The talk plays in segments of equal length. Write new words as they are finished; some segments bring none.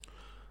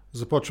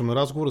Започваме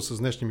разговора с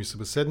днешния ми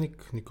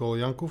събеседник Никола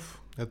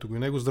Янков. Ето го и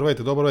него.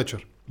 Здравейте, добър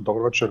вечер.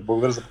 Добър вечер,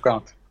 благодаря за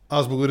поканата.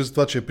 Аз благодаря за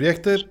това, че я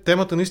приехте.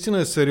 Темата наистина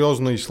е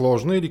сериозна и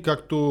сложна, или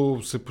както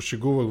се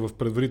пошегувах в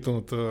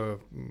предварителния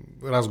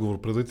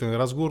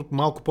разговор,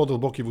 малко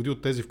по-дълбоки води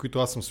от тези, в които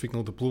аз съм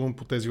свикнал да плувам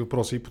по тези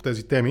въпроси и по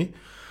тези теми.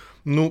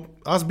 Но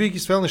аз бих ги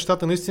свел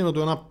нещата наистина до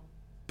една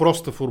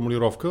проста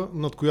формулировка,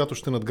 над която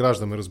ще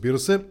надграждаме, разбира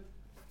се.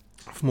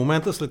 В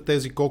момента, след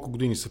тези колко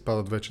години се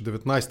падат вече?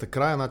 19-та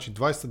края, значи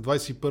 20-та,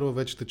 21-та,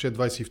 вече тече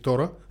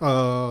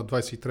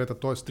 23-та,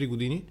 т.е. 3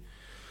 години.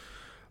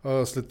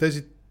 След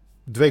тези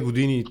 2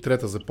 години и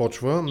трета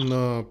започва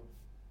на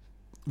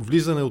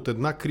влизане от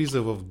една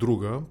криза в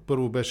друга.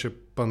 Първо беше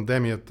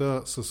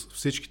пандемията с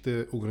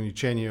всичките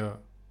ограничения,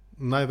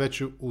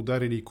 най-вече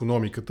ударили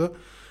икономиката,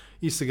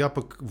 и сега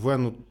пък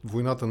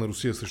войната на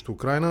Русия срещу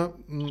Украйна.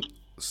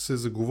 Се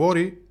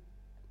заговори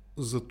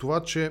за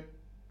това, че,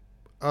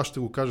 аз ще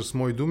го кажа с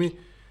мои думи,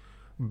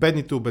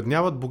 бедните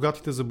обедняват,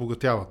 богатите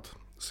забогатяват.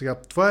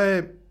 Сега, това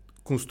е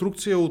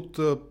конструкция от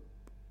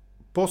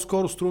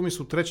по-скоро, струва ми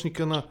се, от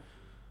речника на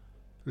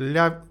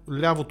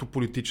лявото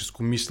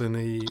политическо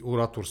мислене и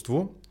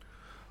ораторство,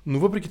 но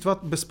въпреки това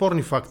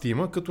безспорни факти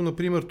има, като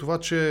например това,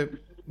 че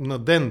на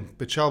ден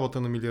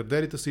печалбата на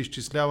милиардерите се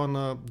изчислява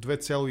на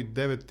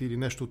 2,9 или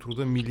нещо от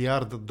рода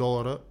милиарда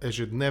долара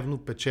ежедневно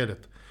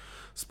печелят.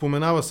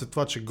 Споменава се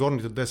това, че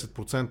горните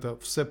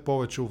 10% все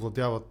повече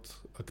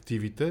овладяват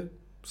активите,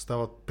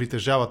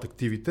 притежават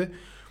активите.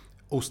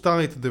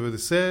 Останалите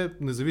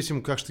 90%,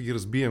 независимо как ще ги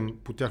разбием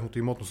по тяхното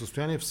имотно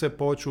състояние, все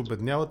повече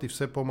обедняват и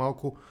все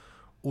по-малко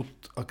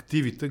от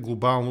активите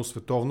глобално,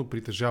 световно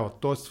притежават.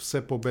 Т.е.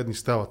 все по-бедни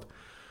стават.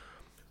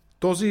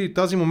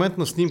 Тази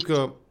моментна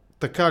снимка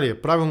така ли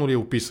е? Правилно ли я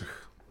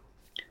описах?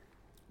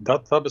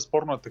 Да, това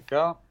безспорно е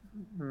така.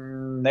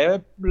 Не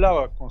е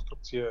лява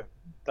конструкция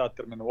тази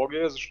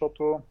терминология,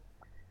 защото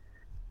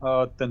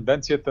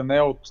тенденцията не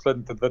е от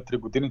последните 2-3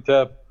 години,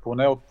 тя е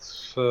поне от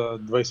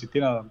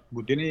 20-на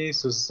години,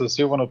 с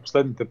засилване от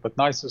последните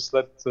 15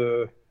 след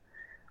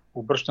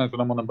обръщането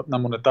на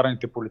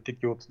монетарните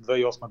политики от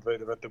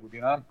 2008-2009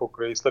 година,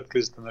 след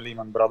кризата на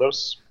Lehman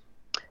Brothers.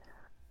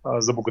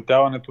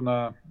 Забогатяването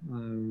на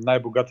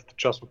най-богатата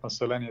част от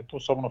населението,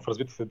 особено в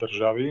развитите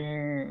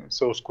държави,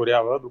 се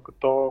ускорява,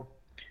 докато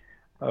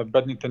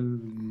бедните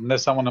не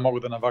само не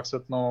могат да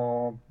наваксат,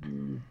 но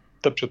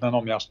тъпчат на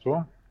едно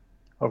място.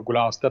 В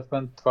голяма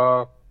степен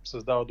това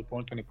създава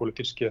допълнителни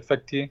политически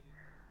ефекти.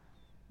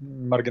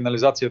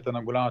 Маргинализацията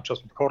на голяма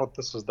част от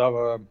хората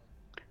създава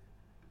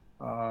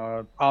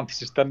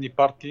антисистемни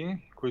партии,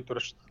 които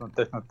разчитат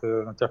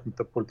на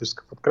тяхната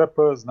политическа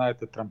подкрепа.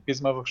 Знаете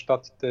трампизма в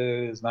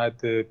щатите,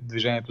 знаете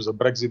движението за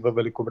Брекзит в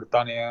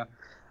Великобритания.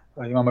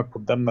 Имаме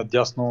подем на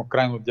дясно,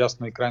 крайно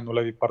дясно и крайно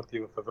леви партии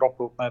в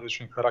Европа от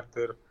най-различен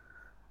характер.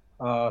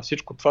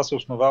 Всичко това се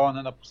основава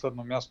не на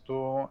последно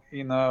място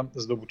и на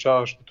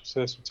задълбочаващото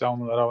се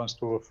социално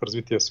неравенство в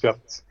развития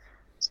свят.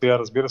 Сега,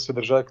 разбира се,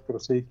 държави като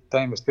Русия и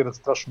Китай инвестират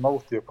страшно много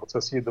в тия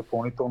процеси и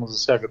допълнително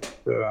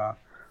засягат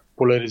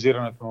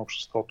поляризирането на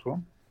обществото.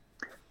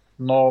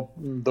 Но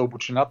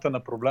дълбочината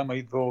на проблема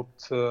идва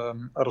от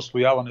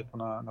разслояването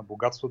на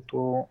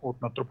богатството,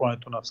 от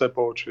натрупването на все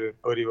повече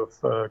пари в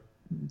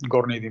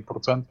горния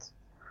 1%.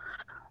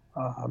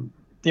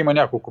 Има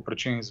няколко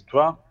причини за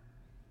това.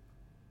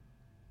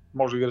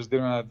 Може да ги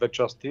разделим на две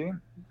части.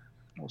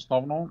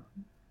 Основно,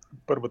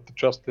 първата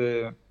част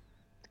е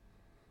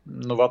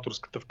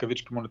новаторската в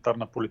кавички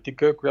монетарна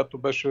политика, която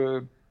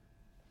беше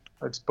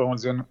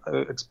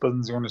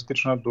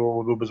експанзионистична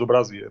до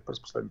безобразие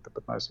през последните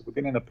 15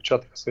 години.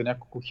 Напечатаха се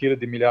няколко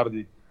хиляди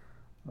милиарди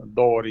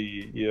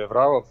долари и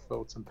евро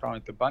от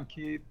централните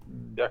банки.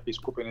 Бяха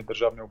изкупени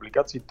държавни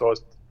облигации, т.е.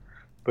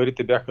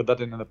 парите бяха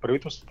дадени на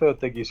правителствата, а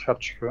те ги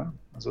изхарчиха,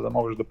 за да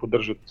може да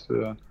поддържат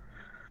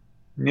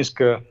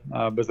ниска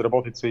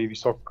безработица и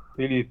висок,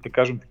 или да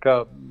кажем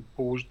така,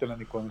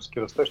 положителен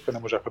икономически растеж, те не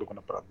можаха да го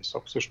направят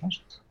висок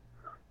всъщност.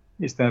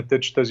 Истината е,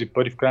 че тези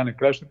пари в край на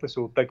краищата се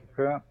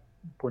оттекаха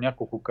по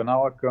няколко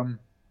канала към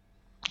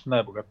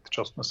най-богатата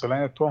част от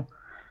населението,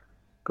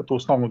 като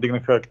основно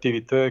дигнаха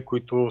активите,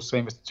 които са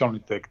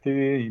инвестиционните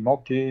активи,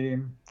 имоти,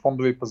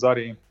 фондови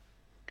пазари,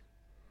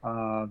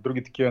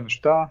 други такива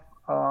неща.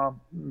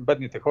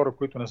 Бедните хора,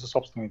 които не са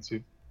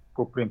собственици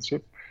по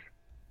принцип,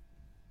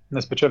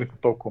 не спечелиха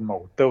толкова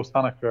много. Те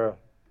останаха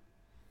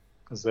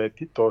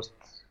заети, т.е.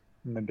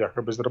 не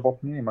бяха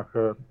безработни,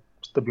 имаха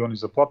стабилни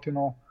заплати,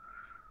 но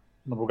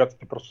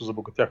богатите просто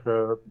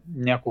забогатяха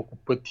няколко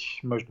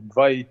пъти. Между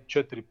 2 и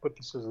 4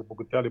 пъти са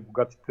забогатяли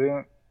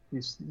богатите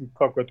и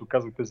това, което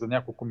казвате за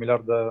няколко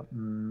милиарда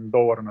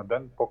долара на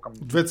ден.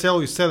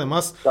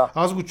 2,7.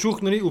 Аз го чух,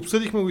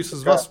 обсъдихме го и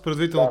с вас в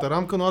предварителната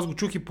рамка, но аз го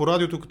чух и по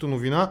радиото като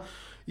новина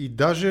и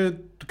даже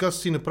така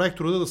си направих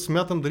труда да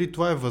смятам дали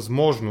това е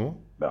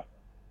възможно.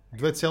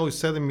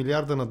 2,7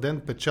 милиарда на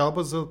ден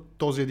печалба за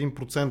този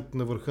 1%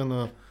 на върха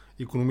на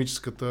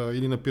икономическата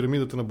или на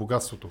пирамидата на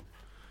богатството.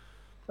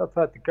 Да,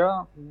 това е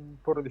така,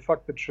 поради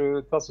факта,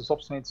 че това са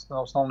собствениците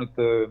на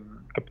основните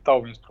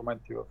капиталови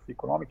инструменти в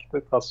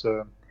икономиките. Това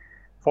са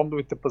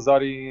фондовите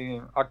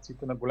пазари,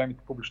 акциите на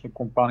големите публични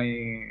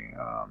компании,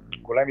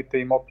 големите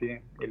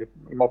имоти или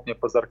имотния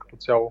пазар като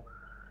цяло.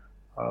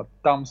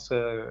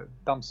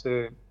 Там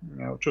се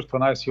чувства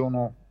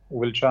най-силно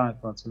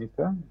увеличаването на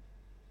цените,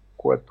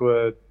 което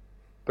е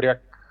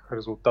пряк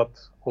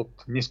резултат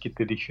от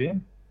ниските лихви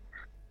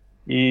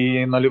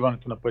и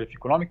наливането на пари в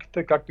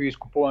икономиката, както и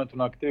изкупуването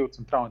на активи от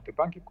централните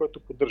банки, което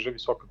поддържа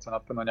висока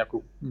цената на някои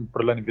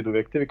определени видове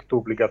активи, като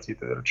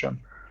облигациите, да речем.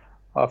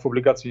 А в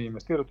облигации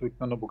инвестират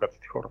обикновено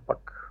богатите хора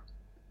пак.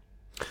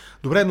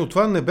 Добре, но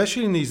това не беше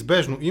ли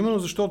неизбежно? Именно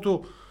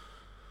защото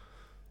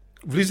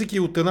влизайки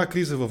от една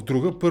криза в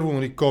друга, първо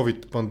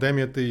COVID,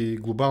 пандемията и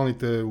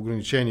глобалните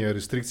ограничения,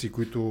 рестрикции,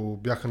 които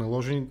бяха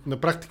наложени, на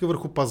практика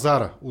върху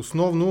пазара.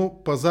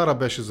 Основно пазара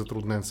беше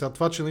затруднен. Сега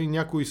това, че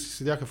някои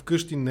седяха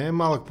вкъщи, не е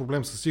малък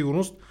проблем със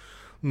сигурност,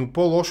 но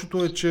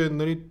по-лошото е, че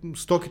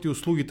стоките и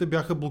услугите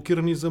бяха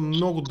блокирани за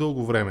много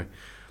дълго време.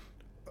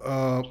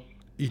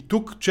 И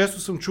тук често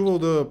съм чувал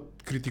да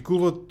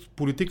критикуват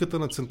политиката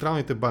на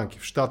централните банки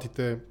в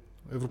Щатите,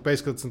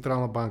 Европейската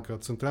централна банка,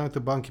 централните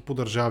банки по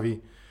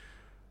държави.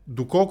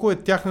 Доколко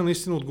е тяхна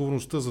наистина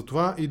отговорността за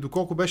това и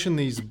доколко беше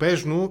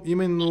неизбежно,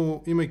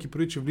 именно имайки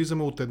преди, че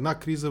влизаме от една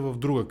криза в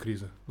друга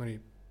криза.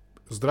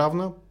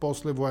 Здравна,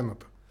 после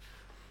военната.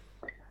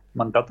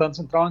 Мандата на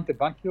централните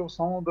банки е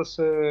основно да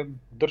се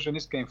държа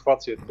ниска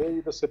инфлацията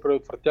и да се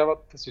предотвратяват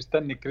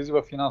системни кризи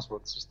в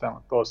финансовата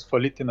система, т.е.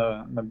 фалити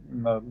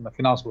на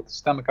финансовата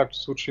система, както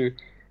се случи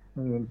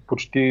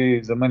почти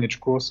за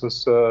меничко с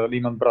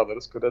Lehman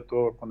Brothers,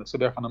 където ако не се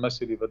бяха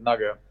намесили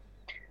веднага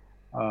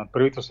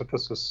правителствата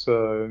с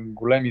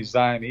големи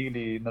заеми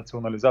или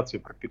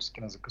национализация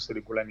практически на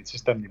закъсали големи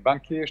системни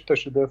банки,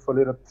 ще да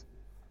фалират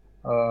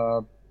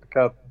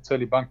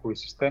цели банкови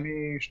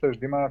системи и ще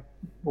да има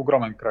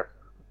огромен крах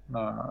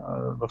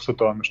в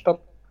световен мащаб.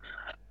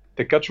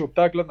 Така че от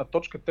тази гледна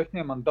точка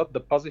техният мандат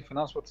да пази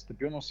финансовата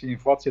стабилност и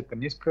инфлацията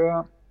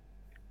ниска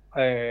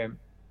е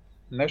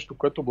нещо,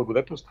 което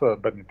благодетелства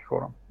бедните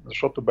хора.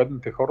 Защото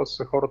бедните хора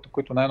са хората,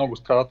 които най-много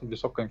страдат от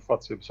висока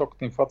инфлация.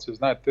 Високата инфлация,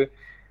 знаете,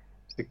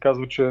 се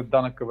казва, че е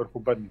данъка върху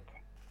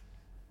бедните.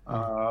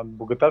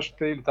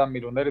 Богаташите или там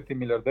милионерите и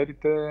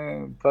милиардерите,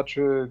 това,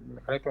 че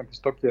хранителните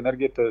стоки и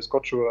енергията е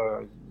скочила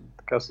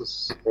така с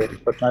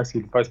 15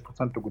 или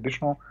 20%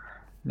 годишно,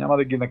 няма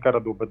да ги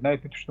накара да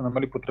обеднеят, нито ще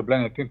намали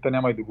потреблението им, те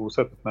няма и да го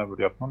усетят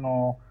най-вероятно,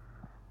 но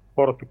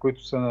хората,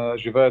 които се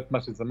живеят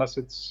месец за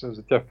месец,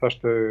 за тях това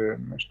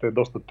ще е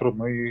доста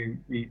трудно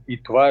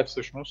и това е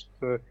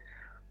всъщност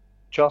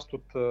част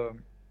от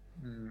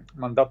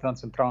мандата на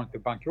централните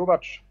банки.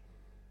 Обаче,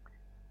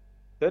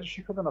 те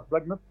решиха да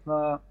наплегнат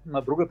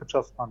на другата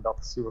част от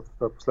мандата си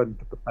в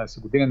последните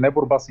 15 години. Не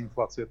борба с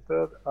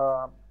инфлацията,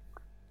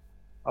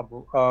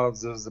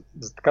 за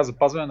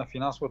запазване на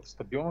финансовата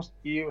стабилност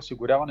и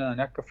осигуряване на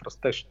някакъв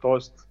растеж, т.е.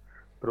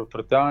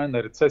 предотвратяване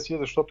на рецесия,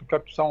 защото,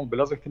 както само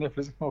отбелязахте, ние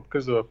влизахме от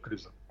криза в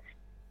криза.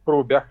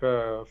 Първо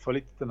бяха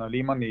фалитите на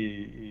Лиман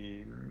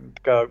и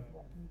така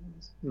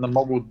на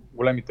много от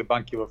големите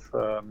банки в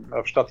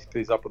Щатите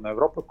и Западна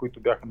Европа, които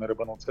бяха на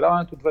ръба на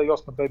оцеляването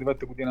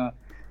 2008-2009 година.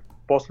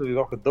 После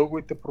дойдоха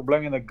дълговите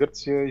проблеми на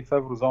Гърция и в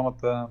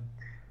еврозоната.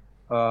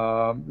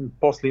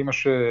 После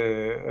имаше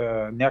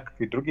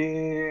някакви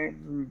други,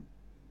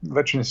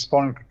 вече не си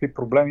спомням какви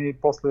проблеми.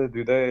 После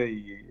дойде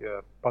и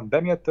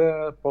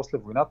пандемията, после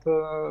войната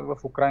в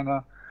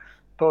Украйна.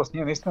 Тоест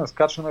ние наистина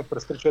скачаме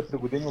през 3-4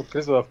 години от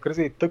криза в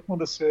криза и тъкмо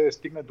да се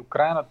стигне до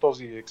края на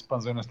този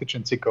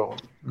експанзионистичен цикъл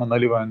на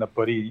наливане на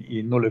пари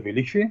и нулеви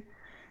лихви.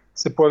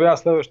 Се появява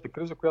следващата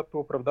криза, която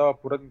оправдава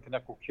поредните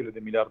няколко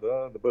хиляди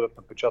милиарда да бъдат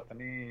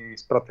напечатани и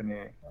изпратени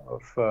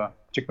в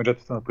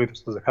чекмеджетата на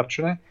правителството за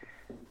харчене,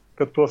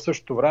 като в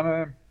същото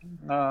време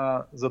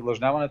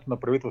задлъжняването на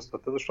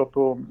правителствата,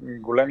 защото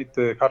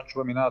големите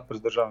харчове минават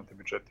през държавните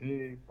бюджети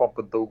и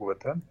помпат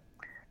дълговете,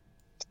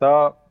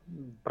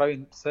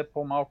 прави все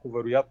по-малко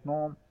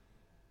вероятно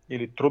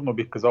или трудно,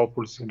 бих казал, от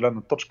политическа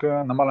гледна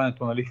точка,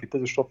 намалянето на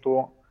лихвите,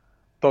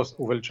 т.е.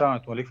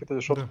 увеличаването на лихвите,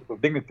 защото като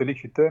вдигнете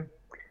лихвите,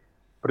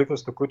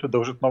 правителствата, които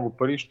дължат много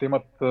пари, ще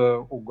имат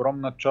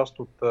огромна част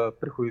от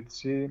приходите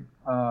си,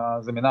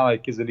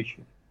 заминавайки за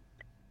лихви.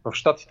 В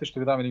Щатите ще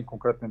ви дам един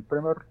конкретен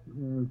пример.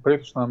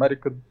 Правителството на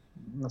Америка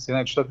на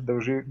Съединените щати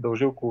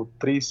дължи около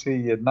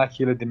 31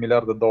 хиляди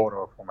милиарда долара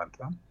в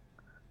момента.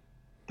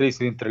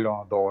 31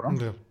 трилиона долара.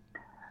 Да.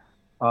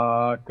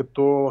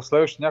 Като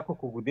следващите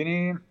няколко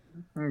години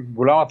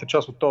голямата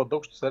част от този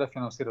дълг ще се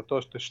рефинансира,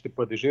 т.е. ще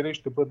падежира и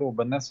ще бъде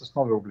обеднен с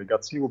нови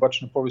облигации,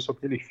 обаче на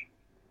по-високи лихви.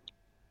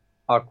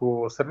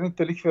 Ако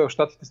средните лихви в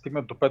Щатите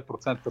стигнат до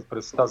 5%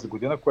 през тази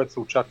година, което се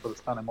очаква да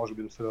стане може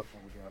би до средата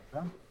на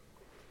годината,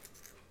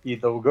 и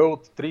дълга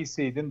от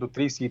 31 до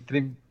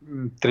 33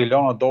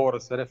 трилиона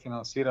долара се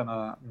рефинансира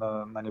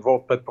на ниво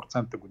от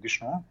 5%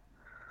 годишно,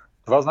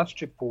 това значи,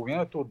 че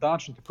половината от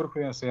данъчните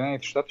приходи на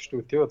Съединените щати ще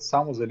отиват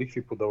само за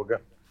лихви по дълга.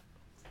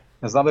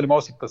 Не знам дали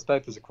може да си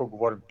представите за какво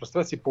говорим.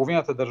 Представете си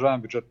половината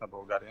държавен бюджет на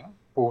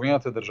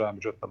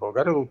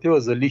България да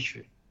отива за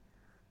лихви.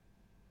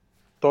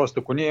 Тоест,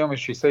 ако ние имаме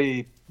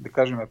 60, да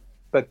кажем,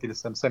 65 или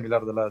 70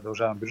 милиарда лева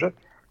дължавен бюджет,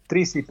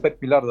 35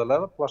 милиарда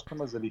лева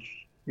плащаме за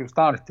лихви. И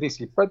останали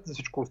 35 за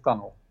всичко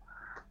останало.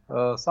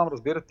 Сам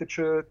разбирате,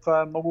 че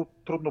това е много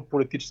трудно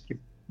политически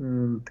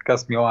така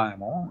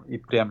смилаемо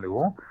и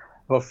приемливо.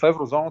 В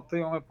еврозоната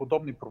имаме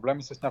подобни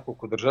проблеми с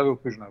няколко държави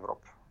от Южна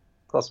Европа.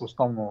 Това са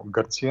основно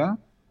Гърция,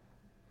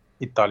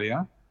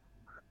 Италия,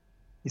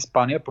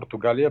 Испания,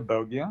 Португалия,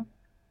 Белгия.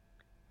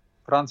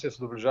 Франция се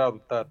доближава до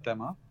тая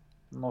тема,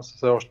 но са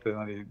все още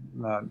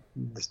на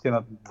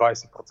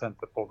 10-20%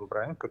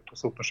 по-добре, като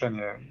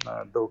съотношение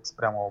на дълг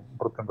спрямо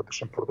брутен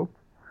вътрешен продукт.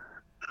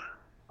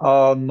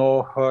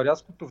 Но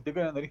рязкото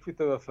вдигане на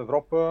лихвите в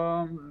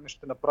Европа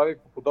ще направи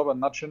по подобен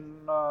начин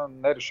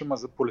нерешима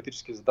за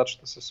политически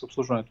задачата с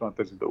обслужването на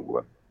тези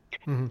дългове.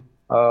 Mm-hmm.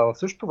 В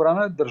същото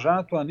време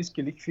държането на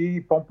ниски лихви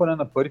и помпане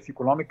на пари в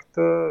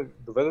икономиката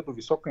доведе до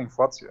висока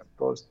инфлация.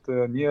 Тоест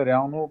ние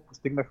реално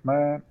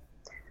постигнахме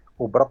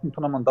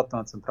обратното на мандата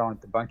на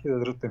централните банки да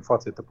държат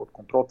инфлацията под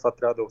контрол. Това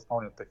трябва да е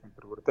основният техен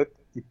приоритет.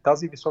 И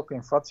тази висока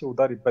инфлация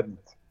удари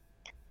бедните.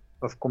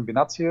 В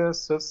комбинация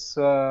с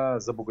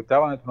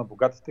забогатяването на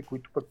богатите,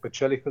 които пък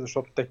печелиха,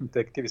 защото техните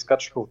активи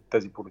скачаха от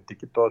тези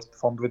политики, т.е.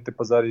 фондовете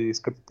пазари,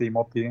 скъпите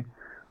имоти,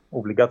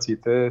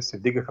 облигациите се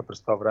вдигаха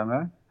през това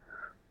време.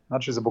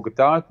 Значи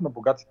забогатяването на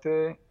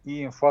богатите и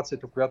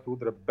инфлацията, която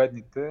удря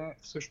бедните,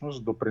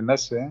 всъщност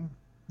допринесе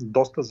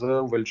доста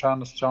за увеличаване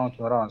на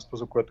социалното неравенство,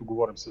 за което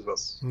говорим с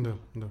вас. Да.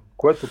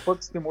 Което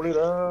пък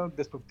стимулира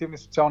деструктивни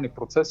социални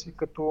процеси,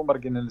 като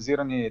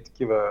маргинализирани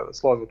такива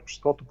слоеве от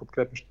обществото,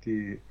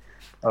 подкрепящи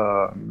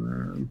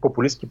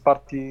популистски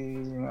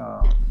партии,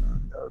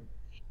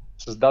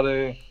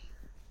 създаде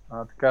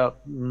така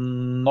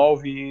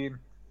нови,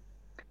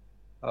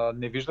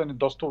 невиждани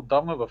доста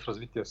отдавна в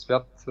развития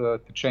свят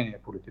течения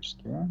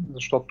политически,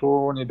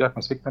 защото ние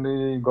бяхме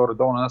свикнали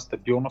горе-долу на една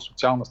стабилност,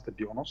 социална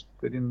стабилност,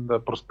 един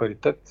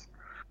просперитет,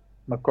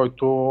 на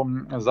който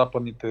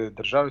западните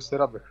държави се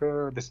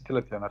радваха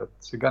десетилетия наред.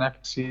 Сега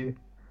някакси,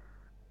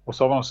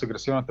 особено с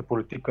агресивната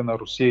политика на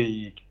Русия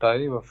и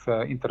Китай в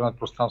интернет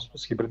пространството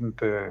с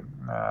хибридните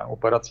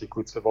операции,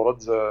 които се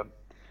водят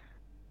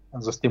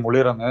за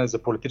стимулиране,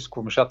 за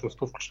политическо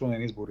вмешателство, включително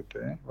на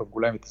изборите в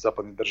големите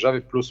западни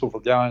държави, плюс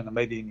овладяване на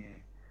медийни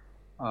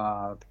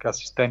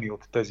системи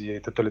от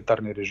тези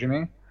тоталитарни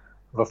режими.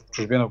 В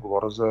чужбина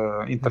говоря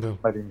за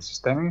интернет медийни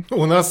системи.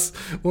 У нас...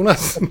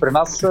 При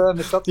нас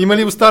нещата... Има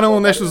ли останало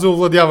нещо за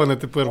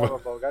овладяването първо?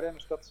 В България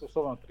нещата са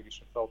особено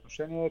трагични в това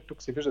отношение.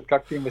 Тук се виждат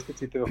както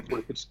инвестициите в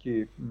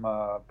политически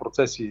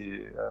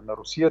процеси на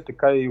Русия,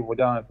 така и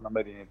овладяването на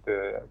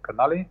медийните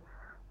канали.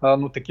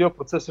 Но такива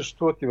процеси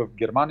съществуват и в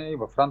Германия, и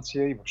в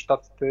Франция, и в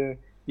Щатите,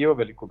 и в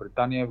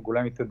Великобритания, в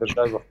големите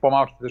държави, в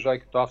по-малките държави,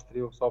 като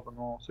Австрия,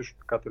 особено също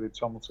така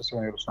традиционно са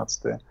силни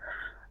руснаците.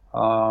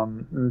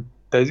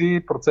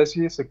 Тези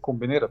процеси се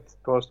комбинират,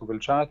 т.е.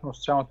 увеличаването на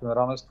социалното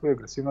неравенство и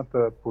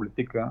агресивната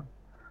политика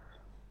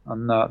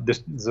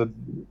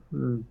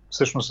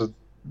всъщност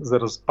за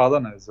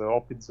разпадане, за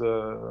опит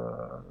за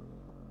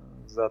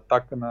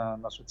атака на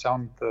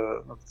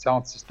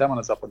социалната система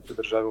на западните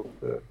държави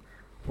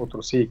от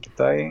Русия и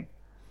Китай,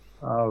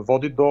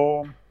 води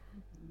до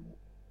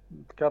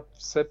така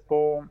все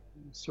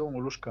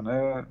по-силно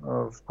люшкане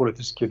в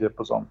политическия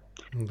диапазон.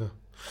 Да.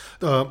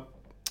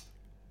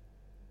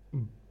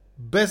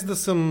 Без да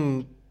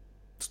съм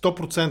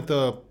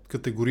 100%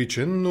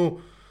 категоричен, но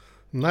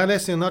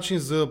най-лесният начин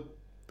за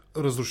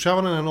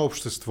разрушаване на едно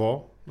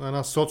общество, на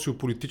една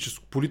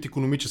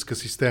социополитическо-политикономическа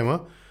система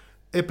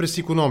е през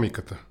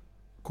икономиката.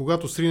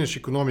 Когато сринеш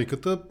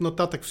икономиката,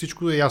 нататък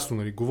всичко е ясно.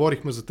 Нали?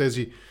 Говорихме за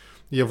тези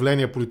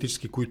явления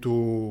политически, които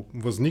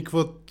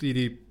възникват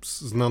или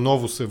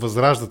наново се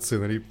възраждат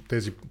нали,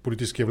 тези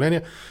политически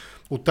явления.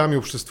 Оттам и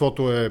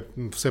обществото е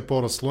все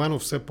по-разслоено,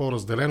 все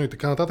по-разделено и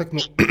така нататък. Но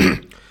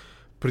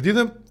преди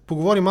да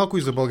поговорим малко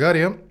и за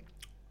България,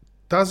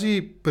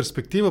 тази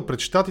перспектива пред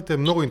щатите е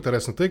много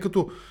интересна, тъй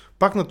като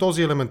пак на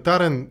този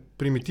елементарен,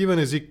 примитивен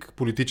език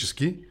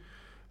политически,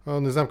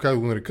 не знам как да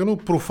го нарека, но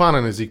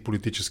профанен език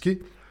политически,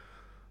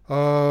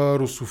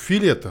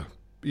 русофилията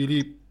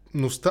или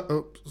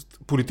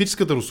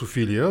политическата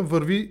русофилия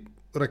върви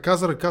ръка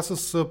за ръка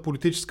с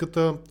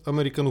политическата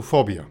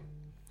американофобия.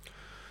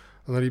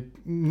 Нали,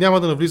 няма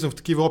да навлизам в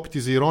такива опити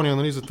за ирония,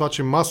 нали, за това,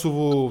 че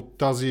масово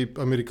тази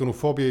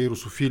американофобия и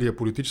русофилия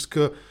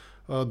политическа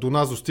до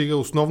нас достига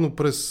основно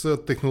през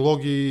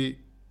технологии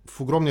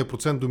в огромния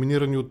процент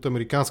доминирани от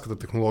американската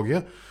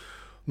технология.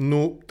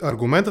 Но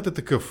аргументът е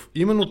такъв.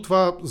 Именно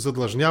това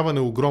задлъжняване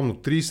огромно,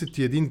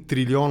 31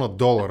 трилиона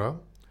долара,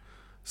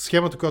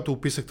 схемата, която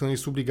описахте нали,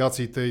 с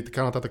облигациите и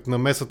така нататък,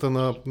 намесата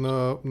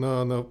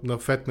на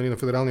ФЕД, нали, на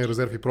Федералния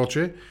резерв и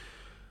прочее,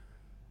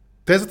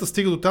 тезата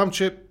стига до там,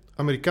 че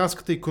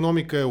американската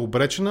икономика е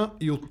обречена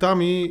и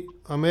оттам и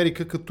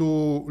Америка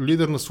като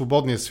лидер на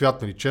свободния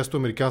свят. Нали. Често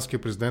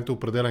американският президент е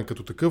определен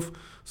като такъв,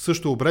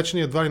 също обречен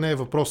и едва ли не е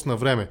въпрос на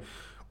време.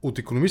 От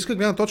икономическа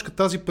гледна точка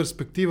тази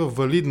перспектива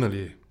валидна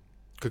ли е?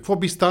 Какво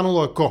би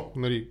станало ако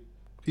нали,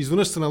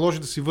 изведнъж се наложи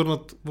да си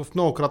върнат в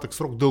много кратък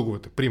срок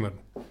дълговете, примерно?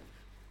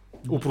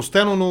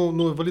 Опростено,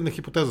 но е валидна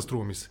хипотеза,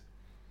 струва ми се.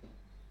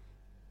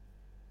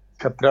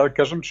 Трябва да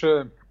кажем,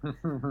 че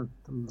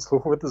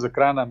слуховете за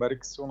края на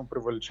Америка са силно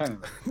преваличени.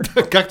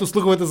 Както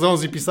слуховете за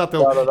онзи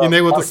писател и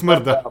неговата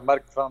смърт.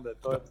 Марк Тван,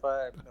 това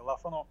е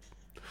лафано.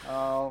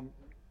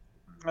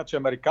 Значи,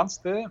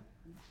 американците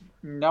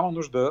няма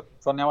нужда,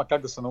 това няма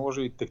как да се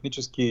наложи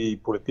технически и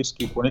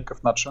политически и по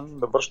никакъв начин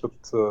да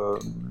връщат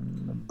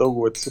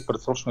дълговете си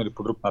предсрочно или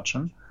по друг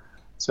начин.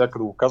 Сега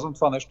като го казвам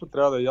това нещо,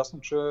 трябва да е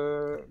ясно, че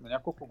на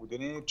няколко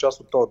години част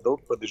от този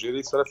дълг падежира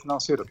и се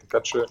рефинансира.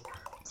 Така че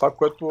това,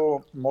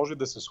 което може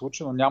да се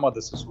случи, но няма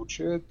да се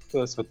случи, е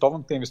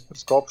световната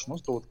инвеститорска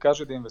общност да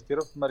откаже да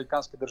инвестира в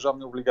американски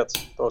държавни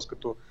облигации. Тоест,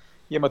 като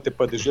имате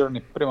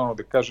падежирани, примерно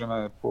да кажем,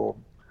 по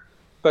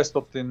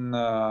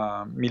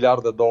 500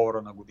 милиарда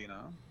долара на година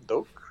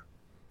дълг,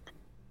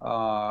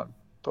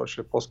 то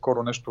ще е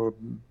по-скоро не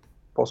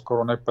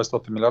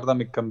 500 милиарда,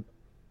 ами към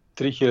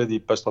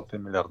 3500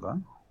 милиарда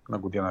на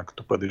година,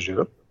 като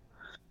падежират.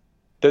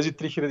 Тези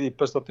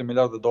 3500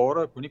 милиарда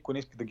долара, ако никой не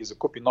иска да ги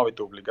закупи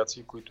новите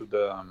облигации, които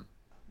да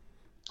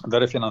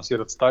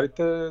рефинансират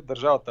старите,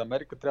 държавата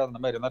Америка трябва да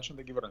намери начин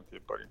да ги върне тези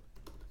пари.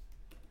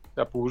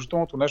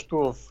 Положителното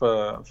нещо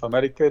в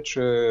Америка е,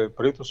 че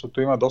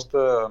правителството има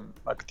доста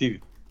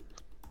активи.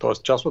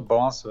 Тоест част от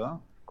баланса,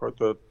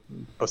 който е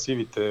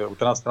пасивите,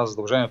 от една страна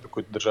задълженията,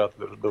 които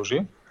държавата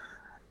дължи,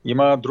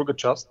 има друга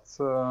част,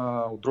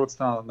 от другата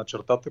страна на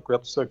чертата,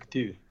 която са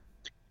активи.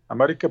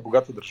 Америка е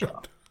богата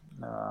държава.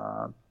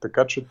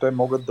 Така че те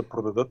могат да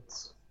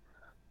продадат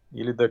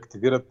или да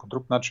активират по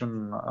друг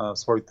начин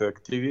своите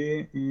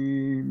активи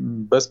и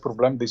без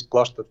проблем да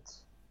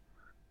изплащат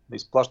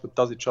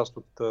тази част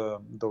от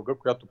дълга,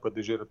 която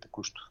падежира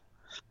текущо.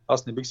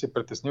 Аз не бих се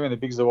притеснил и не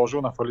бих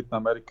заложил на фалит на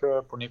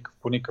Америка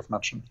по никакъв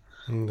начин.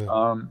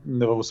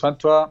 Освен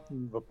това,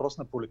 въпрос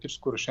на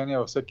политическо решение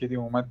във всеки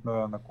един момент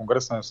на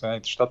Конгреса на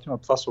Съединените щати, но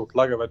това се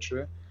отлага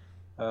вече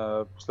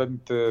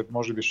последните,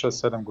 може би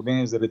 6-7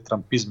 години заради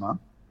трампизма,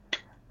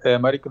 е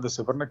Америка да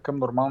се върне към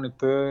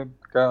нормалните,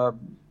 така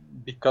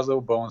бих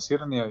казал,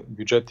 балансирани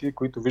бюджети,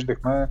 които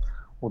виждахме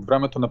от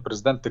времето на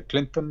президента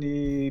Клинтън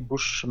и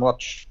Буш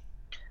младши.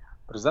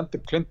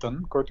 Президентът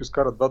Клинтън, който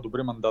изкара 2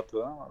 добри мандата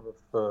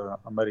в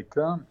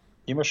Америка,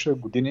 имаше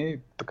години,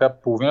 така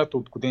половината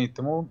от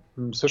годините му,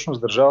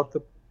 всъщност държавата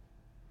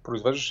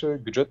произвеждаше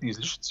бюджетни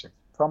излишъци.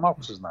 Това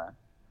малко се знае.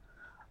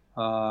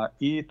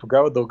 И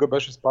тогава дълга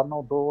беше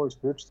спаднал до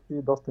исторически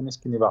доста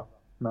ниски нива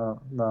на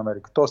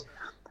Америка. Тоест,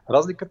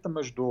 разликата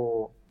между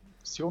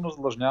силно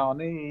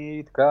задлъжняване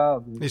и така...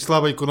 И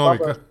слаба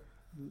икономика.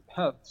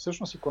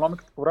 Всъщност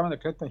икономиката по време на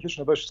Клинтън хич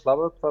не беше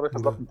слаба. Това бяха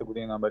златните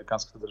години на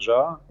американската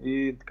държава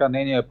и така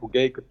нейният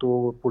апогей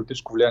като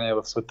политическо влияние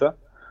в света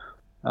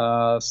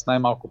с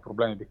най-малко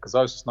проблеми, бих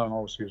казал, и с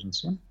най-много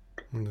съюзници.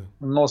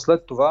 Но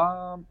след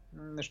това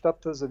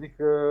нещата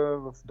завиха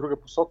в друга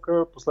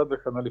посока,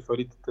 последваха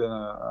фалитите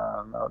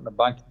на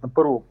банките. На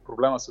първо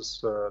проблема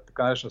с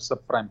така наречена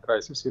subprime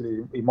crisis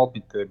или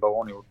имотните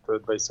балони от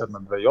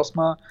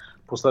 2007-2008,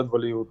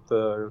 последвали от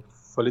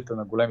фалита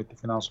на големите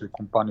финансови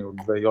компании от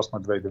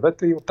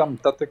 2008-2009 и оттам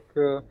нататък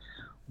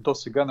до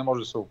сега не може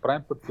да се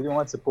оправим. Пък в един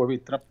момент се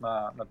появи Тръмп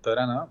на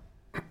терена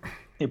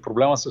и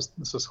проблема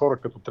с хора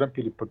като Тръмп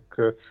или пък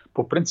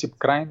по принцип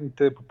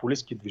крайните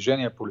популистски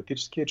движения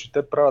политически е, че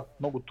те правят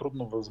много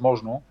трудно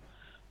възможно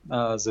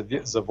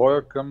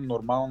завоя към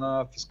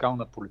нормална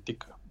фискална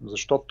политика.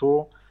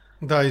 Защото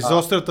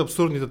изострят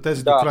абсурдните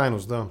тези до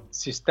крайност. Да.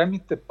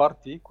 Системните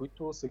партии,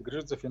 които се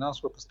грижат за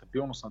финансовата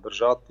стабилност на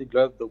държавата и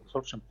гледат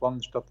дългосрочен план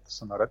нещата да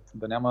са наред,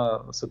 да няма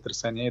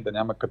сътресения и да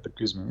няма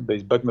катаклизми, да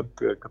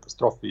избегнат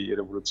катастрофи и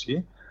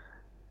революции,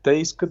 те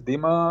искат да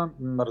има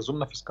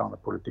разумна фискална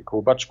политика.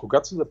 Обаче,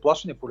 когато са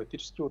заплашени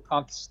политически от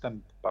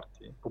антисистемните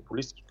партии,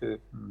 популистските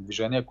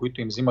движения,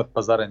 които им взимат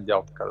пазарен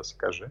дял, така да се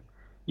каже,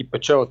 и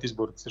печелят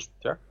изборите срещу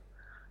тях,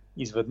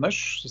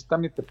 изведнъж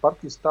системните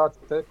партии стават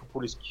те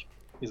популистки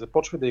и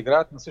започват да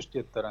играят на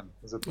същия терен.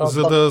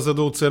 За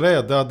да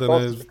оцелеят, да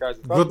не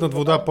глътнат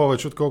вода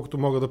повече, отколкото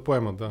могат да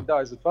поемат.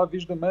 Да, и затова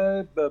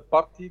виждаме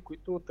партии,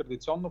 които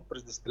традиционно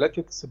през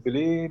десетилетията са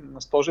били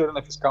на стожери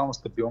на фискална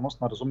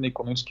стабилност, на разумни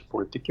икономически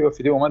политики, в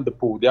един момент да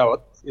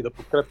полудяват и да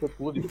подкрепят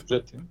луди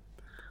бюджети,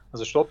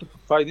 защото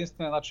това е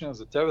единственият начин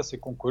за тях да се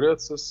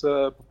конкурират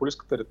с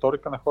популистката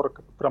риторика на хора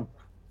като Тръмп.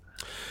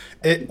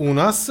 У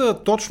нас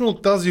точно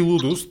от тази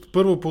лудост,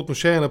 първо по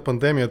отношение на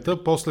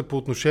пандемията, после по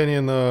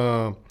отношение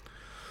на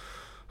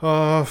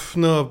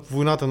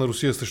войната на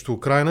Русия срещу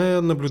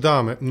Украйна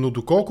наблюдаваме. Но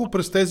доколко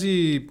през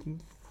тези,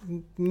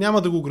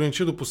 няма да го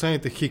огранича до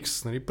последните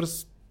хикс, нали,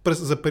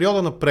 за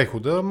периода на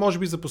прехода, може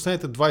би за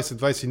последните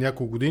 20 и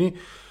няколко години,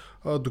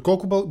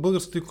 доколко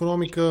българската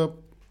икономика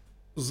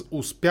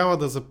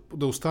успява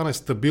да остане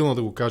стабилна,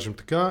 да го кажем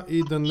така,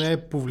 и да не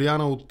е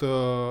повлияна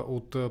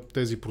от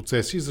тези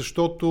процеси,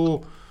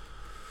 защото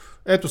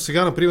ето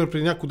сега, например,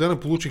 преди няколко дена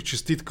получих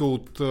честитка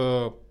от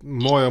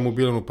моя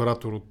мобилен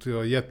оператор от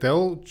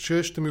ETL,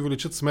 че ще ми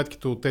увеличат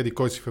сметките от еди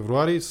кой си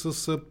февруари с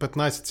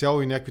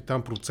 15, и някакви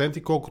там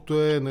проценти,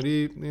 колкото е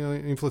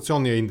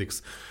инфлационния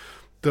индекс.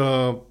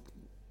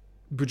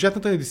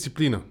 Бюджетната ни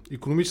дисциплина,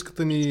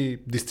 икономическата ни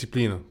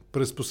дисциплина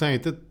през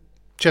последните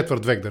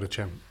четвърт век, да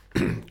речем.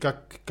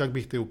 Как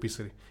бихте я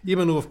описали?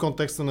 Именно в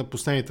контекста на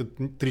последните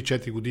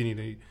 3-4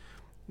 години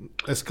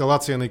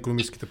ескалация на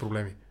икономическите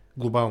проблеми.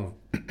 Глобално.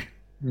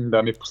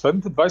 Да,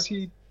 последните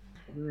 20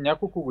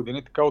 няколко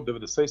години, така от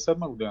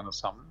 97 година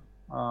насам,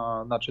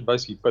 значи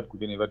 25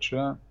 години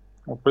вече,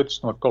 от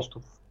правителството на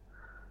Костов,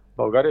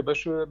 България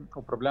беше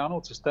управлявана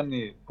от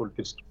системни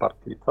политически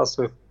партии. Това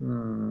са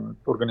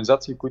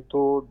организации,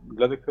 които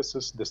гледаха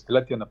с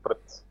десетилетия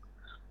напред.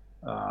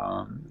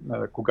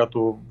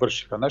 Когато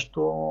вършиха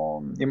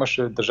нещо,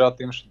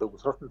 държавата имаше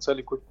дългосрочни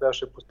цели, които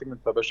трябваше да постигне.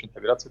 Това беше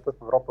интеграцията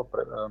в Европа,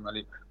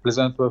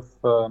 влизането в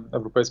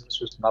Европейския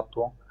съюз,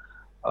 НАТО,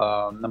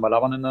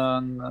 намаляване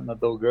на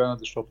дълга,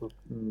 защото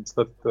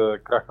след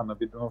краха на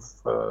Виденов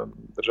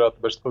държавата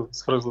беше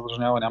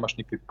свръхзадлъжняла, нямаш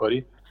никакви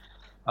пари.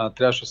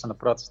 Трябваше да се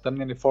направят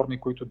системни реформи,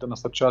 които да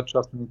насърчават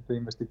частните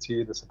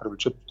инвестиции, да се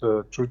привлечат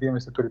чужди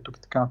инвеститори тук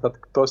и така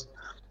нататък. Тоест,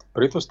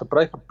 правителствата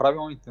правиха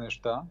правилните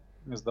неща,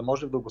 за да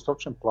може в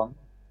дългосрочен план,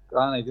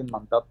 края на един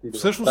мандат...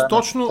 Всъщност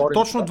точно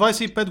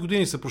 25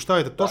 години са,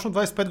 прощавайте, точно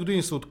 25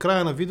 години са от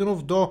края на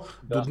Виденов до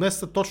днес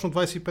са точно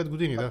 25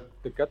 години. Да.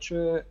 Така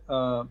че,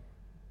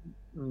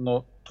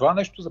 но това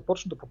нещо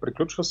започна да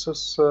поприключва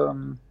с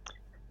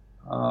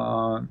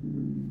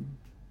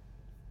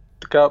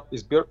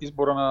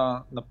избора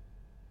на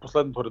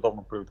последното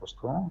редовно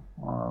правителство,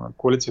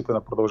 коалицията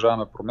на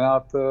Продължаваме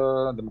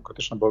промяната,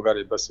 Демократична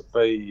България и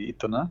БСП и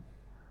ИТН,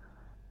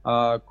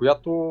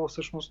 която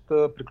всъщност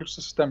приключи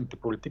със системните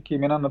политики и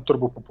мина на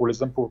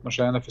турбопопулизъм по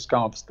отношение на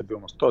фискалната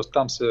стабилност. Тоест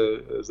там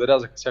се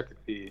зарязаха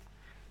всякакви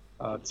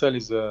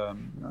цели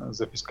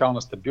за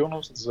фискална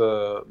стабилност,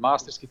 за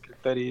маастрихтски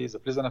критерии, за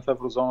влизане в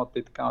еврозоната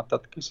и така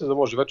нататък. И се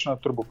заложи вече на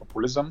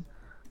турбопопулизъм,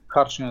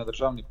 харчене на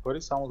държавни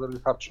пари, само заради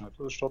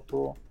харченето,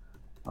 защото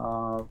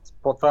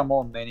това е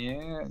мое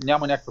мнение.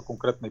 Няма някаква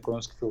конкретна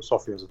икономическа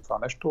философия за това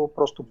нещо.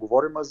 Просто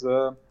говорим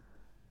за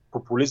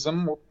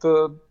популизъм от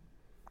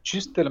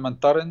чист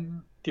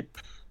елементарен тип.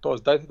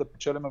 Тоест, дайте да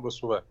печелиме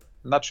гласове.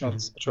 Начинът да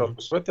се печелят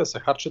гласовете е да се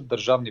харчат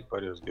държавни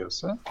пари, разбира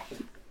се.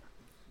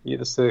 И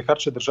да се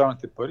харчат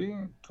държавните пари,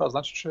 това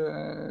значи, че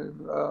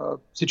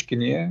всички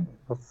ние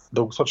в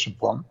дългосрочен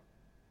план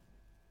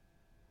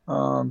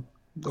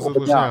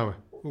задлъжняваме.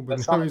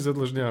 Обедняваме и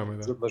задлъжняваме.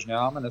 Да.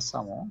 Задлъжняваме не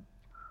само,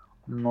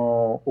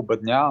 но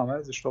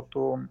обедняваме,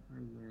 защото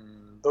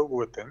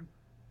дълговете...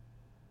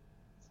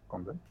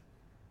 Секунда.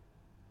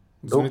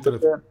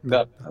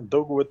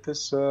 Дълговете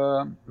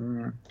са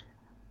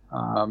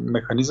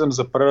механизъм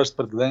за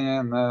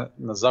преразпределение на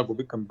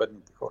загуби към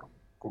бедните хора.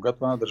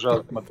 Когато една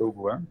държава има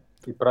дългове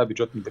и прави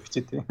бюджетни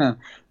дефицити,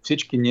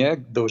 всички ние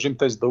дължим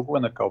тези дългове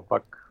на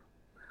калпак,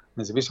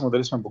 независимо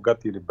дали сме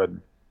богати или бедни.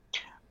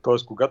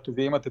 Тоест, когато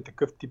вие имате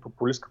такъв тип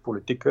популистка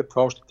политика,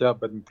 това ощетява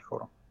бедните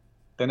хора.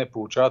 Те не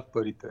получават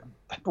парите,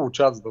 те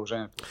получават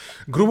задължението.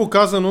 Грубо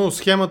казано,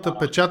 схемата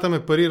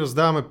печатаме пари,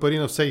 раздаваме пари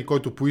на всеки,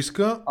 който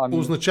поиска,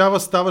 означава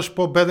ставаш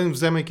по-беден,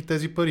 вземайки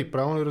тези пари.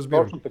 Правилно ли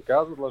разбирам? Точно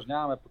така,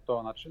 задлъжняваме по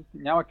този начин.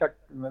 Няма как,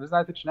 нали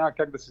знаете, че няма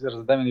как да си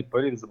раздадем ни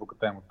пари и да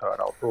забогатеем от тази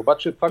работа.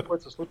 Обаче това,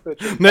 което се случва е,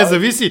 че... Не,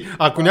 зависи.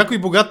 Ако някой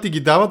богат ти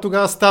ги дава,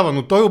 тогава става,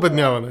 но той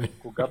обеднява. Нали?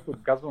 Когато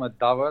казваме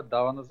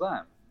дава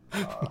назаем.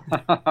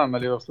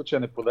 Нали, в случая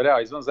не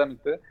подарява.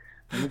 Извънземните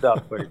не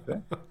дават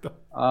парите.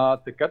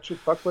 Така че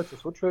това, което се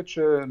случва е,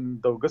 че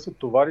дълга се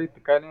товари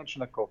така или иначе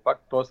на калпак,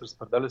 т.е.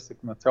 разпределя се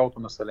на цялото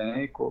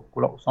население и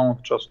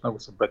основната част от него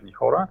са бедни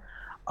хора,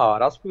 а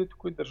разходите,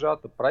 които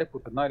държавата прави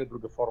под една или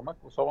друга форма,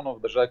 особено в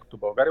държави като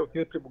България,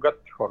 отиват при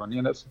богатите хора.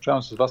 Ние не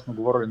случайно с вас сме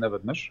говорили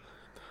неведнъж,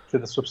 че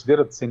да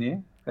субсидират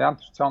цени е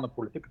антисоциална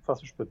политика, това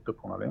също е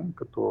тъпо, нали?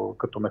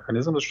 Като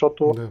механизъм,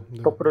 защото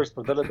то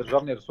преразпределя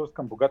държавния ресурс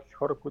към богатите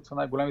хора, които са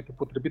най-големите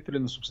потребители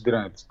на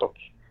субсидираните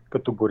стоки,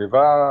 като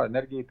горива,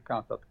 енергия и така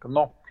нататък.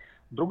 Но,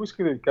 друго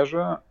исках да ви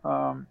кажа,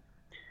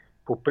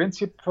 по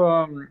принцип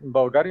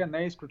България не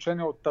е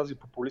изключение от тази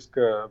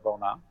популистка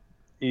вълна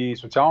и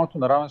социалното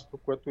неравенство,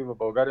 което и в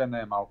България не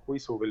е малко и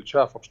се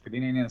увеличава в общи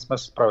линии, ние не сме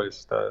се справили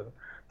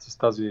с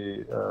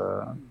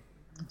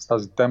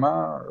тази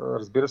тема.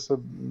 Разбира се,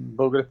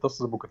 българите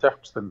се забогатяха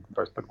последните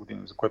 25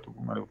 години, за което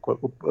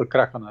от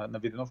краха на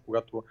Виденов,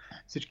 когато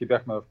всички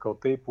бяхме в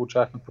калта и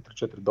получавахме по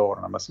 3-4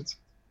 долара на месец.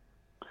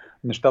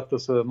 Нещата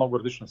са много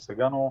различни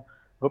сега, но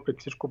въпреки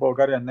всичко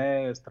България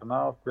не е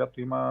страна, в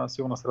която има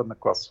силна средна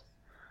класа.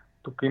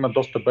 Тук има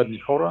доста бедни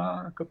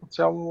хора като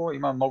цяло,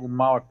 има много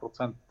малък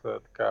процент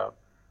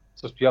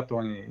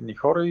състоятелни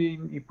хора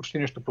и почти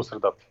нищо по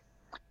средата,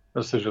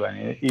 за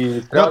съжаление.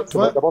 И трябва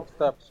да работи в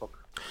тази посока.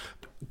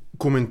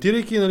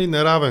 Коментирайки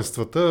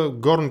неравенствата,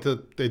 горните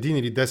 1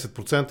 или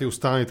 10% и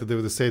останалите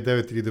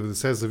 99 или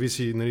 90%,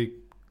 зависи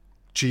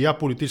чия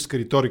политическа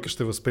риторика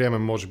ще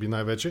възприемем, може би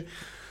най-вече.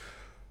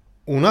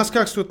 У нас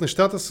как стоят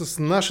нещата с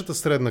нашата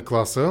средна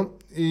класа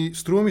и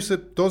струва ми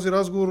се този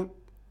разговор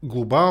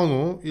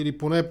глобално или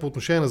поне по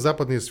отношение на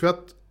западния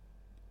свят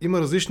има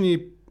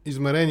различни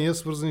измерения,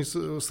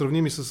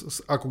 сравними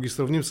ако ги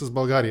сравним с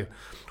България.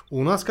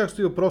 У нас как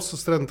стои въпрос с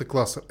средната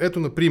класа? Ето,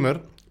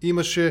 например,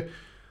 имаше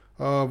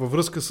във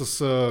връзка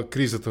с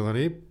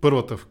кризата,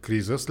 първата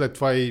криза, след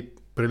това и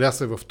преля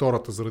се във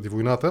втората заради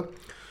войната,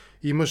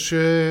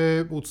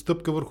 имаше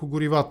отстъпка върху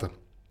горивата.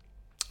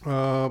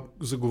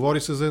 Заговори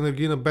се за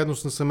енергийна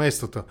бедност на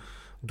семействата.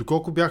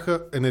 Доколко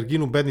бяха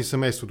енергийно бедни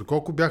семейства,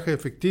 доколко бяха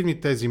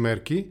ефективни тези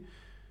мерки?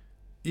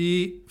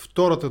 И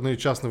втората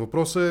част на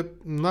въпроса е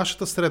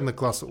нашата средна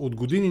класа. От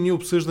години ние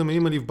обсъждаме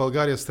има ли в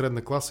България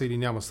средна класа или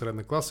няма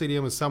средна класа, или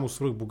имаме само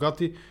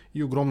свръхбогати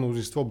и огромно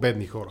мнозинство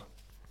бедни хора.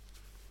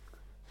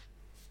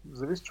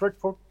 Зависи човек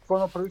какво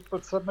направи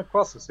под средна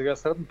класа. Сега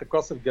средната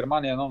класа в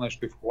Германия е едно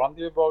нещо и в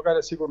Холандия, в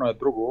България сигурно е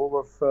друго,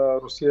 в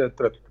Русия е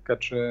трето, така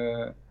че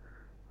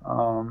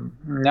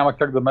няма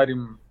как да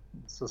мерим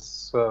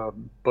с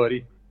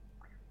пари,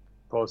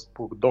 т.е.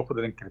 по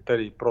доходен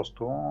критерий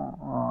просто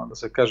да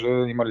се каже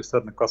има ли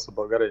средна класа в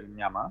България или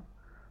няма.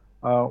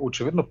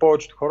 Очевидно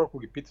повечето хора, ако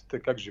ги питате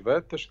как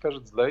живеят, те ще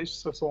кажат зле и ще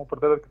се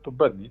самоопределят като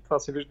бедни. Това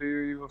се вижда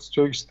и в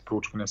социологическите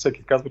проучвания.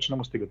 Всеки казва, че не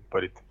му стигат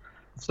парите.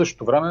 В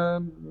същото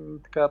време,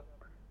 така,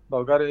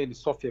 България или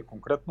София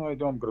конкретно е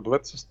един от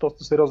градовете с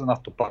доста сериозен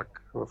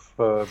автопарк. В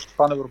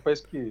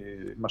паневропейски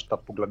мащаб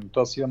погледнато.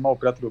 Аз имам много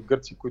приятели от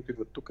Гърция, които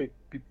идват тук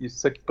и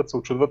всеки път се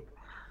очудват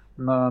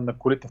на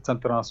колите в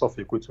центъра на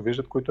София, които се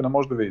виждат, които не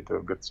може да видите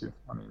в Гърция.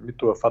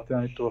 Нито в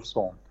Атина, нито в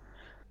Солун.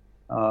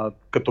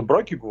 Като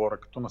бройки говоря,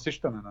 като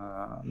насищане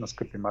на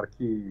скъпи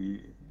марки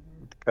и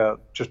така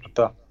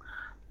честота.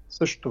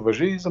 Същото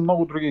важи и за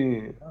много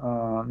други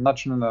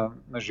начини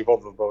на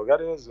живот в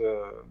България,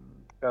 за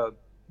така,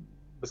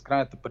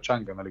 безкрайната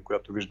пачанга, нали,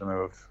 която виждаме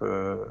в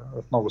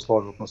много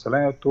слоеве от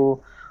населението,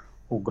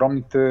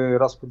 огромните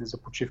разходи за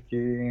почивки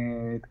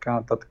и така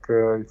нататък.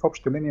 И в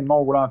общи линии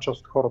много голяма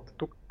част от хората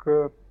тук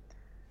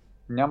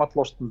нямат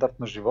лош стандарт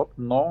на живот,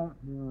 но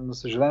за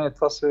съжаление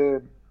това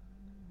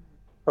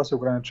се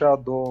ограничава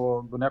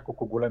до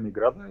няколко големи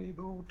града и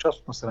до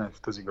част от населението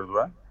в тези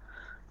градове.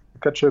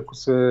 Така че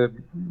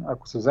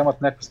ако се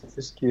вземат някакви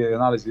статистически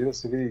анализи да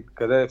се види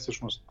къде е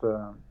всъщност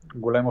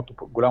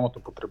голямото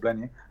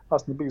потребление,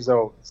 аз не бих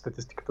взел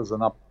статистиката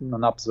на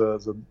НАП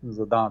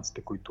за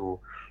данъците, които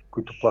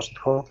плащат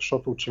хората,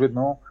 защото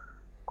очевидно,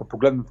 ако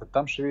погледнете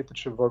там, ще видите,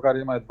 че в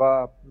България има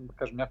едва, да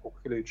кажем, няколко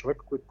хиляди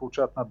човека, които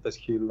получават над 10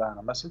 000 лева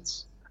на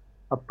месец.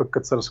 А пък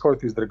като се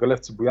разходите из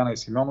Драгалевци, Бояна и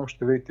Симеонов,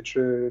 ще видите,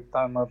 че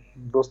там има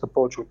доста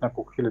повече от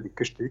няколко хиляди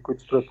къщи,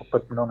 които строят по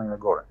 5 милиона и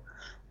нагоре.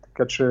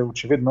 Така че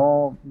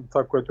очевидно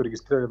това, което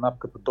регистрира НАП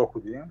като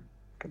доходи,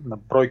 на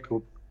бройка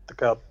от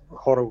така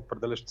хора,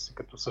 определящи се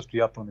като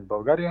състоятелни в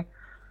България,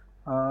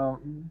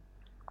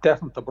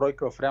 тяхната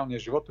бройка в реалния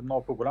живот е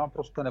много по-голяма,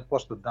 просто те не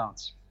плащат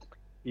данъци.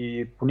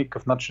 И по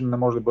никакъв начин не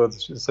може да бъдат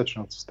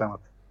засечени от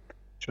системата,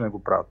 че не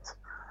го правят.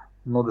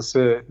 Но да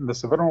се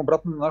върнем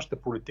обратно на нашата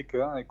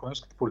политика, на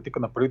икономическата политика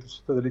на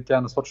правителството, дали тя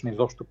е насочена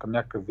изобщо към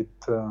някакъв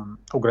вид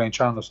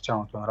ограничаване на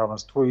социалното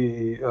неравенство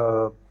и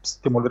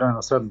стимулиране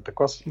на средната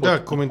класа.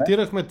 Да,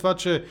 коментирахме това,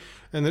 че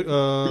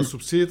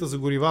субсидията за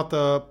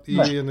горивата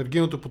и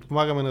енергийното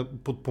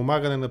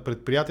подпомагане на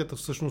предприятията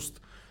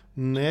всъщност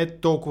не е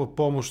толкова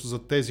помощ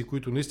за тези,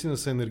 които наистина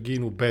са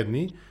енергийно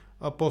бедни,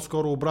 а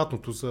по-скоро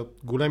обратното за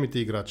големите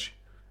играчи.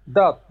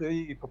 Да,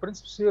 и по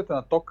принцип субсидията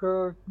на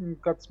тока,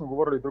 както сме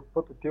говорили друг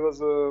път, отива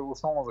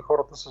основно за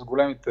хората с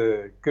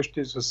големите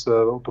къщи, с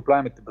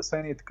отопляемите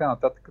басейни и така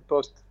нататък.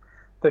 Тоест,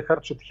 те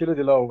харчат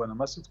хиляди левове на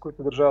месец,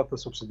 които държавата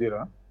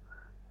субсидира.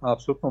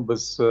 Абсолютно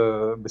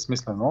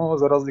безсмислено,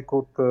 за разлика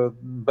от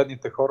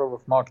бедните хора в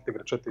малките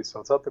грачета и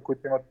селцата,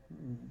 които имат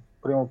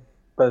примерно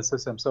 50,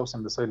 70,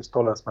 80 или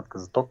 100 лева сметка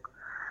за ток.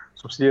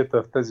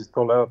 Субсидията в тези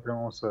 100 лева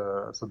примерно са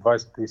 20,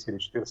 30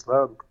 или 40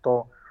 лева,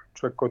 докато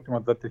човек, който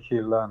има 2000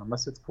 лева на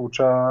месец,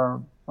 получава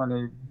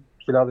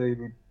 1000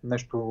 или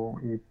нещо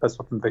и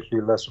 500-2000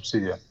 лева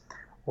субсидия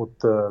от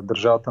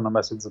държавата на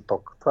месец за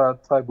ток.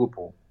 Това е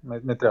глупо.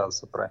 Не трябва да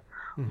се прави.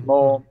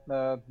 Но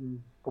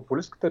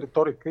популистката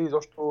риторика и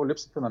изобщо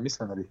липсата на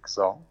мислене, бих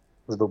казал,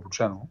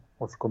 задълбочено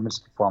в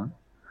икономически план,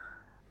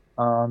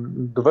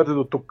 доведе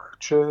до тук,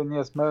 че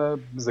ние сме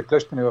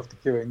заклещени в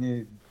такива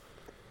едни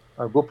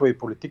глупави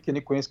политики.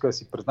 Никой не иска да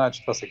си признае,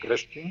 че това са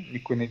грешки.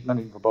 Никой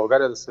в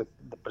България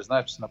да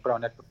признае, че се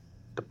направи някаква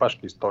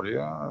тъпашка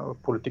история. В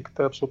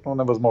политиката е абсолютно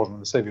невъзможно.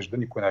 Не се вижда.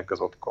 Никой не е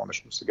казал такова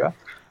нещо до сега.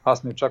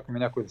 Аз не очаквам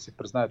някой да си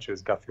признае, че е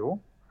сгафило.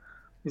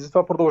 И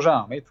затова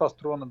продължаваме. И това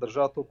струва на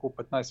държавата около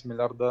 15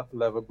 милиарда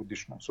лева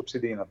годишно.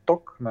 Субсидии на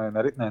ток, на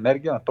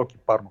енергия, на ток и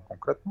парно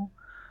конкретно,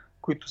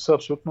 които са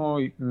абсолютно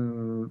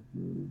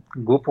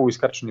глупо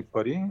изхарчени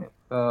пари,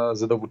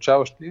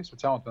 задълбочаващи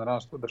социалното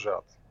неравенство в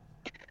държавата.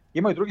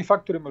 Има и други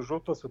фактори, между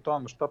другото, в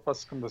световен мащаб, аз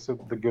искам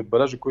да ги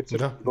отбележа, които се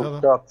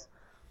задълбочават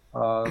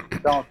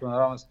социалното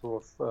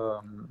неравенство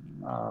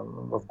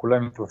в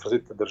големите, в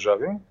развитите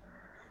държави.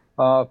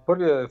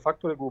 Първият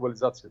фактор е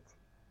глобализацията.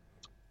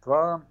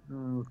 Това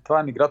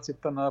е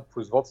миграцията на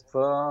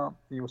производства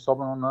и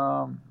особено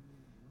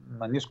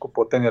на ниско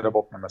платени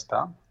работни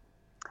места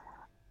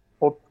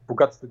от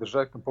богатите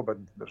държави към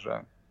по-бедните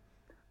държави.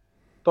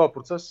 Този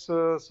процес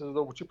се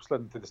задълбочи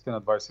последните 10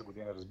 на 20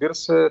 години. Разбира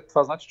се,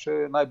 това значи,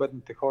 че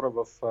най-бедните хора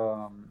в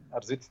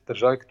развитите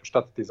държави, като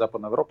Щатите и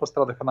Западна Европа,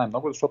 страдаха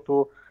най-много,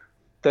 защото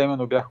те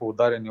именно бяха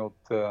ударени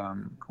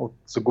от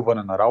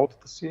загубване на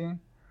работата си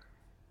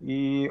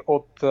и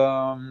от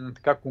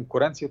така,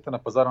 конкуренцията на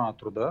пазара на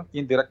труда,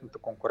 индиректната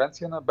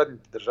конкуренция на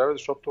бедните държави,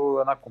 защото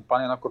една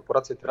компания, една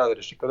корпорация трябва да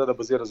реши къде да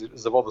базира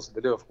завода се,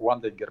 дали в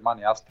Холандия,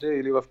 Германия, Австрия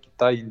или в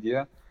Китай,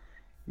 Индия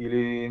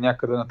или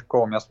някъде на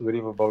такова място,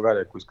 дори в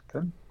България, ако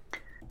искате.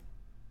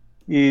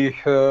 И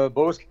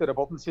българските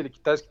работници или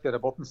китайските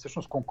работници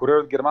всъщност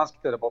конкурират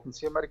германските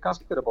работници и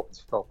американските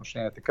работници в това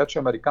отношение. Така че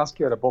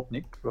американският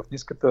работник в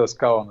ниската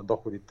скала на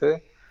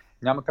доходите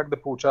няма как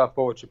да получава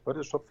повече пари,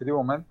 защото в един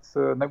момент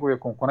неговия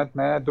конкурент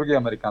не е другия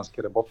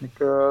американски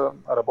работник, а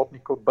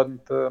работника от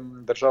бедната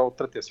държава от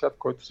третия свят,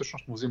 който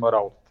всъщност му взима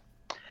работата.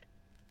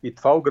 И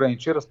това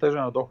ограничи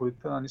растежа на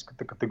доходите на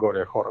ниската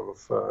категория хора в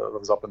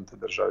западните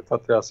държави. Това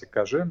трябва да се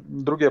каже.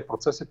 Другия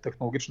процес е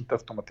технологичната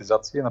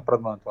автоматизация и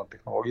напредването на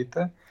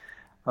технологиите.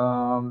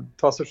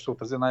 Това също се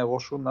отрази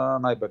най-лошо на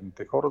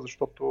най-бедните хора,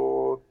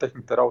 защото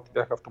техните работи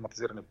бяха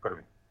автоматизирани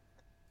първи.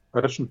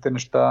 Ръчните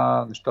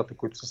нещата,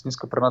 които са с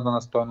ниска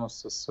принадена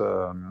стойност, с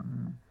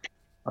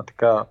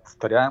така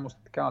повторяемост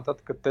и така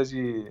нататък,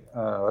 тези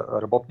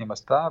работни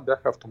места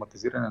бяха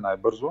автоматизирани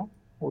най-бързо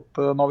от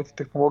новите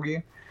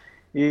технологии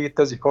и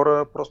тези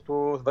хора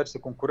просто вече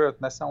се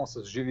конкурират не само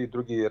с живи и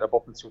други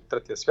работници от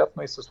третия свят,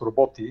 но и с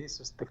роботи и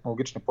с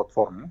технологични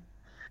платформи.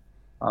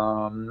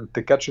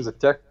 Така че за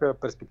тях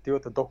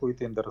перспективата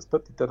доходите им да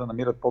растат и те да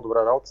намират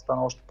по-добра работа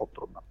стана още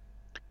по-трудна.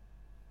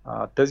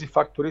 Тези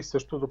фактори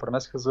също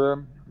допринесаха за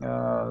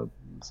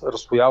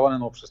разслояване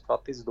на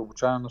обществата и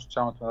задълбочаване на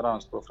социалното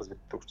неравенство в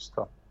развитите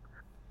общества.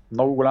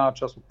 Много голяма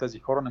част от тези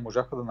хора не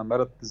можаха да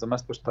намерят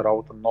заместваща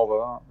работа,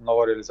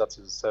 нова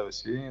реализация за себе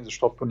си,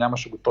 защото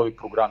нямаше готови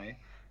програми.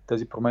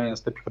 Тези промени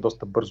настъпиха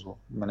доста бързо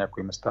на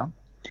някои места,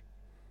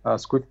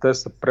 с които те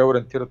се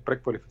преориентират,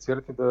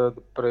 преквалифицират и да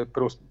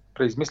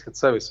преизмислят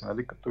себе си,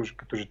 нали,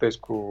 като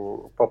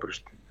житейско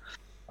поприще.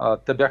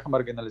 Те бяха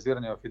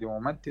маргинализирани в един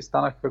момент и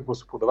станаха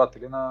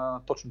гласоподаватели на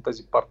точно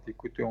тези партии,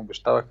 които им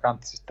обещаваха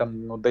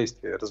антисистемно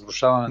действие,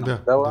 разрушаване на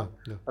модела,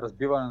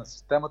 разбиване на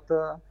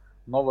системата,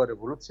 нова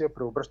революция,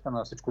 преобръщане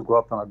на всичко с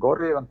главата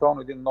нагоре и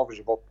евентуално един нов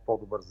живот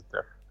по-добър за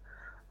тях.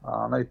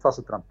 Това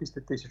са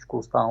трампистите и всичко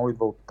останало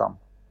идва от там.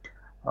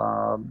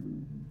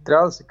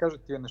 Трябва да се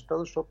кажат тия неща,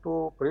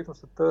 защото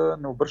правителствата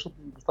не обръщат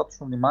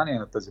достатъчно внимание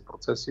на тези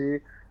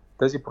процеси.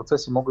 Тези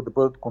процеси могат да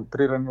бъдат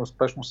контрирани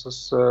успешно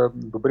с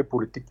добри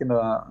политики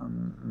на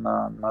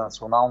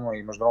национално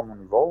и международно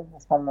ниво,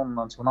 основно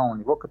на национално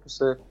ниво, като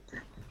се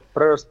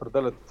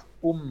преразпределят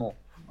умно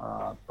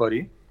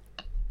пари,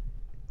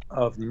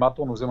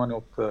 внимателно вземане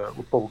от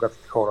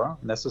по-богатите хора,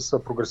 не с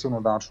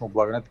прогресивно данъчно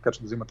облагане, така че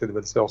да взимате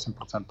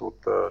 98%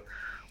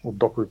 от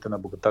доходите на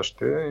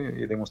богаташите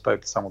и да им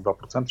оставите само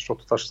 2%,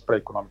 защото това ще спре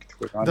икономиките.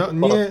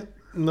 Ние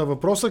на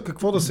въпроса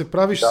какво да се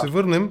прави ще се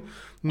върнем,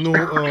 но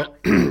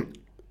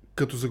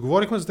като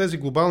заговорихме за тези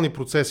глобални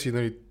процеси,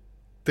 нали,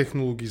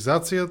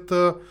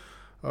 технологизацията,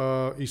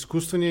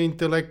 изкуствения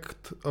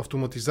интелект,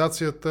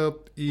 автоматизацията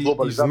и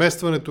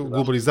изместването,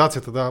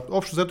 глобализацията,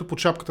 общо взето под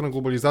шапката на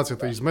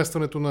глобализацията,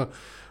 изместването на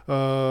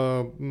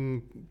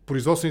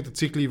производствените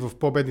цикли в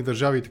по-бедни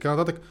държави и така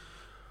нататък.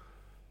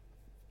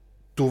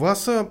 Това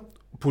са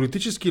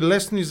политически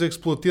лесни за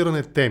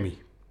експлоатиране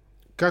теми,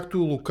 както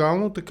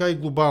локално, така и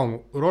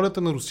глобално.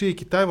 Ролята на Русия и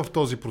Китай в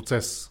този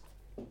процес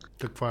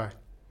каква е?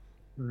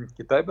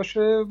 Китай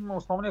беше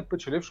основният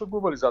печеливш от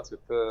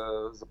глобализацията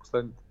за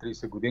последните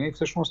 30 години.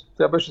 Всъщност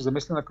тя беше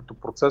замислена като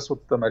процес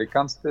от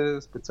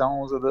американците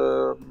специално за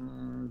да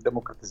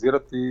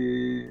демократизират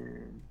и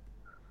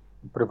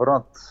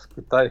превърнат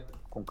Китай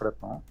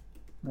конкретно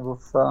в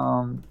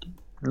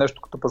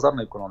нещо като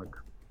пазарна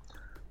икономика.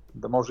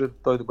 Да може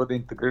той да бъде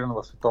интегриран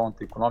в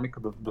световната икономика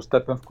до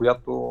степен, в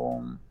която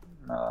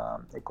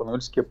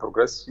икономическия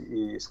прогрес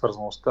и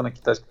свързаността на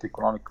китайската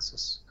икономика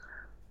с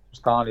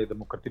останалия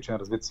демократичен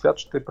развит свят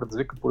ще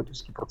предизвика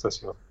политически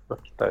процеси в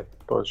Китай.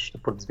 Тоест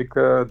ще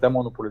предизвика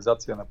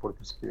демонополизация на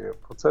политическия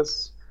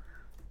процес,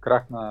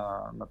 крах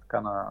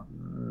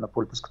на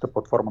политическата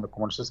платформа на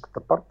Комунистическата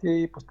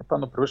партия и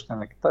постепенно превръщане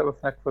на Китай в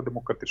някаква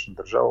демократична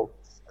държава от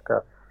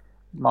така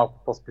малко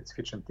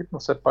по-специфичен тип, но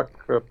все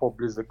пак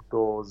по-близък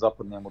до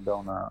западния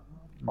модел на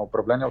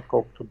управление,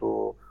 отколкото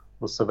до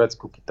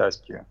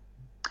съветско-китайския.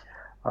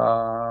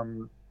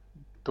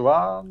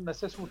 Това не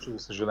се случи, за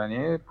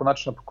съжаление, по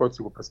начина, по който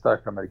се го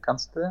представяха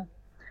американците.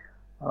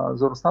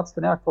 За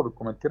руснаците няма какво да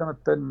коментираме.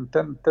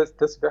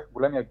 Те си бяха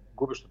големия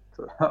губещ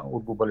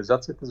от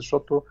глобализацията,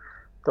 защото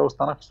те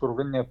останаха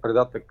суровинния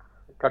предатък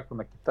както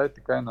на Китай,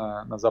 така и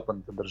на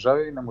западните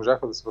държави и не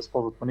можаха да се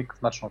възползват по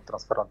никакъв начин от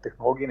трансфер на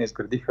технологии, не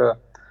изградиха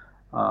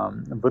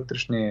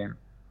вътрешни,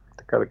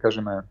 така да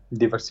кажем,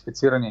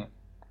 диверсифицирани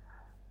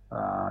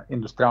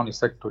индустриални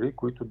сектори,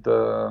 които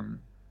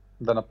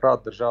да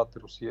направят държавата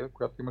Русия,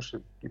 която имаше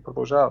и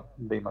продължава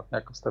да има в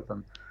някакъв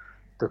степен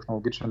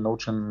технологичен,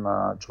 научен,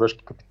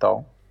 човешки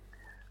капитал,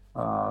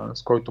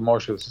 с който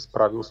можеше да се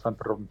справи, освен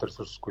природните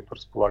ресурси, с които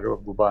разполага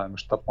в глобален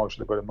мащаб, можеше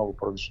да бъде много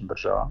по-различна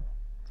държава,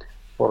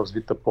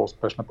 по-развита,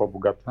 по-успешна,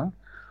 по-богата.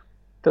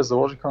 Те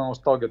заложиха на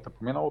носталгията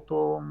по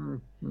миналото,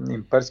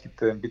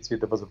 имперските амбиции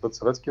да възведат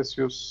Съветския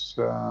съюз.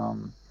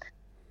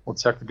 От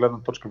всяка гледна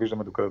точка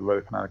виждаме докъде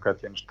доведеха най-накрая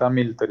тия неща.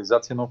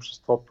 Милитаризация на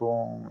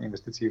обществото,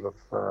 инвестиции в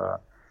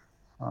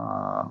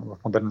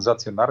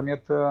модернизация на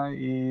армията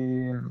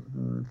и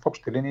в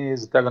общи линии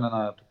затягане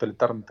на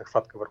тоталитарната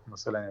хватка върху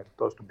населението,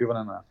 т.е.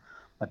 убиване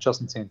на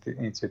частната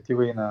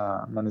инициатива и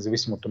на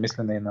независимото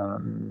мислене и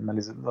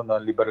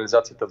на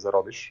либерализацията в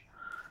зародиш,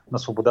 на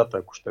свободата,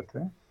 ако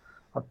щете.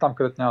 А там,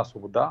 където няма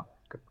свобода,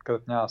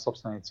 където няма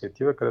собствена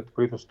инициатива, където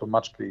правителството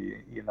мачка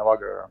и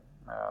налага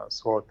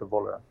своята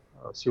воля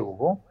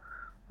силово,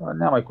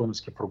 няма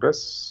икономически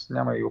прогрес,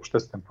 няма и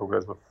обществен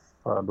прогрес в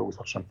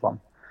дългосрочен план.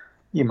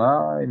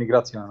 Има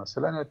емиграция на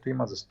населението,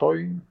 има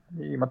застой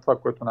и има това,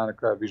 което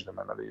най-накрая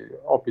виждаме. Нали?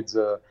 Опит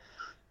за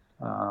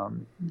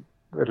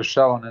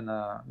решаване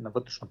на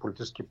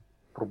вътрешно-политически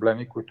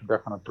проблеми, които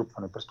бяха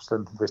натрупвани през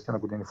последните 20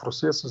 години в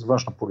Русия с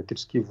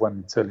външно-политически и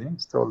военни цели,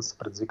 с цел да се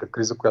предизвика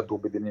криза, която да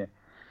обедини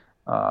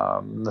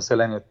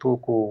населението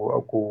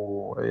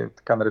около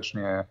така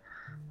наречения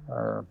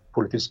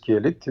политически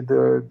елит и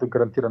да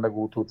гарантира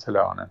неговото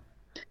оцеляване.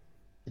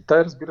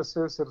 Китай, разбира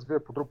се развива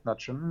по друг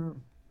начин.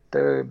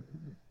 Те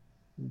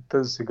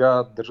за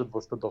сега държат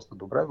властта доста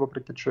добре,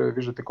 въпреки че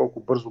виждате колко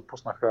бързо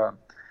пуснаха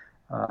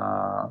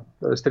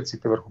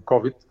рестрикциите върху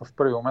COVID в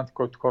първи момент, в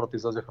който хората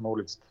излязаха на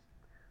улицата.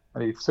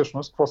 И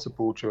всъщност, какво се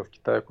получи в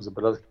Китай, ако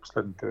забелязахте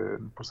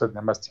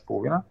последния месец и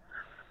половина?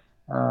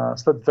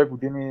 След 2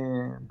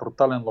 години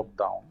брутален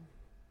локдаун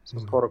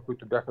с хора,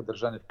 които бяха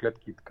държани в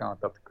клетки и така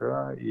нататък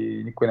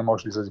и никой не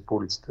може да излезе по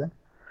улиците,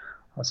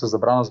 с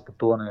забрана за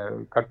пътуване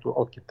както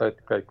от Китай,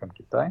 така и към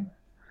Китай,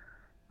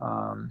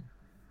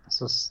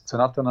 с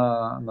цената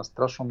на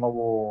страшно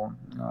много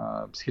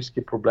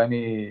психически проблеми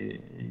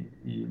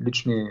и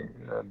лични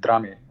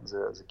драми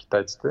за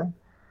китайците.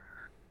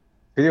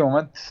 В един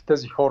момент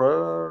тези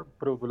хора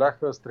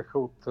преодоляха страха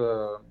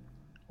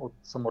от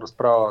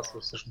саморазправа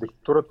срещу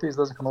диктатурата и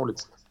излезаха на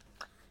улицата.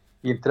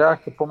 И им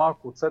трябваха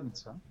по-малко от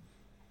седмица.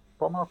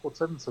 По-малко от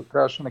седмица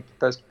трябваше на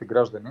китайските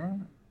граждани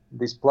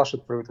да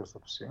изплашат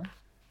правителството си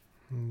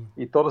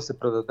и то да се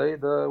предаде и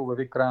да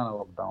обяви края на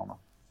локдауна.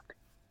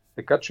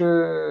 Така че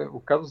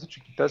оказва се,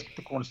 че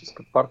Китайската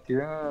комунистическа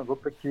партия,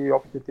 въпреки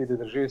опитите да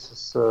държи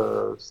с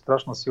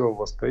страшна сила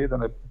властта и да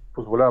не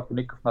позволява по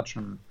никакъв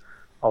начин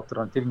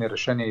алтернативни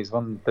решения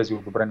извън тези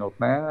одобрени от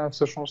нея,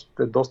 всъщност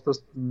е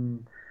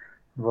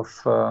в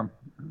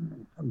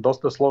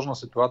доста сложна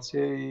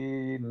ситуация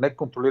и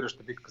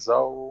неконтролираща, бих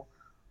казал,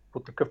 по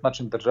такъв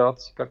начин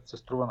държавата си, както се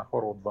струва на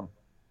хора отвън.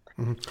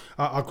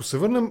 Ако се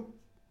върнем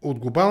от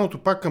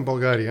глобалното пак към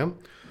България,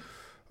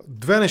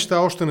 2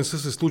 неща още не са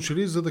се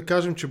случили, за да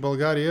кажем, че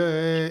България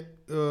е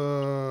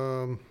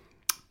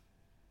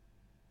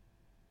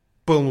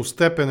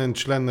пълностепенен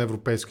член на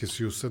Европейския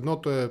съюз.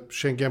 Едното е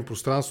Шенген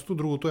пространството,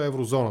 другото е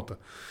еврозоната.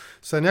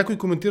 Сега някои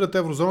коментират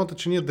еврозоната,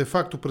 че ние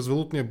де-факто през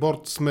валутния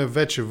борд сме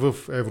вече в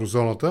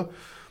еврозоната,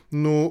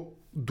 но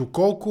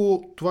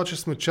доколко това, че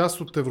сме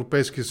част от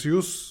Европейския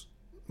съюз,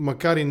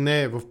 макар и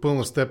не в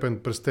пълна степен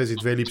през тези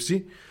 2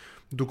 липси,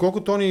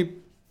 доколко то ни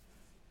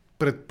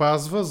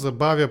предпазва,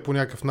 забавя по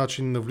някакъв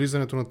начин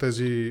навлизането на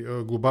тези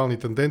глобални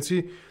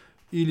тенденции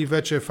или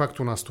вече е факт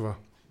у нас това?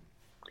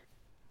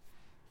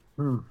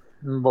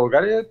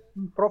 България е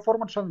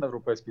проформа член на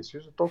Европейския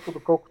съюз, толкова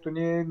доколкото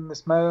ние не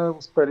сме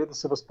успели да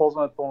се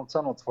възползваме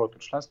пълноценно от своето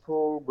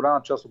членство.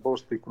 Голяма част от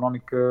българската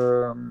икономика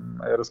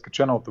е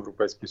разкачена от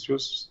Европейския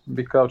съюз.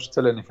 Бих казал, че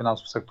целият ни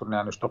финансов сектор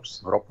няма нищо общо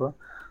с Европа.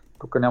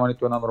 Тук няма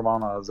нито една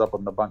нормална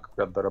западна банка,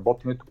 която да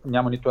работи,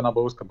 няма нито една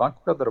българска банка,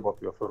 която да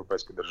работи в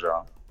европейска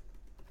държава.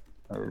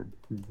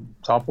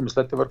 Само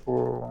помислете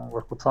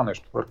върху това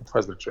нещо, върху това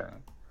изречение.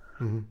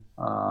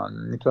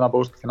 Нито една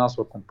българска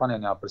финансова компания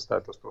няма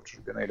представителство в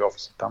чужбина или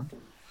офиси там.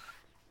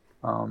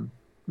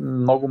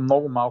 Много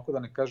малко, да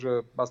не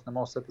кажа, аз не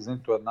мога да сетя за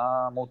нито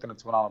една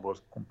мултинационална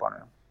българска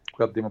компания,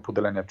 която да има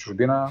поделение в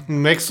чужбина.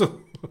 Нексо!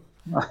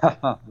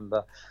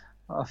 Да.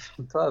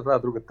 Това е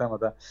друга тема,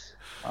 да.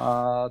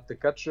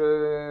 Така че,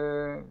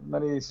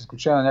 нали, с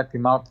изключение на някакви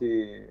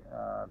малки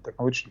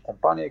технологични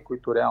компании,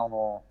 които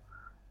реално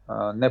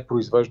не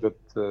произвеждат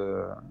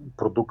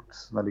продукт,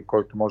 нали,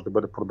 който може да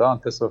бъде продаван.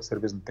 Те са в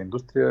сервизната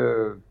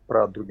индустрия,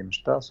 правят други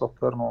неща,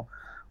 софтуерно,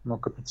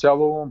 но като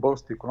цяло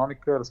българската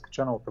икономика е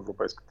разкачена от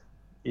европейската.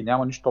 И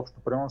няма нищо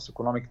общо, примерно, с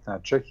икономиките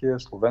на Чехия,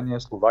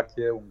 Словения,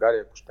 Словакия,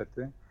 Унгария, ако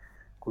щете,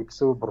 които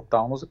са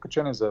брутално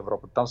закачени за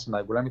Европа. Там са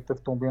най-големите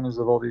автомобилни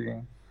заводи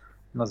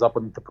на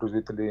западните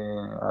производители,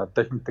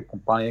 техните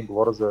компании,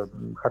 говоря за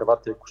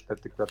Хърватия, ако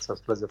щете, която се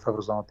влезе в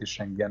еврозоната и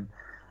Шенген.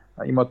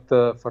 Имат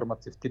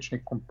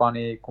фармацевтични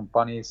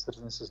компании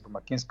свързани с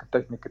домакинска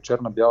техника,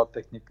 черна-бяла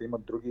техника,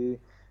 имат други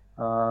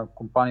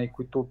компании,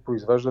 които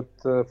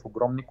произвеждат в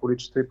огромни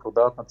количества и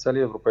продават на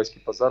целия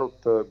европейски пазар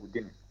от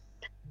години.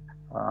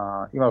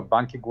 Има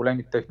банки,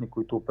 големи техни,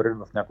 които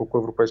оперират в няколко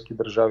европейски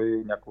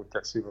държави, някои от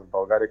тях са и в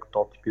България, като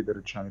OTP, да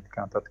речем, и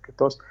така нататък.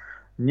 Тоест,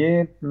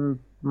 ние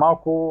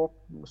малко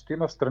стоим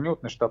в страни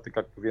от нещата,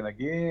 както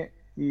винаги,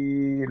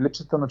 и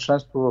липсата на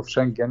членство в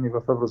Шенген и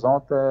в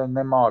еврозоната е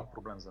немалък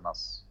проблем за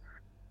нас.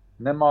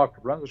 Немалък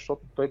проблем,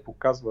 защото той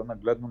показва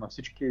нагледно на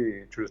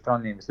всички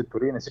чуждестранни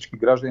инвеститори и на всички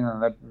граждани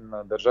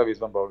на държави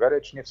извън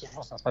България, че ние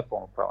всъщност не сме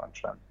пълноправен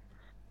член.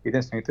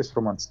 Единствените с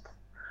румънците.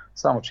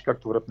 Само, че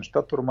както върват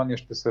нещата, Румъния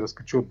ще се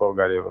разкачи от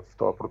България в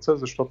този процес,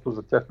 защото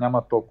за тях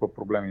няма толкова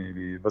проблеми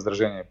или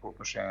възражения по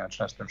отношение на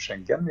членството в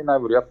Шенген и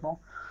най-вероятно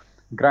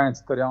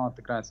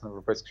реалната граница на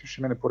Европейския съюз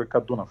ще мине по река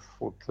Дунав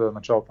от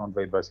началото на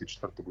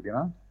 2024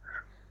 година,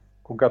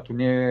 когато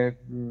ние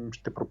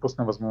ще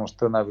пропуснем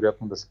възможността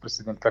най-вероятно да се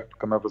присъединим както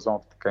към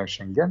еврозоната, така и в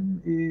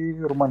Шенген и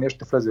Румъния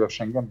ще влезе в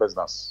Шенген без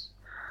нас.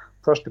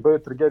 Това ще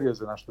бъде трагедия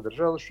за нашата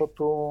държава,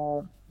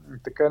 защото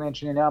така не,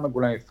 че ние нямаме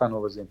големи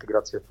фенове за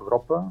интеграция в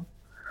Европа.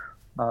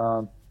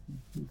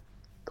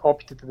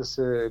 Опитите да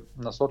се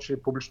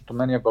насочи публичното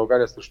мнение в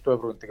България срещу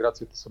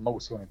евроинтеграцията са много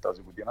силни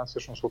тази година.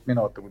 Всъщност от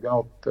миналата година,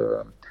 от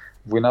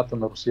войната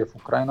на Русия в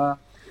Украйна,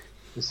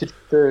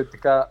 всичките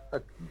така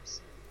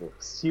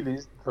сили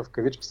в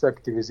кавички са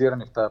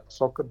активизирани в тази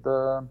посока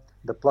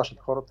да плашат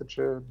хората,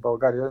 че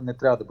България не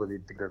трябва да бъде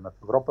интегрирана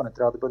в Европа, не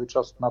трябва да бъде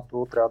част от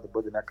НАТО, трябва да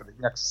бъде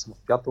някакси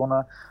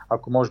самостоятелна,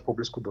 ако може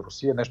по-близко до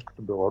Русия, нещо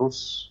като Беларус,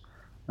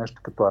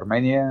 нещо като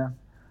Армения,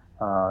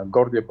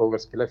 гордия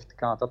български лев и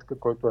така нататък,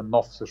 който е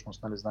нов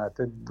всъщност, нали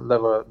знаете.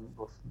 Лева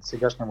в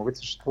сегашния му вид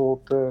съществува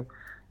от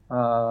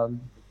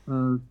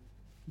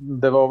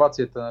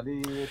девалвацията,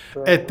 нали?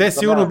 Те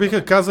сигурно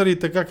биха казали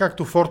така,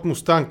 както Форт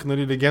Мустанг,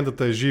 нали,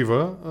 легендата е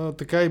жива,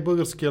 така и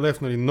българския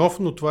лев, нали, нов,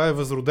 но това е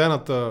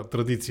възродената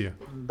традиция.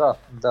 Да.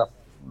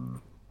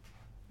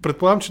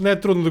 Предполагам, че не е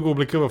трудно да го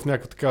облека в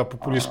някаква такава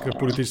популистка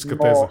политическа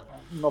теза.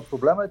 Но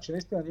проблема е, че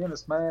наистина ние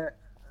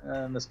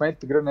не сме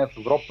интегрирани в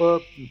Европа.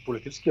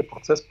 Политическият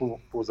процес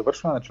по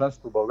завършване на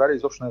членството в България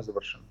изобщо не е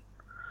завършен.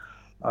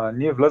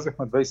 Ние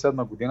влезахме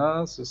 2007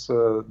 година с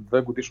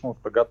 2 годишно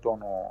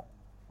отлагателно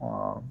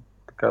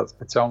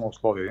специално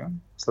условие,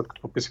 след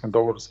като подписахме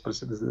договор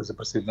за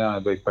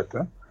присъединяване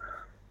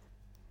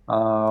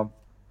 2005.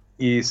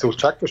 И се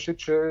очакваше,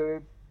 че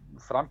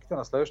в рамките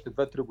на следващите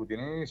 2-3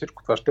 години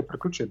всичко това ще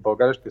приключи.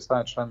 България ще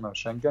стане член на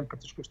Шенген, като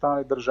всички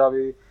останали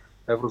държави.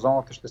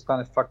 Еврозоната ще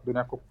стане факт до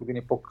няколко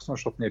години по-късно,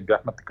 защото ние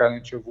бяхме така или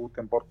иначе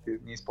валутен борд и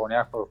ние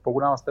изпълнявахме в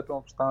по-голяма степен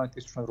от останалите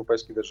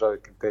източноевропейски държави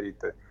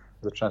критериите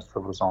за членство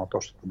в еврозоната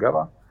още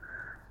тогава.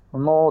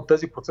 Но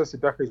тези процеси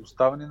бяха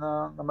изоставени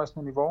на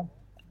местно ниво.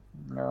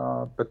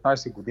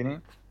 15 години.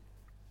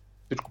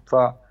 Всичко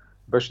това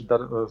беше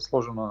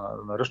сложено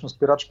на ръчна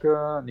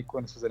спирачка,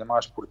 никой не се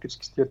занимаваше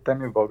политически с тия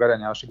теми. В България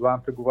нямаше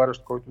главен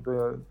преговарящ, който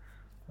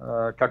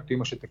както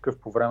имаше такъв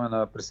по време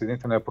на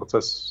присъединителния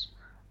процес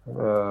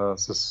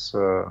с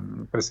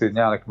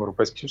присъединяване към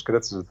Европейския съюз,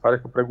 където се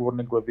затваряха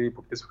преговорни глави,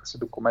 подписваха се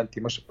документи,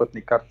 имаше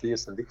пътни карти,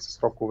 следиха се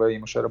срокове,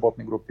 имаше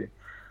работни групи.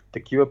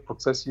 Такива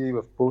процеси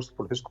в българското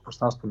политическо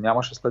пространство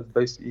нямаше след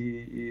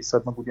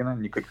 2007 година,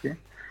 никакви.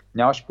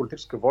 Нямаше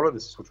политическа воля да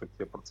се случват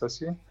тия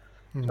процеси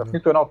в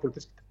нито една от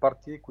политическите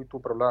партии, които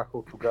управляваха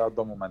от тогава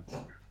до момента.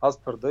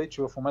 Аз твърда и,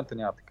 че в момента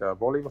няма такава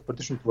воля и в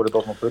предишното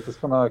редовно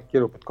правителство на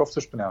Кирил Петков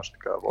също нямаше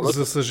такава воля.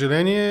 За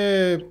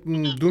съжаление,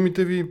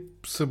 думите ви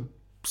са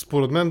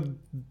според мен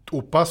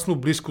опасно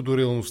близко до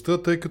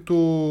реалността, тъй като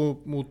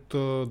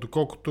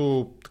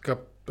доколкото така,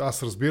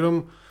 аз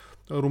разбирам,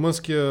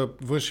 румънския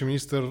външен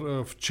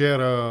министър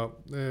вчера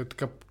е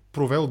така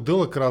провел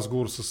дълъг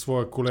разговор със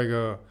своя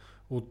колега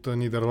от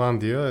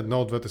Нидерландия, една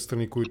от двете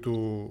страни,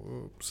 които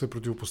се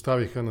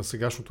противопоставиха на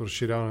сегашното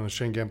разширяване на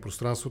Шенген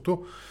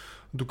пространството,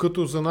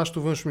 докато за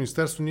нашето външно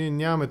министерство ние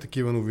нямаме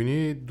такива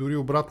новини, дори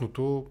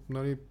обратното,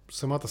 нали,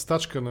 самата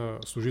стачка на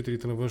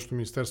служителите на външното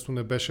министерство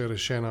не беше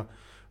решена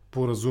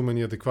по разумен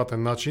и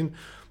адекватен начин.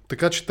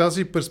 Така че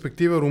тази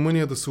перспектива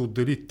Румъния да се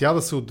отдели, тя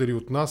да се отдели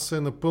от нас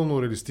е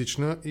напълно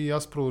реалистична и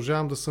аз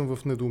продължавам да съм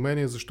в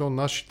недоумение защо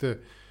нашите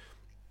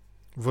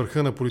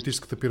върха на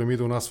политическата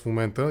пирамида у нас в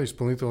момента,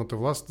 изпълнителната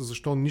власт,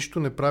 защо нищо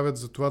не правят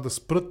за това да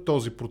спрат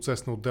този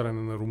процес на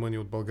отделяне на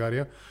Румъния от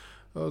България,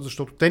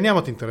 защото те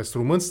нямат интерес.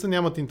 Румънците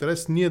нямат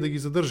интерес ние да ги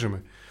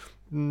задържаме.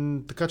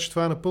 Така че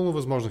това е напълно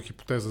възможна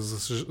хипотеза,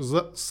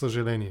 за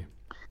съжаление.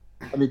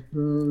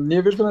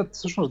 Ние виждаме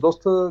всъщност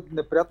доста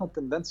неприятна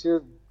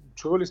тенденция.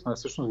 Чували сме,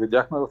 всъщност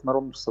видяхме в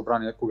Народното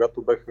събрание,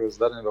 когато бяха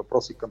зададени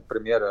въпроси към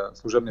премиера,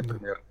 служебния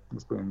премиер,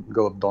 господин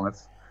Гълъб Донев.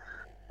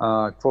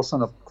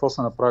 Какво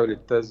са направили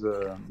те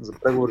за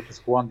преговорите с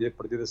Холандия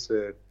преди да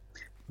се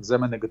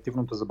вземе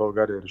негативното за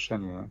България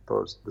решение,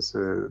 т.е.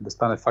 да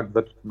стане факт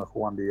ветото на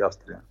Холандия и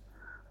Австрия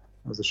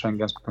за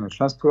шенгенското ни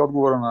членство. И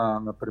отговора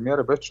на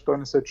премиера беше, че той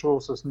не се е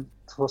чувал с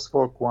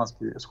своя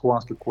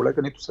холандски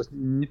колега,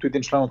 нито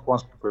един член от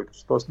холандското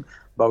правителство. Тоест,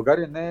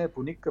 България не е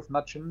по никакъв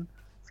начин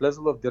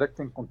влезла в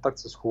директен контакт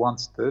с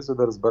холандците, за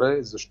да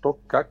разбере защо,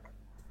 как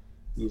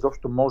и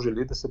изобщо може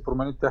ли да се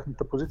промени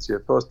тяхната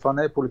позиция. Тоест, това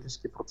не е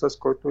политически процес,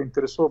 който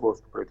интересува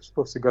българското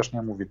правителство в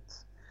сегашния му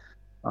вид.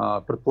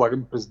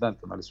 Предполагам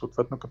президента, нали,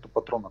 съответно като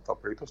патрон на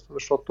това правителство,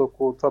 защото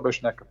ако това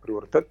беше някакъв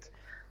приоритет,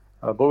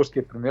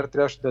 българският премиер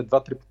трябваше да е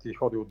 2-3 пъти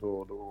ходил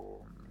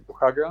до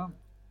Хага,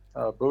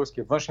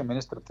 българският външен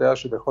министр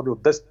трябваше да ходи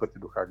от 10 пъти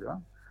до Хага.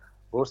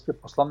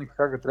 Българският посланник в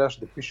Хага трябваше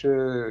да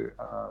пише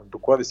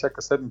доклади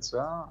всяка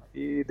седмица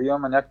и да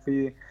имаме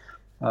някакви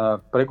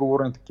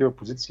преговорни такива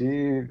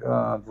позиции,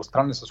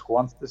 двустранни с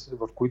холандците,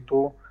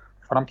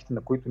 в рамките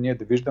на които ние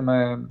да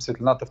виждаме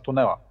светлината в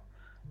тунела.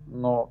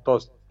 Но,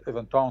 т.е.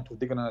 евентуалното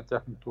вдигане на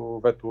тяхното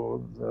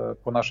вето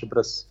по наш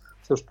адрес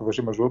също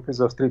важи между другото и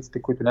за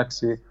австрийците, които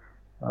някакси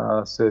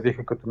се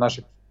явиха като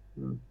наши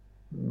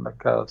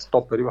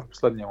стопери в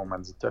последния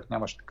момент. За тях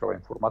нямаше такава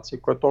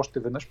информация, което още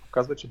веднъж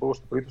показва, че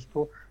българското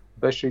правителство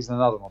беше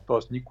изненадано. Т.е.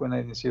 никой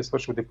не си е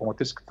свършил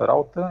дипломатическата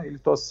работа или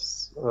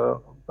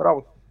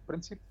работа по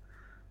принцип,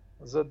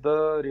 за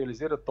да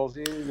реализира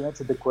този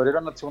иначе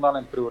деклариран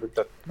национален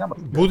приоритет.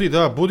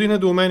 Буди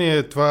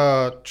недоумение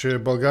това, че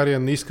България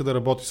не иска да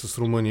работи с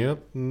Румъния.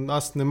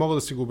 Аз не мога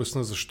да си го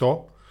обясня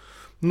защо,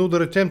 но да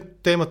речем,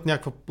 те имат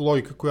някаква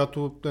логика,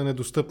 която е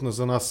недостъпна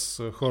за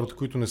нас, хората,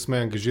 които не сме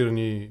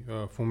ангажирани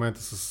в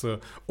момента с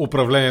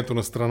управлението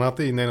на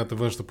страната и нейната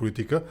външна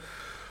политика.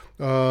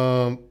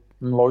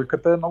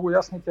 Логиката е много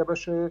ясна и тя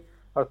беше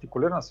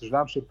артикулирана.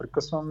 Съжалявам, че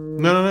прекъсвам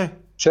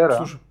вчера.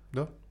 Слушай,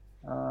 да.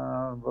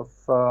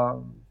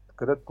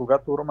 Където,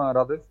 когато Румен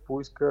Радев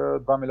поиска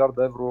 2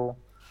 милиарда евро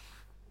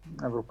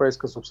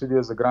европейска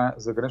субсидия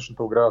за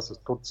граничната ограда с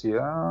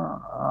Турция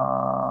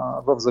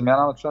в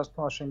замяна на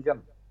членството на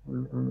Шенген.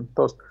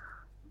 Тоест,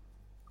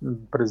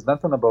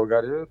 президента на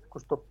България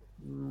току-що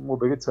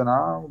обяви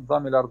цена от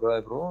 2 милиарда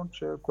евро,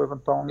 че ако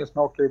евентуално ние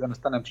сме окей да не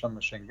станем член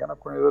на Шенген,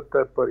 ако ни дадат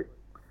тези пари.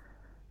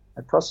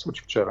 Това се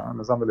случи вчера,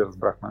 не знам дали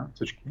разбрахме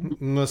всички.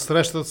 На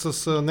срещата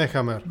с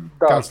Нехамер,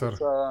 канцлер. Да,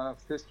 с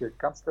австрийския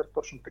канцлер,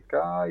 точно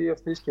така. И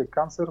австрийския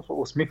канцлер,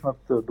 усмихнат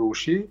до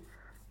уши,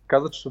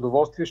 каза, че с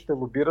удоволствие ще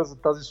лобира за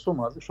тази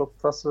сума, защото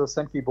това са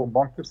семки и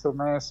бомбонки в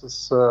сравнение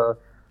с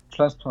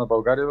членството на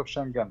България в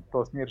Шенген.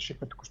 Тоест ние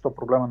решихме току-що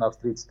проблема на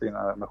австрийците и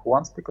на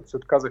холандците, като се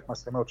отказахме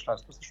сами от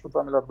членство срещу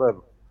 2 милиарда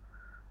евро.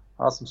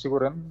 Аз съм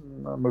сигурен,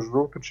 между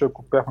другото, че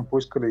ако бяхме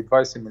поискали и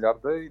 20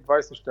 милиарда, и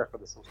 20 щяха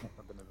да се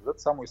усмихнат да не дадат,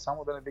 само и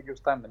само да не ги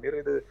оставим на мира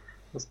и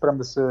да спрем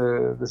да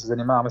се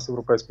занимаваме с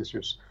Европейския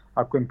съюз.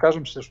 Ако им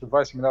кажем, че срещу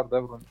 20 милиарда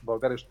евро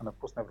България ще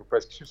напусне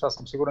Европейския съюз, аз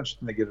съм сигурен, че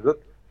ще не ги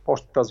дадат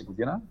още тази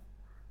година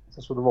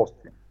с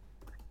удоволствие.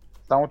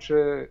 Само,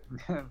 че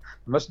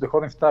вместо да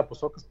ходим в тази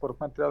посока,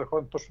 според мен трябва да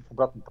ходим точно в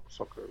обратната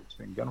посока,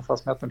 господин Генов. Аз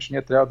смятам, че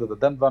ние трябва да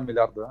дадем 2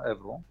 милиарда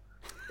евро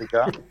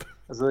сега,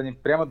 за да ни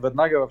приемат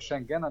веднага в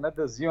Шенген, а не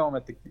да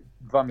взимаме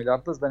 2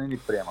 милиарда, за да не ни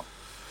приемат.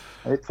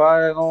 И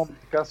това е едно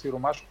така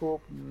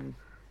сиромашко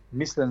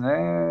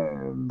мислене,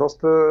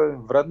 доста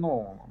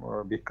вредно,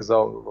 бих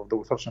казал, в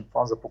дългосрочен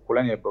план за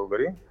поколение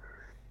българи.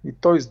 И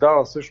той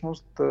издава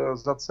всъщност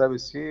зад себе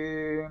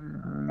си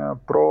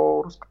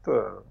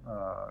проруската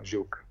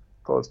жилка.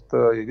 Тоест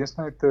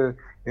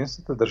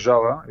единствената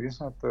държава,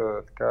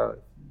 единствената така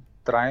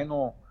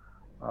трайно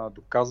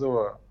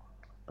доказала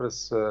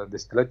през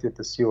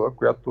десетилетията сила,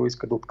 която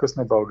иска да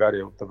откъсне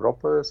България от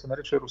Европа, се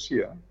нарича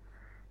Русия.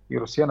 И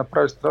Русия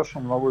направи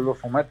страшно много и в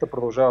момента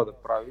продължава да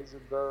прави, за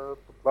да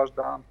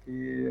подклажда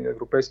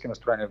антиевропейски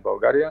настроения в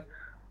България.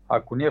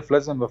 Ако ние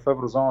влезем в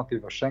еврозоната и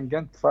в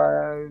Шенген,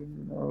 това е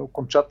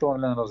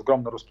окончателен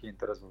разгром на руския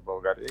интерес в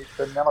България.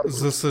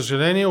 За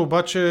съжаление,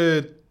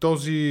 обаче,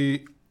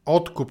 този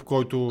откуп,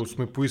 който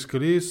сме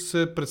поискали,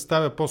 се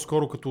представя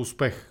по-скоро като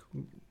успех.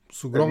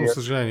 С огромно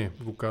съжаление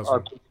го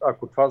казвам.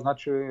 Ако това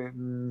значи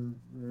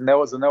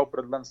за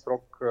неопределен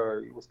срок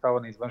и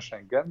оставане извън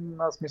Шенген,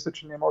 аз мисля,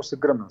 че не може да се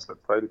гръмнем след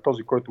това. Или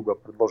този, който го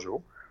е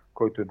предложил,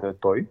 който и да е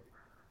той.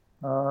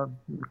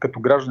 Като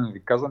гражданин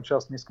ви казвам, че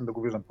аз не искам да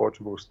го виждам повече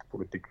в българската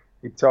политика.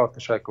 И цялата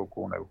шайка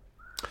около него.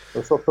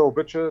 Защото той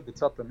обича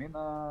децата ми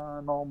на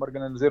едно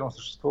маргинализирано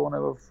съществуване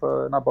в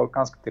една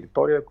балканска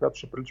територия, която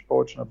ще прилича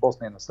повече на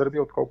Босна и на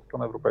Сърбия, отколкото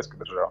на европейска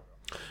държава.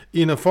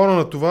 И на фона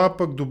на това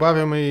пък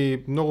добавяме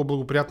и много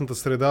благоприятната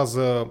среда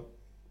за,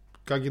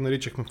 как ги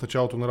наричахме в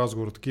началото на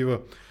разговора, такива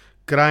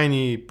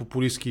крайни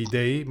популистски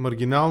идеи,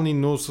 маргинални,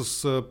 но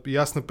с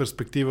ясна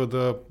перспектива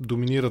да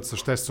доминират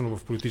съществено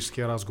в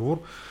политическия разговор.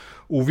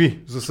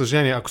 Уви, за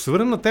съжаление. Ако се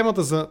върнем на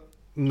темата за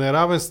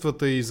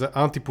неравенствата и за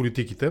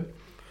антиполитиките,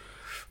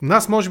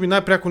 нас може би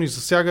най-пряко ни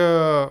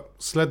засяга,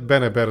 след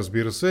БНБ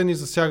разбира се, ни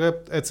засяга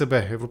ЕЦБ,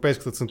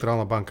 Европейската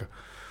централна банка.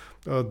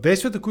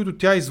 Действията, които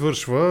тя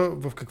извършва,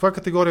 в каква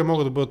категория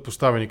могат да бъдат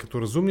поставени?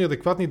 Като разумни,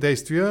 адекватни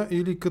действия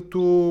или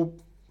като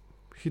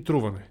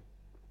хитруване?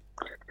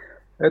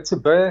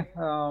 ЕЦБ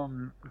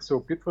се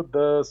опитва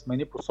да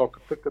смени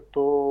посоката,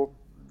 като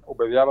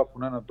обявява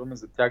поне на думи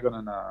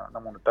затягане на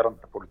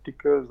монетарната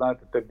политика.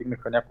 Знаете, те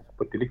вдигнаха няколко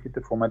пъти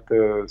лихвите, в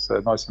момента са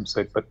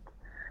 1,75,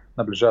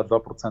 наближават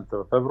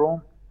 2% в евро,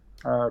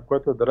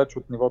 което е далеч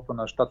от нивото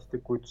на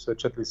щатите, които са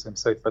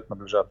 4,75,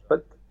 наближават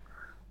 5%.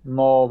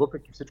 Но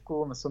въпреки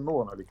всичко не са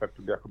нула, нали,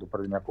 както бяха до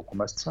преди няколко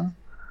месеца.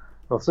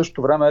 В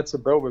същото време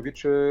ЕЦБ обяви,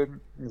 че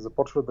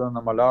започва да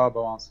намалява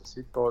баланса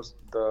си,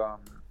 т.е.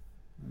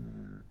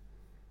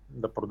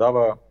 да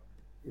продава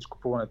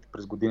изкупуването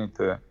през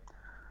годините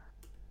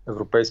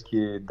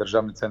европейски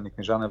държавни ценни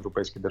книжа на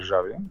европейски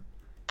държави.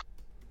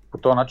 по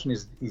този начин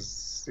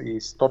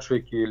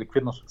източвайки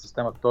ликвидност от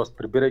системата, т.е.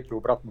 прибирайки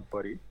обратно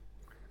пари.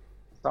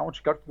 Само,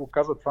 че както го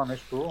казва това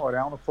нещо,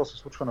 реално какво се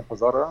случва на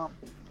пазара,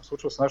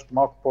 случва се нещо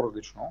малко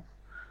по-различно.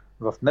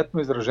 В нетно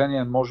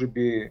изражение, може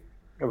би,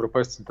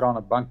 Европейската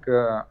централна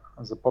банка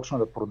започна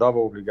да продава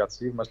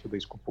облигации, вместо да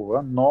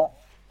изкупува, но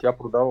тя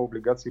продава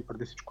облигации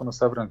преди всичко на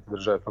северните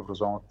държави в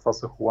еврозоната. Това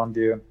са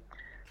Холандия,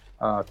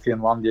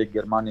 Финландия,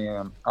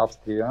 Германия,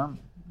 Австрия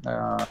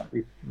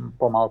и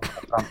по-малко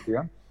на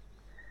Франция.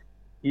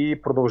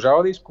 И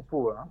продължава да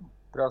изкупува,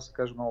 трябва да се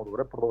каже много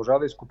добре, продължава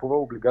да изкупува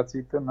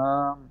облигациите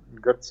на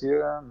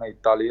Гърция, на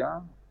Италия,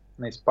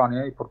 на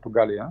Испания и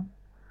Португалия,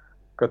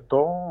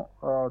 като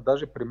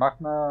даже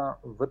примахна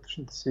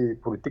вътрешните си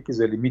политики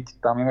за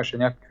лимити. Там имаше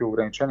някакви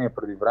ограничения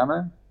преди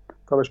време,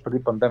 това беше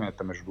преди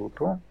пандемията, между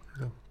другото,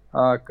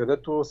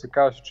 където се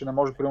казваше, че не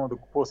може примерно да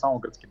купува само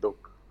гръцки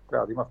дълг.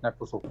 Трябва да има в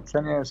някакво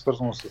съотношение,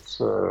 свързано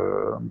с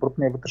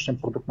брутния вътрешен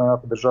продукт на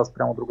едната държава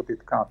спрямо другата и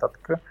така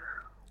нататък.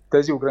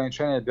 Тези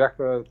ограничения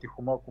бяха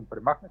тихомълком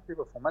премахнати.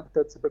 В момента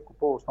ЕЦБ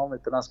купува основно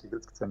италиански и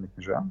гръцки ценни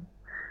книжа,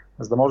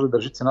 за да може да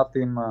държи цената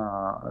им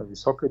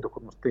висока и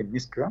доходността им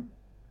ниска,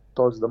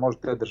 т.е. да може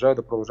тези държави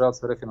да продължават да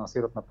се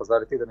рефинансират на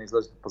пазарите и да не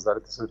излезат от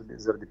пазарите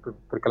заради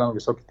прекалено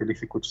високите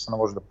лихви, които се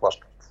наложи да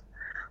плащат.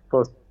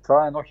 Тоест,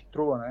 това е едно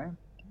хитруване,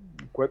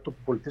 което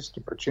по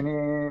политически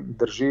причини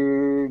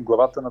държи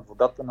главата над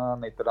водата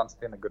на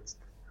италианците и на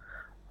гърците.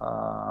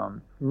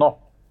 Но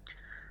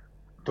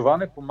това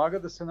не помага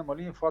да се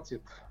намали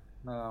инфлацията.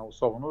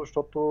 Особено,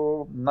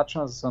 защото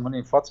начинът да се намали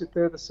инфлацията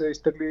е да се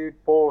изтегли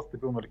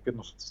по-стабилна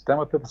ликвидност от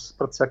системата, да се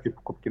спрат всякакви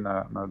покупки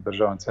на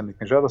държавни ценни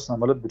книжа, да се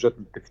намалят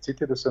бюджетните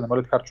дефицити, да се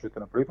намалят харчовете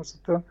на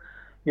правителствата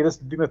и да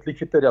се вдигнат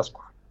лихвите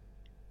рязко.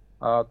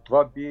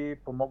 Това би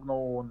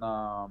помогнало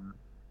на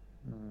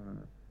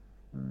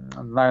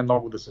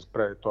най-много да се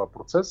спре този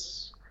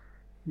процес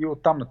и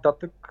оттам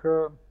нататък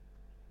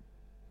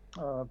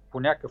по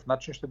някакъв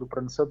начин ще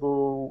допринесе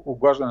до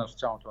оглаждане на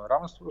социалното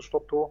неравенство,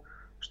 защото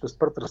ще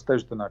спрат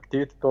растежите на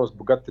активите, т.е.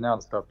 богатите няма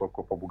да стават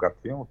толкова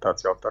по-богати от тази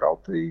цялата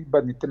работа и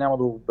бедните няма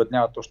да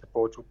обедняват още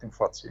повече от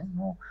инфлация.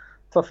 Но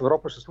това в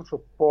Европа ще се случва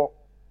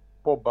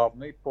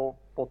по-бавно и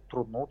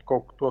по-трудно,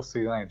 отколкото в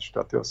Съединените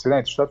щати. В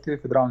Съединените щати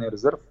Федералния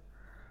резерв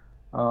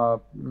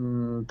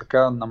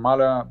така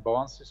намаля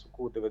баланси с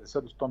около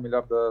 90 до 100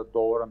 милиарда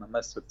долара на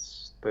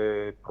месец.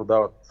 Те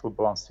продават от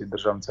баланси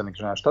държавни ценни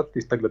книжа на щатите,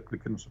 изтеглят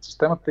ликвидност от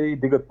системата и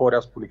дигат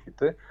по-рязко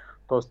лихвите.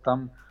 Тоест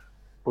там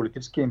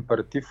политическият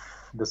императив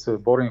да се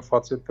бори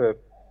инфлацията е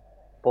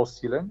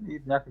по-силен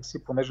и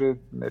някакси, понеже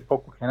е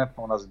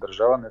по-кохерентна у нас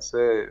държава,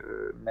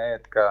 не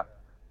е така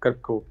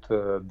кръпка от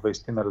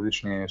 20 на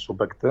различни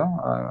субекта,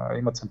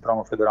 има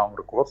централно федерално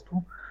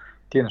ръководство.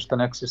 Тия неща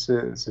някакси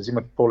се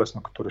взимат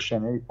по-лесно като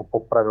решение и по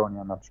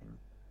по-правилния начин.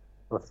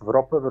 В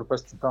Европа,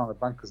 Европейската централна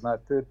банка,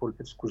 знаете, е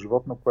политическо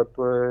животно,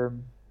 което е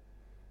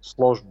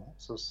сложно,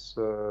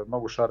 с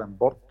много шарен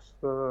борд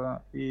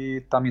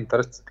и там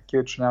интересите са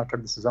такива, че няма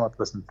как да се вземат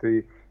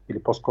лесните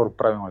или по-скоро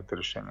правилните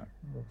решения.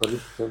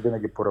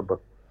 Винаги по ръба.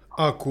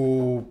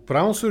 Ако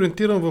правилно се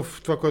ориентирам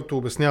в това, което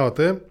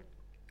обяснявате,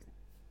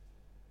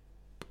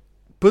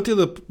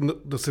 пътя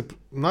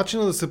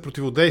начина да се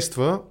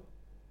противодейства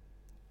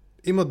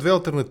има две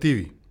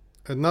алтернативи.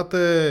 Едната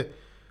е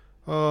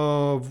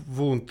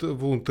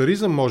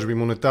волунтаризъм, може би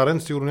монетарен,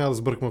 сигурно няма да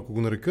сбъркам, ако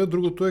го нарека.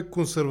 Другото е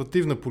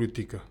консервативна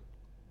политика.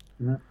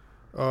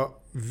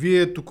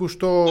 Вие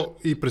току-що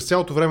и през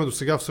цялото време до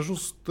сега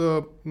всъщност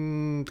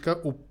така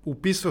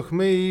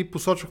описвахме и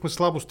посочвахме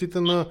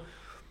слабостите на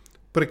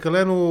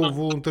прекалено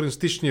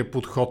волунтаристичния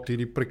подход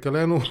или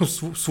прекалено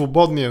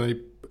свободния,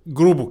 нали,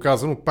 грубо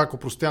казано, пак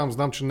опростявам,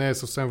 знам, че не е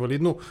съвсем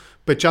валидно,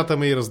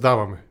 печатаме и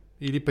раздаваме.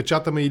 Или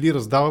печатаме или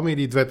раздаваме,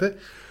 или и двете.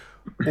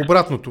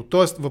 Обратното.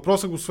 Тоест,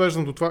 въпросът го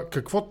свеждам до това,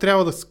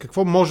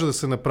 какво може да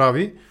се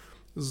направи,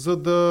 за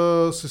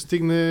да се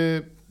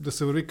стигне, да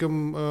се върви към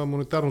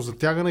монетарно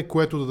затягане,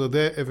 което да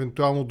даде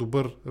евентуално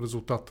добър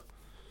резултат.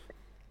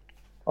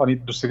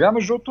 До сега,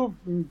 между другото,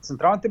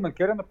 централните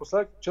банкери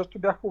напоследък често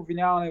бяха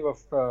обвинявани в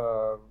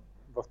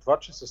това,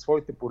 че със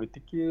своите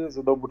политики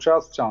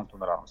задълбочават социалното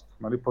неравенство.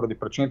 Нали, поради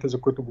причините,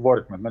 за които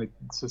говорихме. Нали,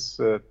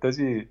 с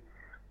тези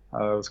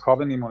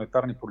разхлабени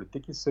монетарни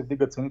политики се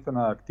вдигат цените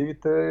на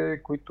активите,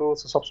 които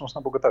са собственост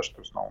на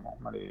богаташите основно.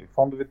 Нали,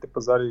 фондовите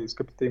пазари,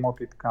 скъпите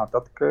имоти и така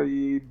нататък,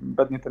 и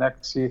бедните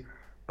някакси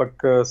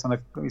пък са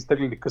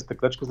изтеглили къста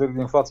клечка заради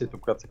инфлацията,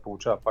 която се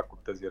получава пак от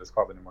тези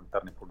разхлабени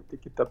монетарни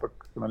политики. Те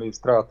пък, нали,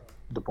 страдат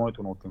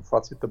допълнително от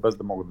инфлацията, без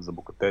да могат да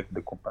забогатеят и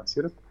да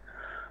компенсират.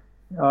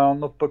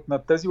 Но пък на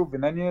тези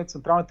обвинения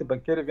централните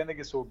банкери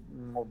винаги са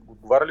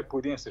отговаряли по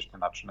един и същи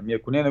начин.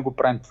 Ако ние не го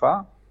правим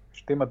това,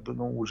 ще имат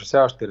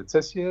ужасяваща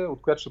рецесия,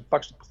 от която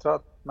пак ще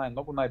пострадат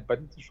най-много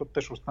най-бедните, защото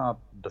те ще останат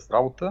без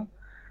работа.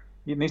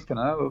 И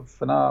наистина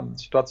в една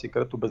ситуация,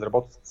 където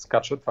безработицата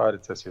скача, това е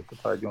рецесията,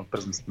 това е един от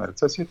признаците на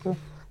рецесията.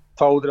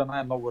 Това удря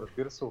най-много,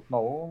 разбира се,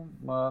 отново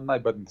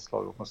най-бедните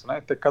слоеве от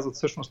населението. Те казват,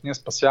 всъщност ние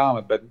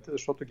спасяваме бедните,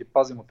 защото ги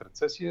пазим от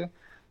рецесия,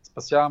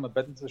 спасяваме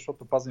бедните,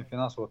 защото пазим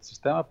финансовата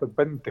система, пък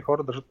бедните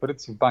хора държат парите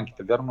си в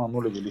банките, вярно, на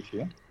нулеви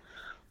лихви.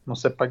 но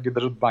все пак ги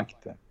държат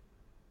банките,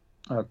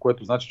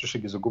 което значи, че ще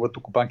ги загубят,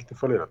 ако банките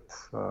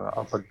фалират.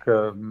 А пък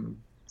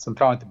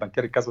централните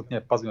банкери казват,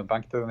 ние пазиме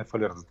банките да не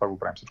фалират, затова го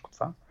правим всичко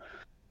това.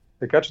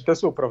 Така че те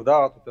се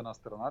оправдават от една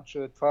страна,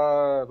 че това,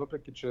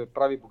 въпреки че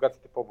прави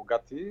богатите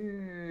по-богати,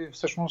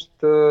 всъщност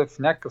в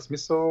някакъв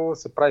смисъл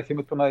се прави в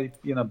името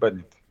и на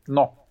бедните.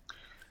 Но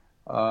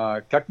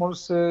как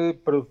може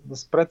да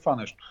спре това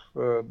нещо?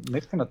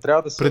 Наистина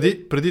трябва да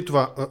се... Преди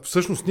това,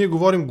 всъщност ние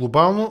говорим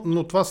глобално,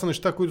 но това са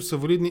неща, които са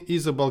валидни и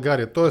за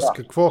България. Тоест,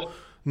 какво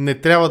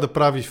не трябва да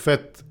прави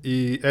ФЕД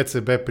и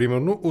ЕЦБ,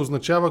 примерно,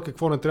 означава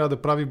какво не трябва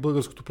да прави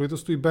българското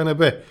правителство и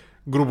БНБ,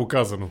 грубо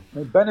казано.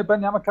 БНБ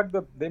няма как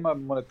да има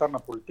монетарна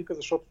политика,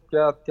 защото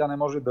тя не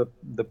може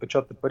да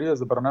печата пари, е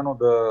забранено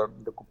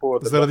да купува...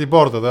 Заради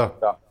борда,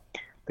 да.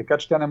 Така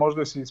че тя не може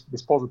да си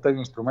използва тези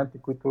инструменти,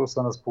 които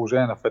са на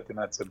разположение на ФЕД и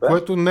на ЕЦБ.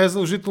 Което не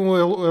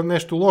задължително е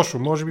нещо лошо.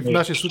 Може би в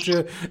нашия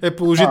случай е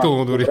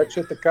положително дори. Вече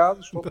е така,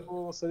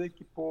 защото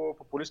съдейки по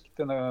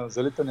популистките на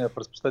залитания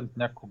през последните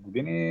няколко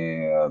години,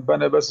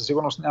 БНБ със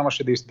сигурност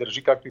нямаше да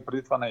издържи, както и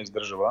преди това не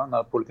издържава,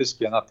 на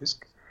политическия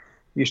натиск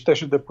и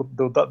щеше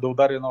да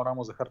удари едно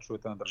рамо за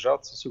харчовете на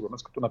държавата, със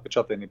сигурност, като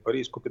напечата едни пари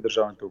и изкупи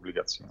държавните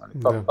облигации.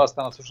 Това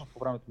стана всъщност по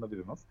времето на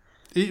Виденов.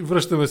 И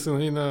връщаме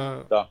се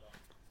на... Да.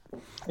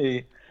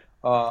 И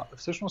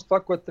всъщност това,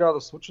 което трябва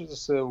да се случи, да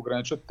се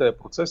ограничат тези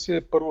процеси,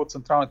 е първо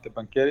централните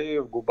банкери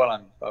в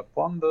глобален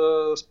план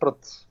да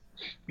спрат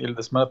или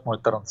да сменят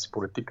монетарната си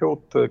политика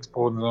от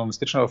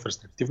експоненциалистична в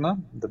рестриктивна,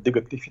 да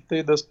дигат лихвите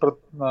и да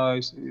спрат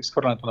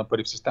изхвърлянето на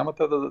пари в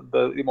системата,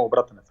 да има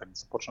обратен ефект, да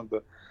започнат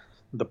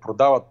да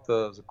продават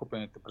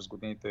закупените през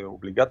годините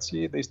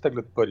облигации и да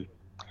изтеглят пари.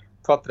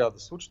 Това трябва да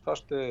се случи, това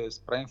ще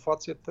спре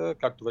инфлацията,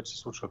 както вече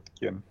се случват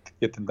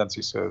такива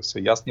тенденции са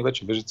ясни,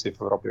 вече виждат се и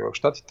в Европа и в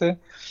Щатите,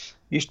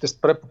 и ще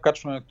спре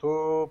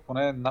покачването,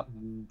 поне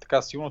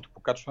така силното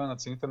покачване на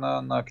цените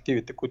на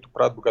активите, които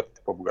правят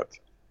богатите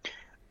по-богати.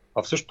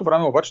 А в същото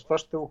време обаче това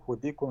ще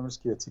охлади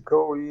икономическия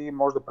цикъл и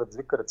може да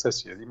предизвика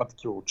рецесия. Има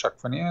такива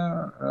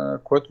очаквания,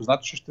 което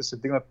значи, че ще се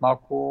дигнат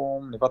малко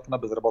нивата на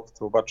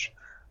безработица. Обаче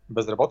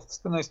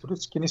безработицата на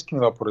исторически ниски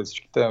нива поради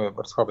всичките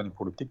разхлабени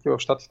политики. В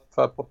Щатите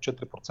това е под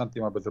 4%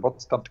 има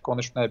безработица. Там такова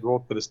нещо не е било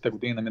от 50-те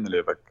години на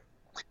миналия век.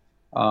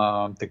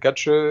 Така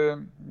че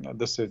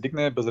да се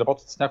вдигне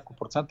безработица с няколко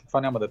процента,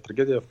 това няма да е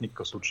трагедия в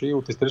никакъв случай.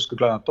 От историческа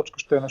гледна точка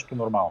ще е нещо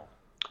нормално.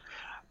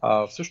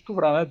 В същото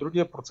време,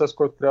 другия процес,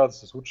 който трябва да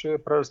се случи, е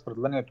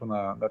преразпределението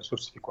на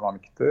ресурси в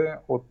икономиките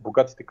от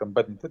богатите към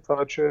бедните. Това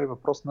вече е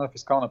въпрос на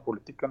фискална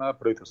политика на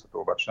правителството,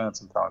 обаче не на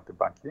централните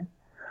банки.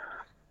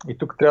 И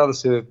тук трябва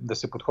да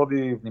се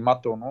подходи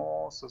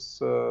внимателно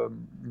с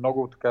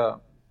много така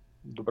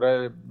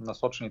добре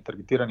насочени,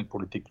 таргетирани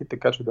политики,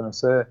 така че да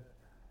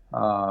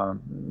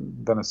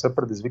не се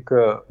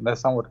предизвика не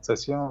само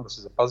рецесия, но да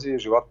се запази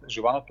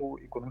желаното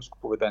икономическо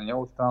поведение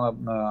от страна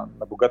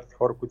на богатите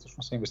хора, които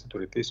всъщност са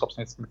инвеститорите и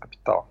собствениците на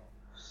капитала.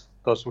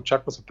 Тоест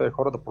очаква се тези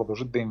хора да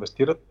продължат да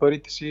инвестират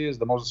парите си, за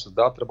да може да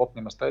създават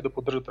работни места и да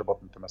поддържат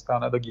работните места, а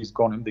не да ги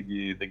изгоним, да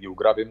ги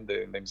ограбим, да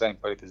им вземем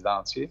парите с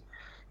данъци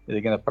и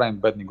да ги направим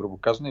бедни, грубо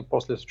казано, и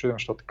после се чудим,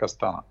 защо така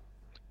стана.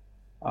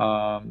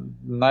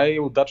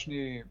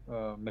 Най-удачни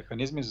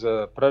механизми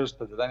за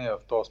преразпределение в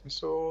този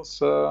смисъл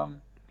са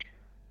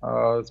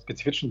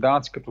специфични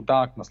данъци, като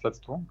данък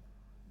наследство,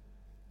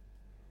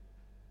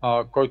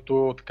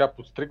 който така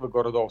подстригва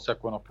горе-долу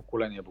всяко едно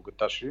поколение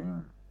богаташи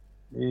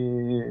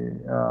и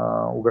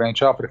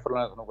ограничава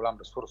прехвърлянето на голям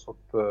ресурс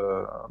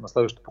на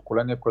следващото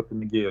поколение, което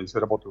не ги е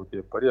изработило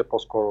тия пари, а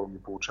по-скоро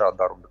ги получава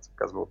даром, да се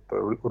казва, от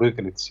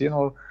родителите си,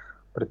 но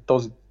при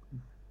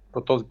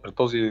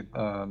този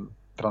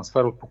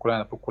трансфер от поколение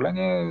на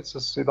поколение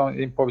с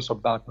един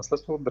по-висок данък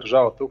наследство,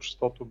 държавата,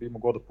 обществото би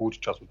могло да получи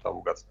част от това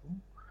богатство.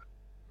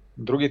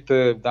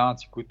 Другите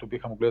данъци, които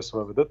биха могли да се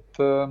въведат,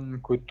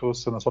 които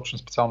са насочени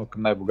специално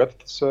към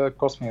най-богатите, са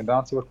косвени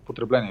данъци върху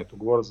потреблението.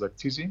 Говоря за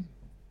акцизи,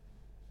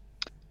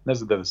 не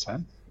за ДДС.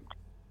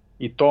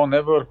 И то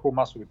не върху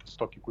масовите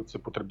стоки, които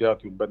се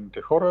потребяват и от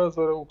бедните хора, а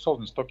за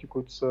луксозни стоки,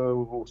 които са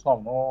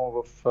основно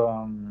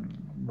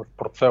в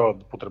портфела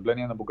до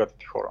потребление на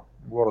богатите хора.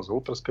 Говоря за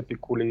ултраскъпи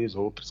коли,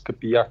 за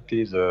ултраскъпи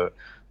яхти, за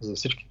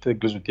всичките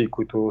гъзотии,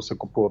 които се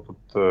купуват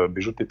от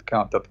бижута и така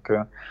нататък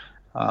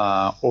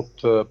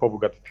от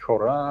по-богатите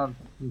хора.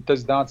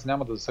 Тези данъци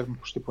няма да засегнат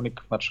почти по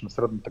никакъв начин на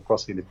средната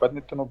класа или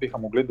бедните, но биха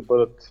могли да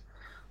бъдат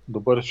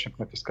добър източник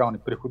на фискални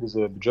приходи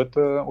за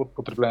бюджета от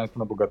потреблението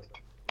на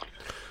богатите.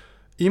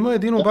 Има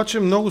един обаче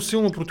много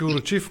силно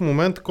противоречив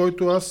момент,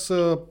 който аз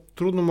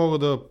трудно мога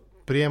да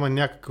приема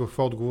някакъв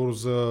отговор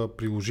за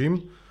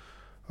приложим.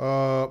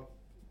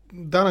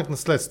 Данък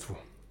наследство.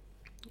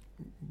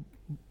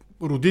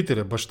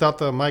 Родителя,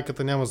 бащата,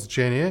 майката няма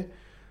значение.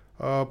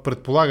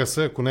 Предполага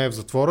се, ако не е в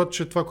затвора,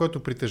 че това,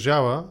 което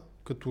притежава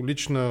като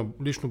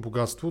лично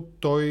богатство,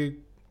 той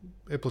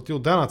е платил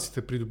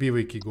данъците,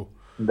 придобивайки го.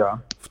 Да.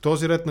 В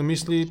този ред на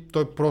мисли,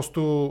 той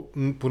просто,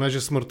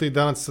 понеже смъртта и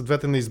данъци са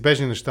двете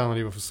неизбежни неща,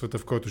 нали, в света,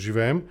 в който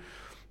живеем,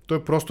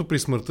 той просто при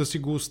смъртта си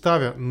го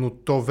оставя. Но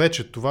то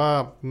вече,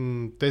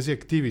 тези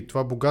активи,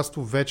 това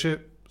богатство вече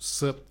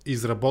са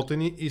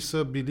изработени и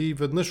са били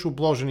веднъж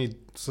обложени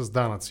с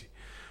данъци.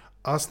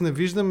 Аз не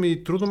виждам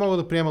и трудно мога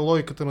да приема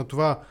логиката на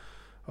това.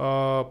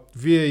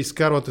 Вие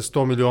изкарвате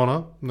 100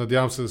 милиона,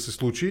 надявам се да се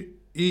случи,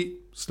 и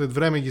след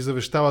време ги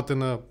завещавате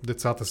на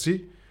децата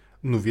си,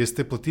 но вие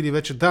сте платили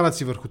вече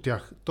данъци върху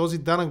тях. Този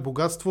данък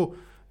богатство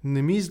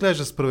не ми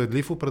изглежда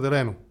справедлив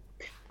определено.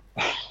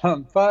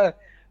 Това е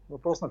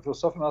въпрос на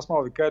философия, но аз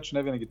мога да ви кажа, че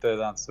не винаги тези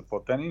данъци са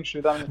платени. Ще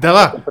ви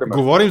дам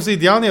говорим за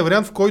идеалния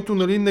вариант, в който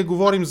не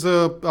говорим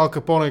за Ал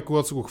Капоне,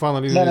 когато са го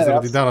хванали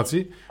заради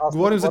данъци.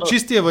 Говорим за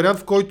чистия вариант,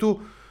 в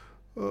който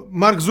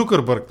Марк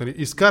Зукърбърг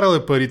изкарал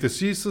е парите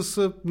си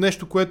с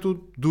нещо, което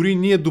дори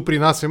ние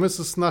допринасяме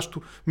с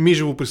нашето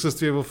мижево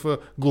присъствие в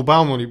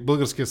глобално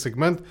българския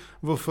сегмент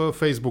в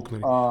Фейсбук.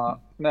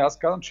 Не, аз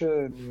казвам,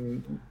 че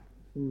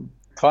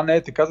това не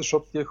е така,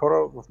 защото тия хора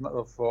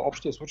в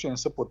общия случай не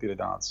са платили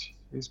данъци.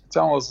 И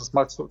специално с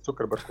Марк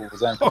Зукърбърг.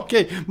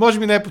 Окей, може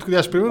би не е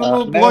подходящ пример,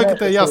 но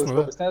логиката е ясна.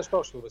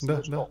 Ще обясня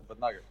защо.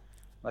 Веднага.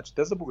 Значи,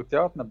 те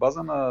забогатяват на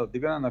база на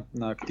дигане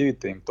на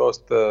активите им.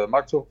 Тоест,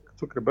 Марк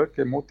Цукърбърг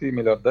е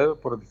мултимилиардер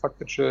поради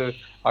факта, че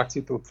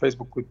акциите от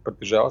Фейсбук, които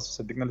притежава, са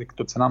се дигнали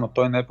като цена, но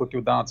той не е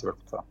платил данъци върху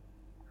това.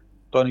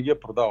 Той не ги е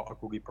продал.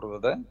 Ако ги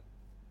продаде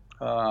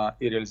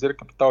и реализира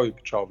капитал и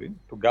печалби,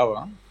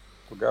 тогава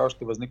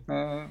ще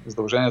възникне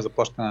задължение за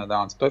плащане на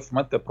данъци. Той в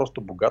момента е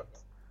просто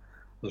богат,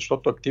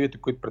 защото активите,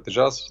 които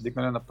притежава, са се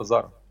дигнали на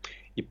пазара.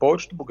 И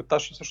повечето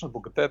богаташи всъщност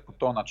богатеят по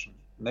този начин.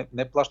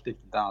 Не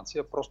плащайки данъци,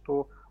 а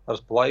просто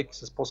разполагайки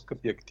с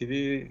по-скъпи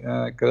активи,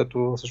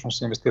 където всъщност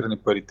са инвестирани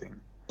парите им.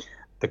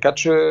 Така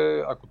че,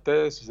 ако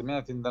те се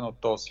заминат един ден от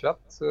този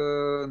свят,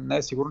 не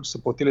е сигурно, че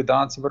са платили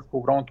данъци върху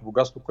огромното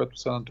богатство, което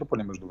са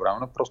натрупали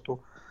междувременно. Просто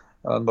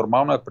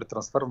нормално е при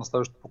трансфер на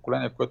следващото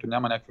поколение, което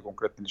няма някакви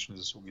конкретни лични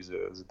заслуги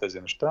за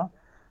тези неща.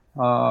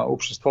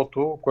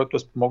 Обществото, което е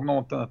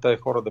спомогнало на тези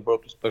хора да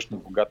бъдат успешни,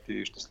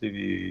 богати,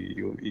 щастливи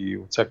и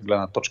от всяка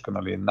гледна точка,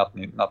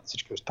 над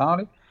всички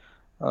останали,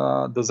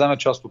 да вземе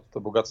част от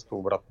богатството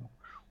обратно.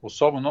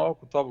 Особено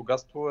ако това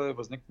богатство е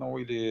възникнало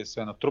или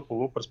се е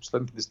натрупало през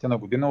последните 10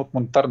 години от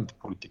монетарните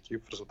политики,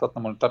 в резултат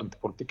на монетарните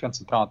политики на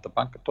Централната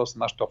банка, т.е.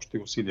 нашите общи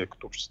усилия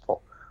като общество,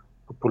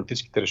 от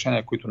политическите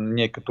решения, които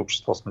ние като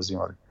общество сме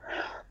взимали.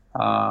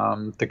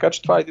 Така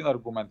че това е един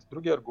аргумент.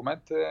 Другият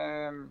аргумент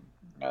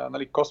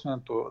е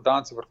косвеното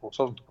данъци върху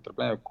луксозното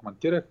потребление,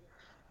 коментирах.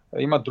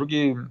 Има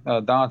други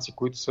данъци,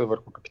 които са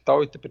върху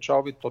капиталовите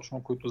печалби,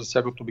 точно които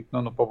засягат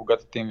обикновено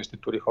по-богатите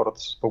инвеститори, хората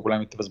с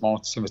по-големите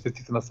възможности с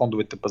инвестициите на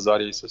фондовите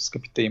пазари, с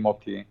скъпите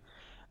имоти.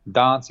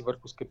 Данъци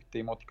върху скъпите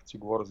имоти, като си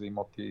говоря за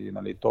имоти,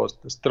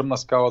 т.е. стръмна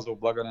скала за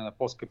облагане на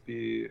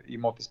по-скъпи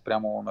имоти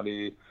спрямо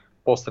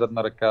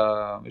по-средна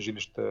ръка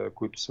жилища,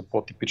 които са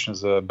по-типични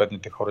за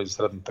бедните хора и за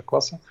средната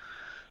класа.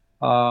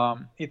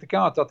 И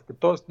така нататък.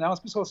 Тоест няма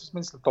смисъл да се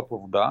смени след топла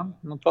вода,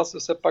 но това са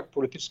все пак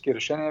политически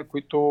решения,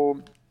 които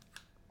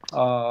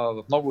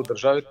в много от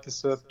държавите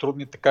са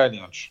трудни така или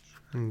иначе.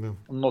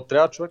 Но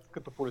трябва човек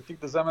като политик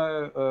да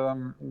вземе,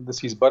 да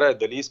си избере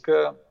дали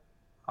иска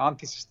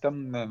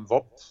антисистемен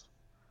вод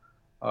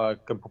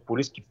към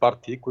популистки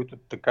партии, които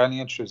така или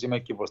иначе,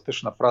 взимайки властта,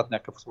 ще направят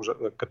някакъв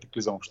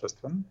катаклизъм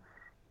обществен.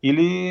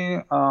 Или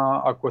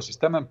ако е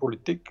системен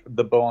политик,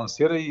 да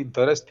балансира и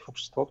интересите в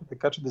обществото,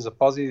 така че да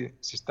запази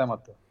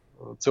системата,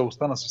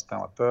 целостта на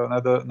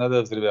системата, не да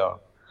я взривява.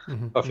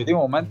 В един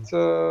момент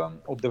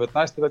от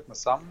 19 век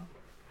насам,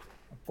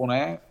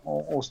 поне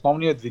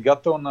основният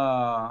двигател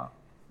на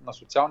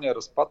социалния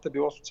разпад е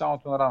било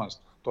социалното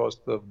неравенство.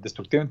 Тоест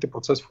деструктивните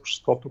процеси в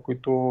обществото,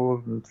 които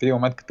в един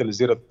момент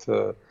катализират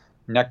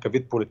някакъв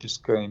вид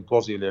политическа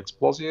имплозия или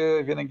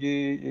експлозия,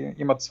 винаги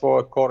имат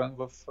своя корен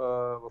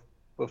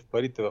в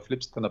парите, в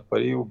липсата на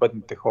пари у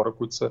бедните хора,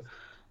 които са,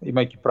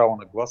 имайки право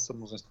на глас, са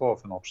мнозинство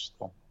в едно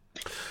общество.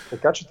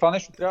 Така че това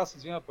нещо трябва да се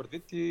взима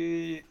предвид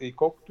и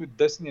колкото и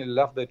десен или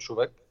ляв да е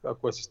човек,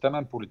 ако е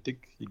системен политик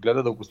и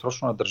гледа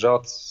дългосрочно на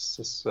държавата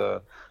с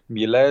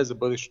милее за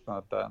бъдещето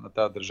на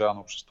тази държава, на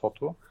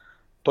обществото,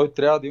 той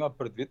трябва да има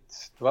предвид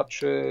това,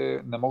 че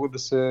не могат да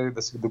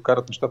се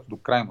докарат нещата до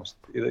крайност.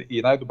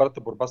 И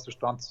най-добрата борба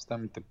срещу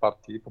антисистемните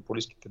партии,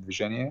 популистските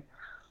движения,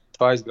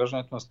 това е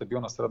изграждането на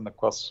стабилна средна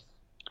класа.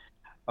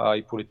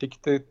 И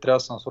политиките трябва да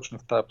са насочени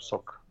в тая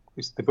посока.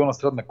 И стабилна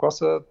средна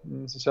класа,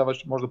 сега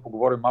вече може да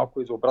поговорим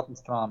малко и за обратната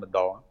страна на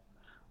медала.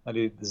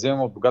 Да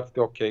вземем от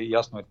богатите, окей,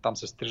 ясно е, там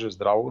се стриже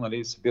здраво,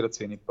 събират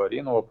се едни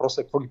пари, но въпросът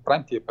е какво ги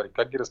правим тия пари,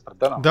 как ги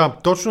разпределяме. Да,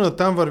 точно на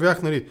там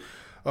вървях,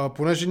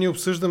 понеже ние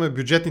обсъждаме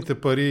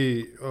бюджетните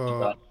пари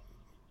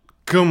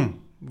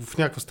в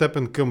някаква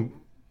степен към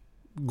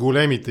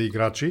големите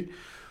играчи,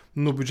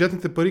 но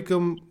бюджетните пари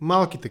към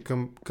малките,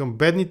 към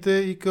бедните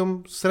и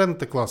към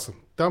средната класа.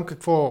 Там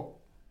какво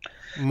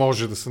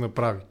може да се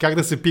направи? Как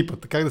да се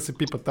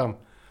пипа там?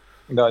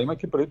 Да,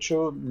 имайки предвид, че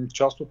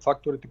част от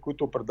факторите,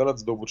 които определят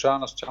задълбочаване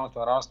на социалното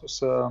неравенство,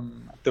 са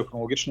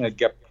технологичния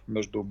геп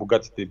между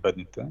богатите и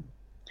бедните,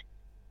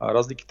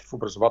 разликите в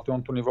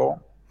образователното ниво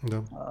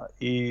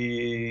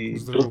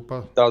и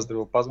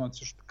здравеопазването,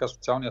 също така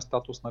социалния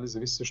статус,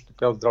 зависи също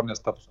така от здравния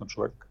статус на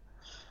човек.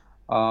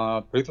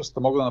 Правителствата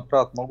могат да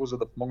направят много, за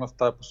да помогнат в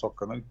тази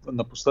посока.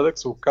 Напоследък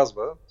се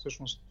оказва,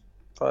 всъщност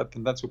това е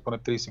тенденция от поне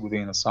 30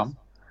 години насам,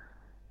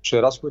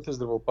 че разходите за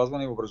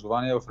здравеопазване и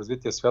образование в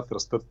развития свят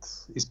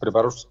растат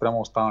изпреварващо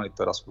спрямо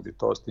останалите разходи.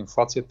 Тоест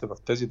инфлацията в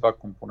тези два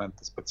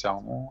компонента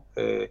специално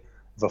е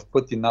в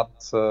пъти над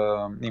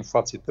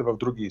инфлацията в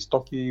други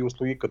стоки и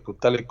услуги, като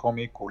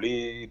телекоми, коли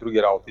и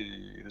други работи,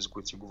 за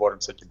които си говорим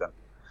всеки ден.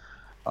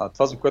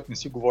 Това, за което не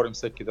си говорим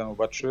всеки ден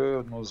обаче,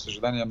 но за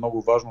съжаление е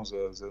много важно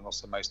за едно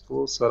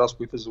семейство, са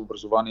разходите за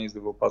образование и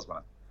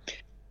здравеопазване.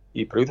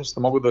 И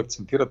правителствата могат да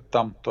акцентират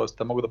там, т.е.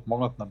 те могат да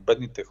помогнат на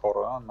бедните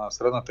хора, на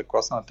средната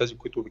класа, на тези,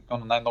 които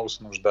обикновено най-много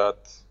се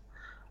нуждаят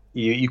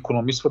и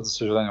икономисват, за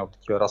съжаление, от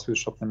такива разходи,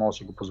 защото не могат да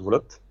си го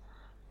позволят,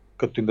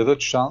 като им дадат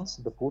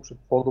шанс да получат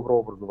по-добро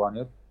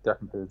образование,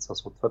 тяхните деца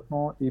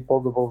съответно, и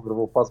по-добро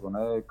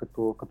здравеопазване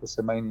като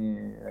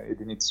семейни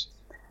единици.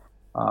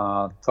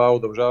 Това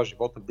удължава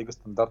живота, вдига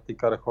стандарти и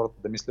кара хората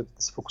да мислят,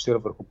 да се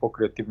фокусират върху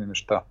по-креативни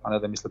неща, а не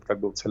да мислят как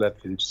да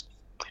оцелеят физически.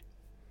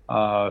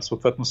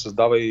 Съответно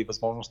създава и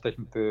възможност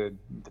техните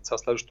деца,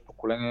 следващото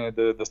поколение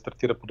да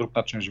стартира по друг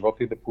начин в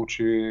живота и да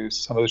получи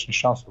съвсем различни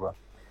шансове.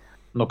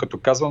 Но като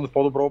казвам за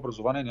по-добро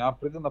образование, няма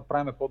преди да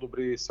направим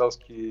по-добри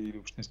селски или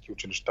общински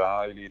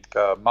училища или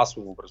така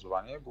масово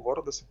образование.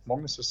 Говоря да се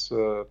помогне с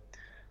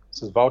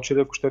ваучери,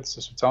 ако щете,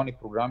 с социални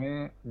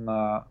програми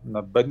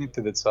на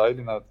бедните деца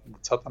или на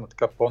децата на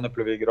така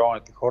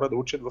по-непривилегированите хора да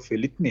учат в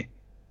елитни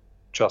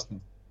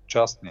частни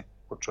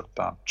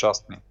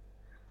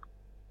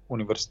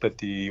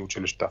университети и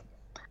училища.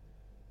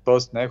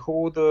 Тоест не е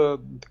хубаво да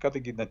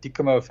ги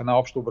натикаме в една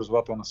обща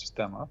образователна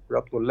система,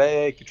 която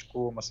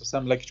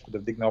съвсем лекичко да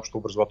вдигне общо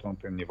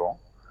образователното им ниво.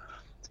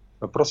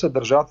 Въпросът е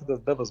държавата да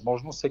даде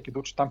възможност всеки да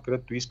учи там,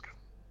 където иска.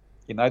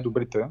 И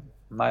най-добрите,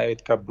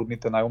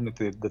 най-будните,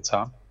 най-умните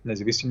деца,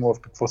 независимо в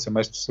какво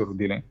семейство са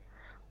родили,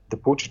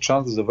 да получат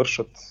шанс да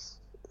завършат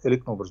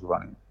елитно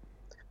образование.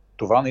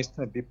 Това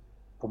наистина би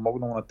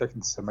помогнало на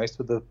техните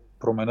семейства да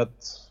променят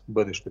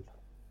бъдещето.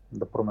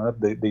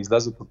 Да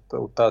излязат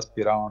от тази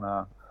спирала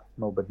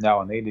на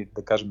обедняване или,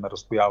 да кажем, на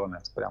разслояване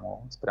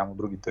спрямо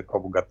другите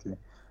по-богати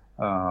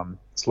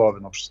слоеве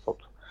на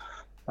обществото.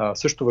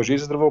 Също важи и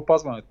за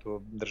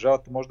здравеопазването.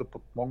 Държавата може да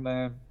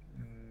подпомогне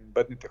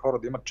бедните хора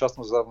да имат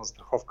частна здравна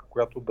застраховка,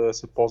 която да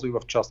се ползва и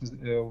в частни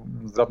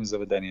здравни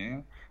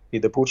заведения и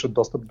да получат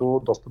достъп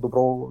до доста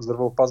добро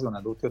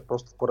здравеопазване, да отидат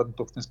просто в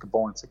поредната общинска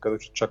болница,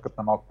 където ще чакат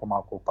на малко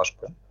по-малко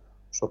опашка,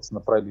 защото са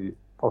направили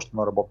още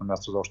едно работно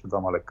място за още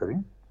двама лекари,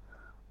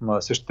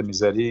 на същите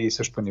мизерии и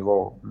същото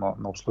ниво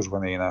на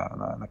обслужване и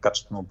на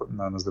качество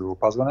на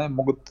здравеопазване,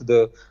 могат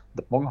да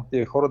помогнат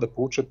тези хора да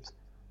получат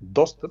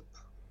достъп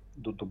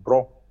до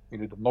добро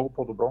или до много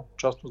по-добро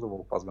частно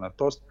здравеопазване.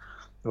 Тоест,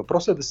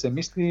 въпросът е да се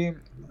мисли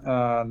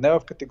не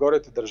в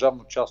категорията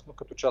държавно-частно,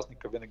 като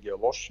частника винаги е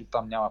лош и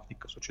там няма в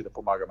никакъв случай да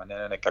помагаме.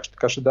 Не, как ще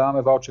така ще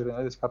даваме ваучери,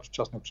 не да се харчат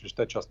частни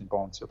училища и частни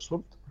болници,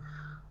 абсурд,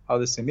 а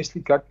да се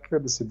мисли как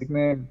да се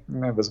дигне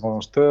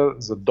възможността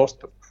за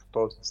достъп,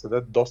 т.е. да се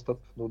даде достъп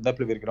до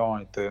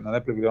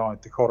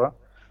непривилегированите хора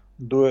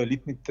до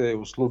елитните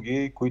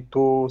услуги,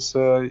 които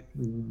са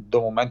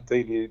до момента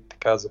или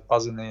така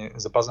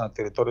запазена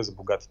територия за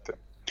богатите.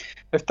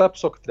 В тази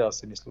посока трябва да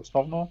се мисли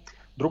основно.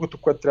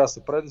 Другото, което трябва да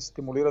се прави, е да се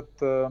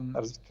стимулират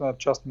развитието на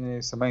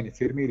частни семейни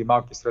фирми или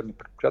малки и средни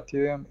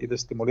предприятия и да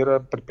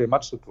стимулира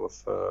предприемачеството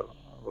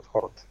в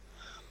хората.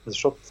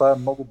 Защото това е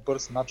много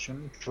бърз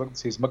начин човек да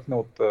се измъкне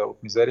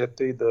от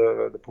мизерията и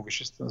да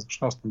повиши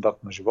значително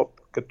стандарт на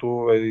живот,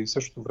 като е и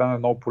същото време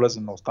много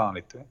полезен на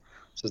останалите,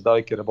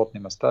 създавайки работни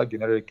места,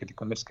 генерирайки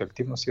икономическа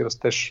активност и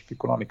растеж в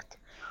икономиката.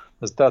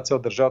 За тази цел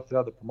държавата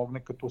трябва да помогне,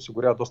 като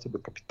осигурява достъп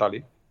до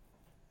капитали,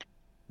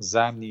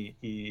 заемни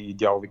и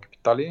дялови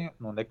капитали,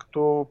 но не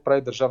като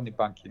прави държавни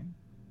банки,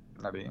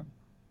 нали,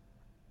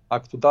 а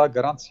като дава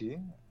гаранции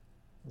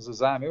за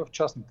заеми в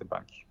частните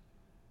банки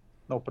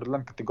на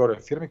определена категория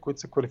фирми, които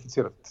се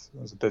квалифицират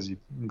за тези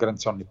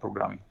гаранционни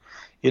програми.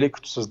 Или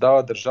като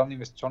създава държавни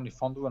инвестиционни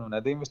фондове, но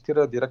не да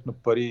инвестира директно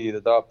пари и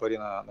да дава пари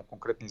на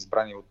конкретни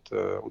избрани от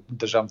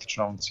държавните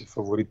чиновници,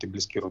 фаворити,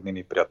 близки, роднини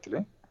и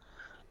приятели,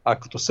 а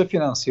като се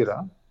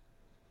финансира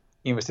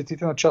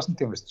инвестициите на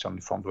частните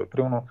инвестиционни фондове.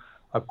 Примерно,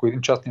 ако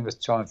един частен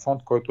инвестиционен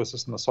фонд, който е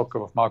с насока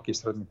в малки и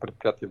средни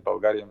предприятия в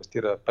България,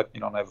 инвестира 5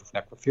 милиона евро в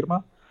някаква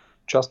фирма,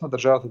 част на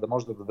държавата да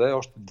може да даде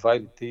още 2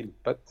 или 3 или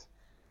 5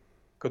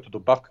 като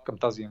добавка към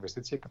тази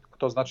инвестиция, като по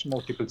този начин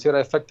мултиплицира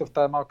ефекта в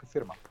тази малка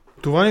фирма.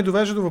 Това ни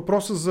довежда до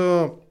въпроса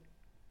за,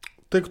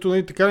 тъй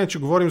като така не че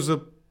говорим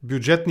за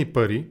бюджетни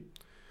пари,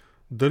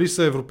 дали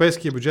са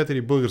европейския бюджет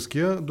или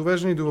българския,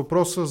 довежда ни до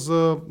въпроса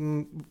за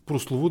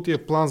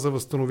прословутия план за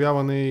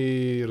възстановяване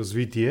и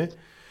развитие,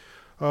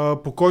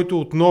 по който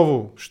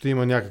отново ще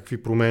има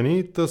някакви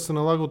промени. Та се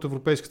налага от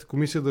Европейската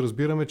комисия да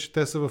разбираме, че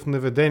те са в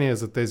неведение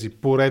за тези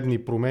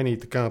поредни промени и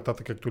така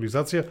нататък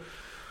актуализация.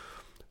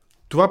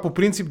 Това по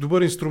принцип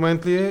добър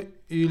инструмент ли е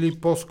или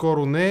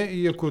по-скоро не?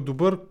 И ако е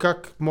добър,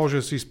 как може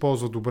да се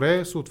използва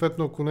добре?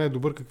 Съответно, ако не е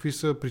добър, какви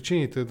са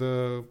причините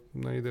да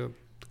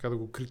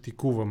го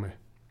критикуваме?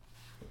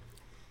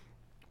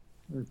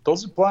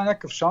 Този план е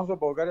някакъв шанс в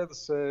България да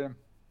се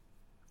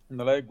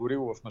налее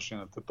гориво в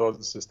машината, т.е.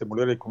 да се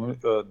стимулира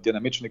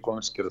динамичен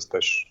икономически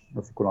растеж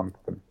в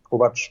икономиката ни.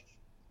 Обаче,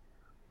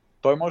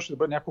 той може да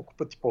бъде няколко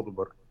пъти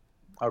по-добър,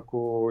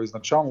 ако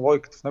изначално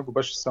логиката в него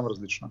беше съвсем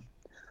различна.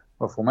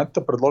 В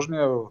момента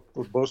предложения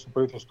от българското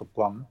правителство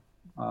план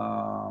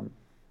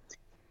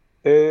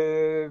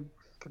е,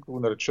 как да го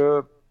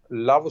нареча,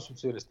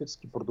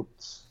 ляво-социалистически продукт.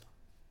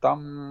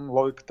 Там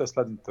логиката е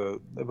следната.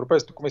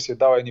 Европейската комисия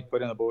дава едни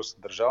пари на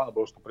българската държава, на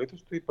българското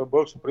правителство и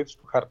българското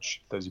правителство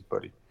харчи тези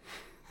пари.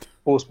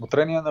 По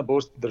усмотрение на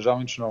българските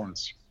държавни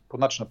чиновници. По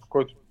начина, по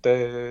който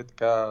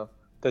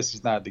те си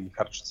знаят да ги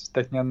харчат. С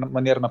техния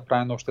маниер на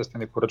правене на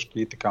обществени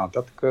поръчки и така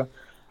нататък.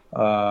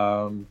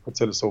 По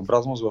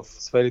целесъобразност в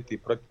сферите и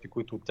проектите,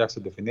 които от тях са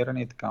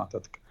дефинирани и така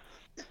нататък.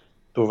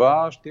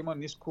 Това ще има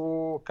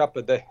ниско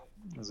КПД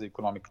за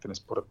икономиката ни,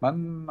 според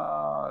мен.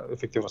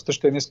 Ефективността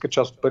ще е ниска,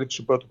 част от парите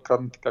ще бъдат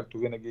откраднати, както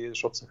винаги,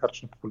 защото са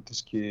харчени по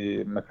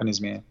политически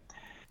механизми.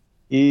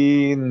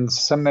 И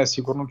съвсем не е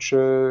сигурно,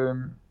 че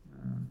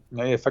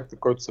ефектът,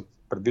 който се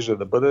предвижда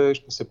да бъде,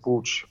 ще се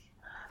получи.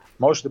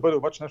 Може да бъде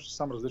обаче нещо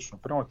съвсем различно.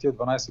 Примерно тия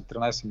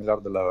 12-13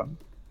 милиарда лева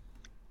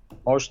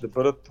може да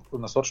бъдат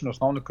насочени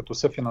основно като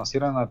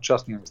съфинансиране на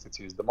частни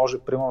инвестиции. За да може,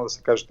 примерно, да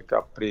се каже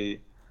така,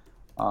 при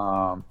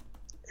 1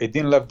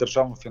 лев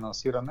държавно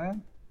финансиране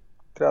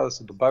трябва да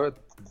се добавят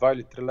 2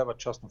 или 3 лева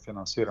частно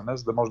финансиране,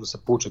 за да може да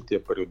се получат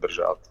тия пари от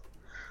държавата.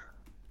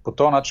 По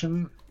този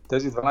начин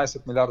тези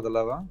 12 милиарда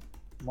лева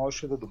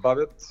можеше да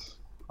добавят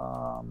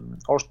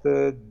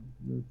още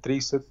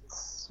 30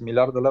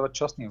 милиарда лева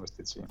частни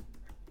инвестиции.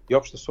 И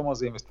обща сума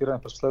за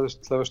инвестиране през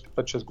следващите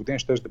 5-6 години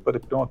ще бъде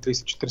примерно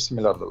 30-40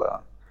 милиарда лева,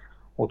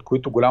 от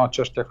които голяма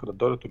част ще да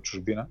дойдат от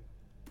чужбина,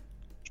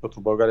 защото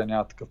в България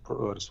няма такъв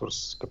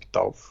ресурс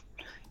капиталов.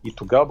 И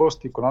тогава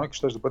българската икономика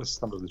ще бъде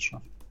съвсем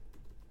различна.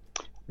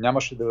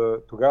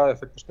 Тогава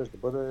ефектът ще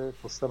бъде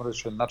по съвсем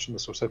различен начин да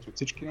се усети от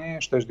всички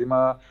ни, ще да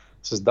има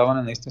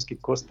създаване на истински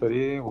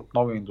клъстери от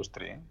нови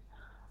индустрии.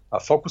 А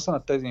фокуса на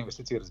тези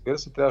инвестиции, разбира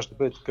се, трябваше да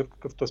бъде такъв,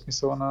 какъвто е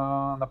смисъла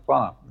на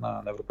плана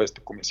на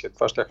Европейската комисия.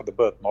 Това ще да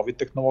бъдат нови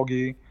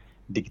технологии,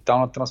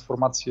 дигитална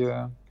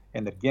трансформация,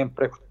 енергиен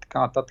преход и така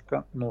нататък,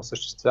 но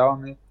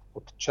осъществяване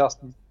от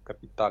частни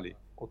капитали,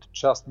 от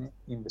частни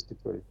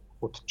инвеститори,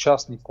 от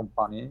частни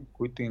компании,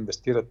 които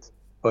инвестират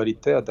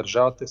парите, а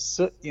държавата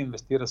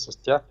инвестира с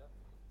тях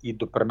и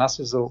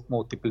допринася за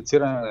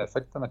мултиплициране на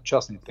ефекта на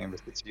частните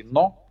инвестиции.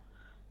 Но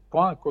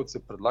планът, който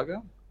се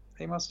предлага,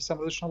 има съвсем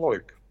различна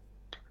логика.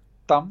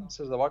 Там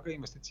се залага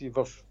инвестиции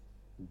в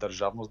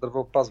държавно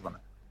здравеопазване,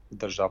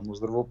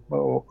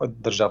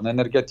 държавна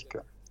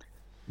енергетика,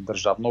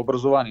 държавно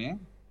образование,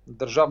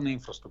 държавна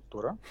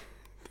инфраструктура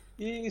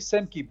и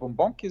семки и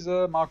бомбонки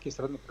за малки и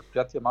средни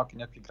предприятия, малки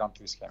някакви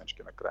грантови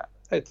схемички накрая.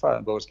 Това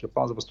е българския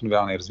план за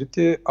възстановяване и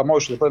развитие, а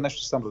може да бъде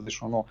нещо съвсем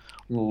различно, но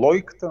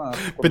логиката на...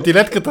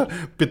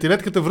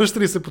 Петилетката връща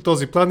ли се по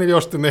този план или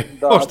още не?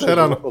 Да, още е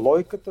рано.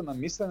 Логиката на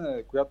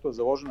мислене, която е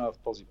заложена в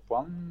този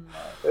план,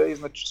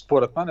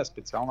 според мен е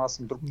специална. Аз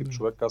съм друг тип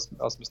човек,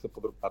 аз мисля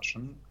по друг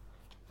начин.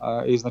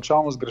 Е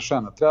изначално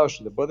сгрешена.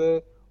 Трябваше да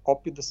бъде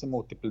опит да се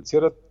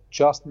мултиплицират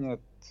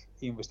частният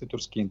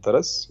инвеститорски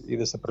интерес и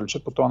да се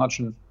привлечат по този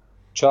начин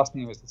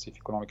частни инвестиции в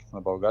икономиката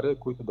на България,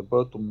 които да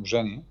бъдат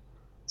умножени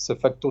с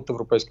ефекта от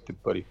европейските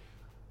пари.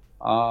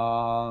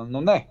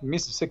 Но не,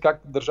 мисли се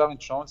как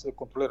държавните чиновници да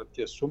контролират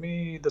тия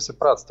суми и да се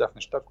правят с тях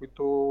неща,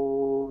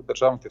 които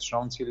държавните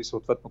чиновници или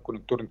съответно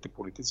конюнктурните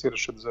политици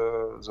решат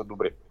за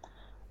добри.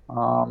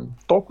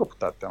 Толкова по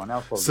тази тема.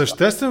 Няма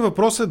Съществен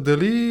въпрос е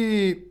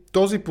дали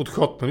този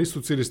подход,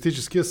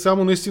 социалистическия,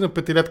 само наистина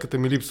петилетката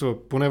ми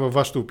липсва, поне във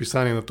вашето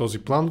описание на този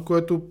план,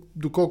 което,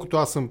 доколкото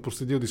аз съм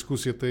проследил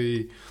дискусията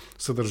и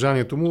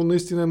съдържанието му,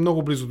 наистина е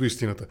много близо до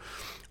истината.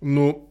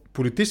 Но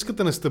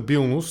политическата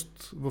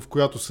нестабилност, в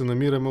която се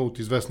намираме от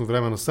известно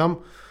време насам,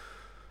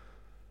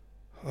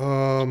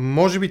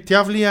 може би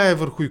тя влияе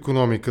върху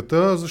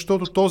икономиката,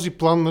 защото този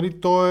план,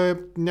 то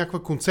е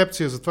някаква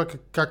концепция за това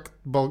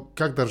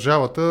как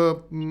държавата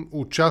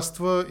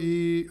участва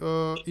и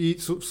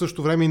в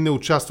същото време не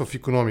участва в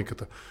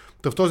икономиката.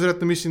 В този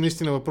ред на мисли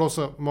наистина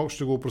въпроса,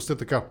 ще го опростя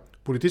така.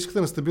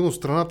 Политическата нестабилност в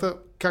страната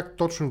как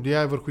точно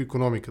влияе върху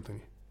икономиката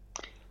ни?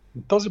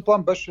 Този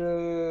план беше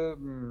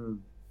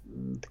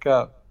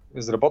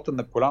изработен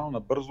на коляно,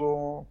 набързо,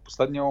 в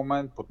последния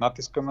момент, под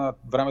натиска на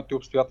времето и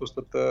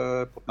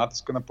обстоятелствата, под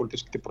натиска на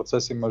политическите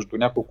процеси между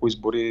няколко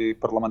избори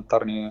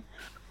парламентарни.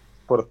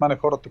 Според мен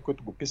хората,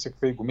 които го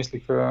писаха и го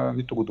мислиха,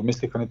 нито го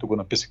домислиха, нито го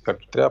написаха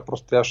както трябва,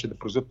 просто трябваше да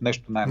произведат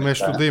нещо най-накрая.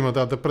 Нещо да има,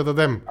 да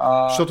предадем.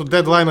 Защото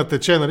дедлайна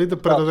тече,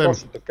 да предадем. Да,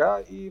 точно така.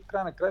 И в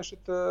край на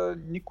краищата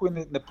никой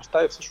не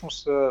постави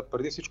всъщност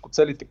преди всичко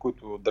целите,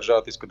 които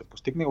държавата иска да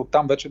постигне.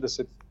 Оттам вече да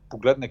се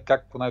погледне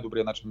как по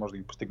най-добрия начин може да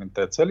ги постигнем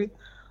тези цели.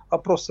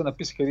 А просто се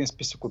написаха един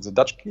списък от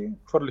задачки,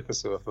 хвърлиха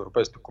се в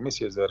Европейската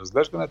комисия за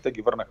разглеждане, те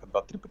ги върнаха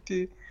 2-3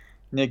 пъти,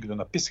 ние ги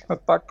написахме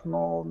пак,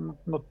 но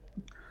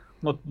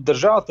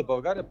държавата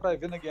България прави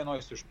винаги едно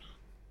и също.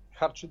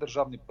 Харчи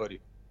държавни пари.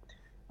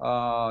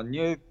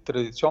 ние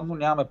традиционно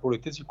нямаме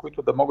политици,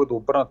 които да могат да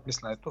обърнат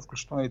мисленето,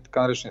 включително и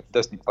така наречените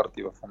десни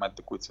партии в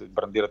момента, които се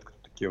брандират като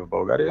такива в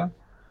България.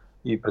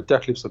 И пред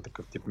тях липсва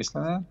такъв тип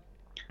мислене.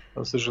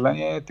 За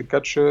съжаление,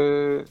 така че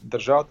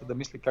държавата да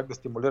мисли как да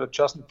стимулира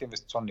частните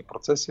инвестиционни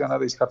процеси, а не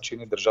да изхарчи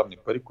едни държавни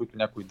пари, които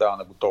някой дава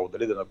на готово.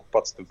 Дали да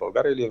накупаците в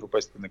България или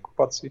европейските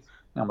накупаци,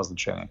 няма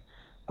значение.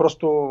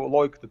 Просто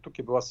логиката тук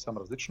е била съвсем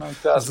различна. И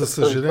тя за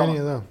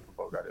съжаление, да. В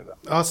България, да.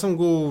 Аз съм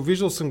го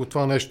виждал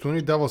това нещо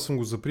и давал съм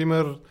го за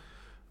пример.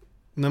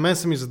 На мен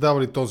са ми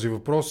задавали този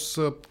въпрос.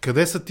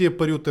 Къде са тия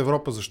пари от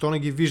Европа? Защо не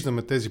ги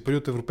виждаме тези пари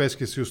от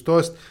Европейския съюз?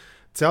 Тоест,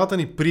 цялата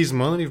ни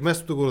призма,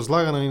 вместо да го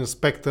разлага на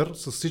спектър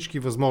с всички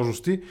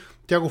възможности,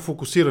 тя го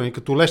фокусира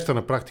като леща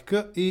на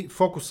практика и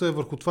фокуса е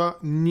върху това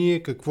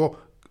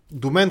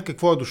до мен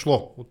какво е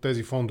дошло от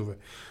тези фондове.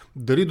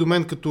 Дали до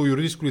мен като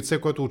юридическо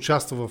лице, което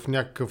участва в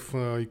някакъв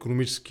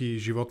икономически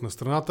живот на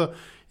страната,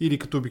 или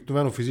като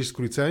обикновено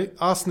физическо лице,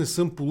 аз не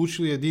съм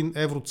получил 1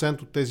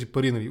 евроцент от тези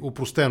пари.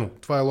 Опростено.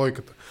 Това е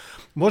логиката.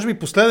 Може би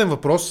последен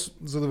въпрос,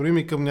 за да вървим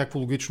и към някакво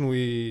логично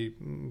и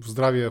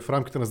в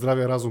рамките на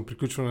здравия разум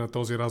приключване на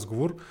този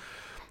разговор.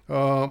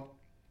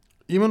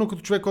 Именно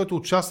като човек, който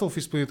участвал в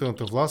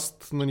изпълнителната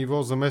власт на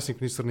ниво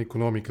заместник-министър на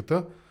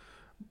икономиката,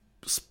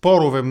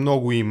 спорове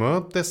много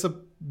има. Те са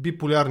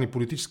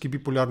политически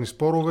биполярни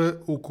спорове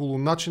около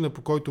начина,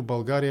 по който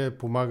България е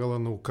помагала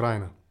на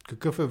Украйна.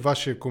 Какъв е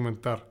вашия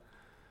коментар?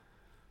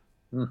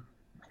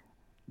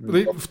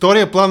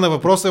 Втория план на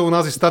въпроса е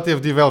онази статия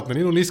в Die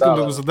Welt, но не искам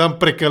да го задам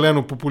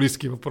прекалено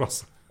популистски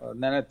въпрос.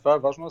 Не, това е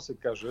важно да се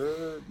каже.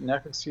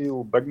 Някак си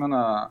обегна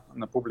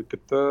на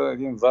публиката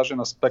един важен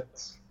аспект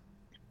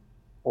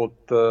от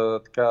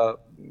така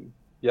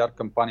PR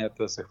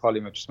кампанията да се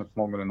хвалиме, че сме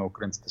помогнали на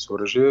украинците с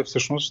оръжие.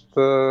 Всъщност,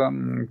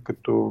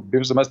 като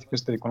бив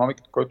заместник-министър на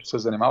икономиката, който се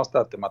занимава с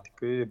тази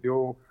тематика и е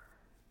бил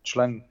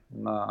член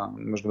на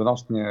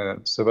Междуведомствения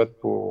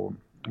съвет по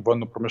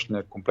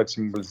военно-промишления комплекс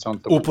и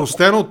мобилизационната война.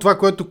 Опростено от това,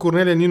 което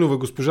Корнелия Нинова,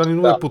 госпожа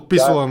Нинова е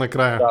подписала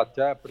накрая. Да,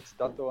 тя е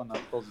председател на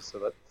този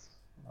съвет,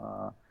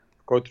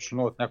 в който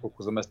членуват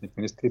няколко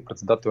заместник-министри и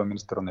председател е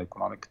министъра на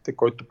икономиката,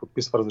 който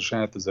подписва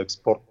разрешенията за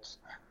експорт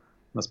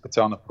на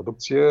специална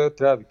продукция.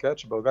 Трябва да ви кажа,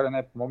 че България не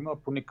е помогнала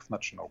по никакъв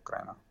начин на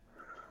Украйна.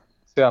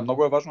 Сега,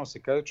 много е важно да се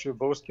каже, че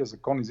българския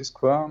закон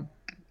изисква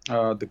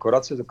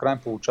декларация за крайен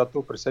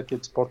получател при всеки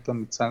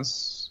експортен лиценз.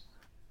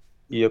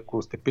 И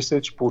ако сте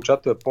писали, че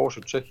получател е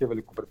Полша, Чехия,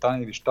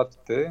 Великобритания или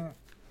Щатите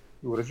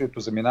и оръжието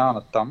заминава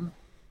на там,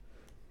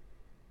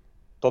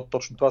 то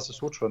точно това се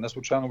случва. Не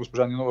случайно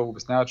госпожа Нинова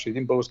обяснява, че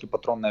един български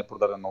патрон не е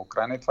продаден на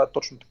Украйна и това е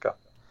точно така.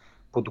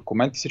 По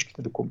документи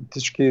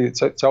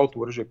цялото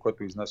оръжие,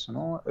 което е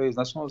изнесено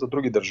за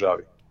други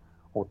държави.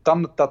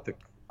 Оттам нататък,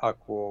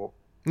 ако...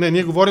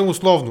 ние говорим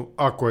условно,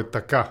 ако е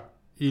така.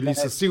 Или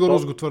със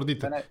сигурност го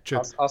твърдите?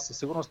 Аз със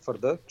сигурност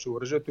твърда, че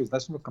оръжието е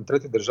изнесено към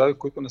трети държави,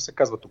 които не се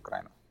казват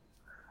Украйна.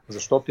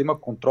 Защото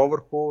има контрол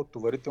върху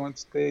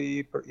товарителниците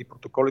и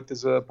протоколите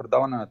за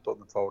предаване на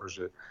това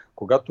оръжие.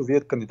 Когато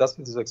вие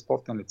кандидатствате за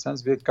експортен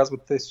лиценз, вие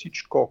казвате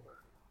всичко.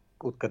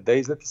 Откъде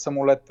излети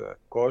самолета,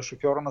 кой е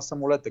шофьора на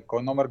самолета,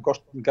 кой номер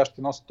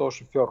гащи носи този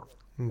шофьор,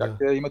 как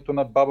е името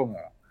на баба му,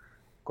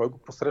 кой го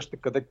посреща,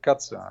 къде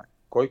каца,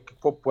 кой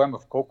какво поема,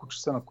 в колко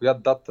часа, на коя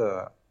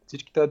дата.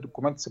 Всички тези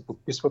документи се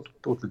подписват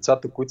от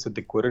лицата, които са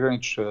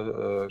декларирани, че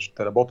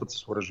ще работят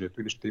с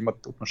оръжието или ще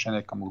имат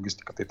отношение към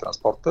логистиката и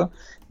транспорта.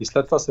 И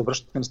след това се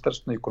връщат в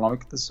Министерството на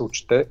икономиката да се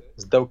отчете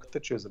сделката,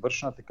 че е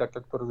завършена така,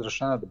 както е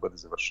разрешена да бъде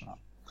завършена.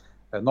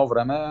 Едно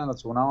време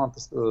Националната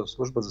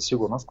служба за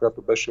сигурност,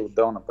 която беше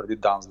отделна преди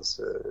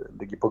ДАНС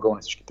да ги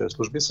погълни всички тези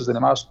служби, се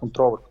занимава с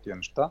контрол върху тия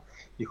неща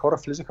и хора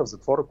влизаха в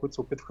затвора, които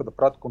се опитваха да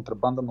правят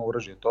контрабанда на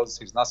оръжие, т.е. да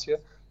се изнася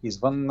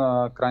извън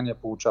крайния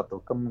получател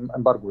към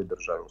ембаргови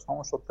държави.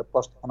 Основно, защото те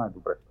плащаха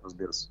най-добре,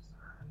 разбира се.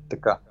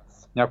 Така,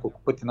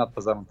 няколко пъти над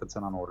пазарната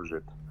цена на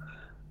оръжието.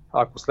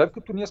 Ако след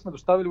като ние сме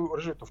доставили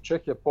оръжието в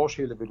Чехия,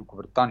 Полша или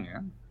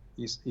Великобритания,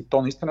 и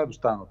то наистина е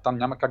доставено, там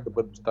няма как да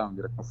бъде доставено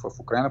директно в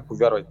Украйна,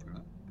 повярвайте ми,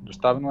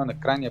 доставено е на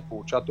крайния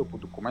получател по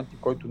документи,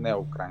 който не е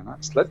Украйна.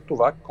 След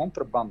това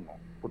контрабандно,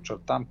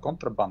 подчертавам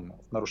контрабандно,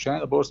 в нарушение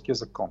на българския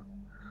закон,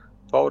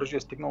 това оръжие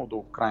е стигнало до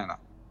Украйна.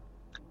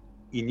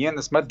 И ние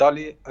не сме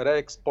дали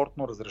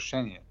реекспортно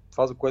разрешение.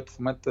 Това, за което в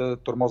момента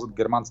тормозят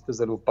германците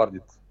за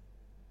леопардите.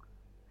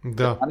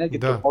 Германия ги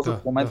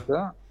тормозят в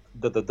момента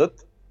да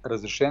дадат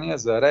разрешение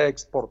за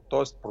реекспорт.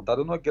 Т.е.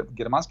 продадено е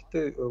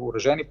германските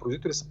оръжейни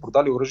производители са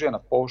продали оръжие на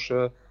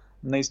Полша,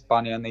 на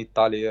Испания, на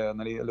Италия,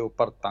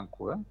 леопард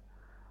танкове.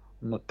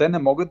 Но те не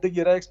могат да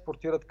ги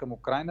реекспортират към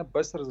Украйна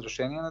без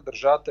разрешение на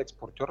държавата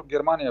експортьор в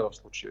Германия в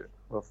случая.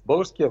 В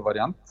българския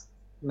вариант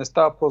не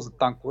става въпрос за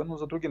танкове, но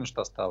за други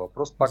неща става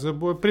въпрос. Пак за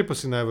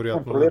боеприпаси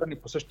най-вероятно. Контролирани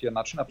по същия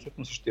начин,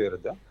 абсолютно същия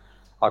реда.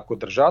 Ако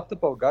държавата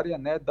България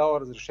не е дала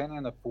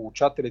разрешение на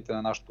получателите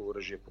на нашето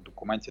оръжие по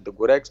документи да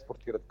го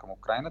реекспортират към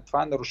Украйна,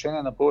 това е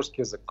нарушение на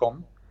българския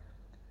закон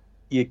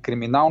и е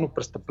криминално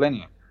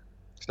престъпление.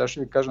 Сега ще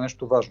ви кажа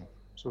нещо важно.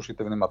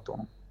 Слушайте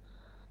внимателно.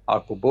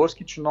 Ако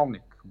български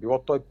чиновник, било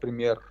той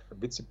премиер,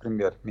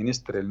 вице-премиер,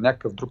 министър или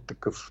някакъв друг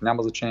такъв,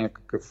 няма значение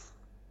какъв,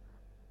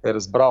 е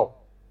разбрал,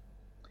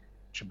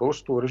 че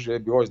българското оръжие е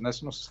било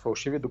изнесено с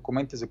фалшиви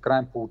документи за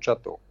крайен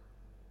получател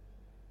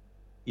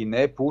и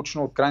не е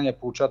получено от крайния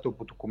получател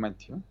по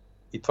документи,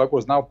 и това го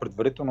е знал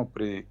предварително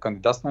при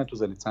кандидатстването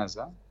за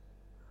лиценза,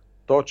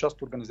 то е част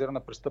от организирана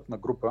престъпна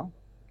група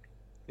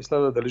и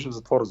следва да лежи в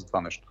затвора за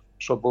това нещо,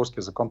 защото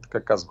българския закон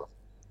така казва.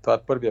 Това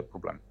е първият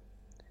проблем.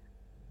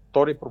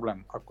 Втори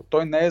проблем. Ако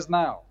той не е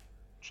знаел,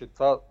 че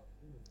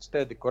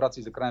тези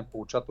декларации за крайен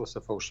получател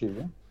са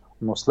фалшиви,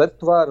 но след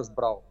това е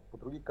разбрал по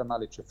други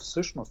канали, че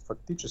всъщност,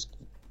 фактически,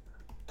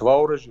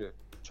 това оръжие,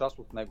 част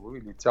от него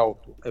или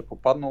цялото, е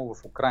попаднало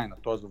в Украйна,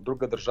 т.е. в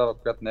друга държава,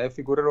 която не е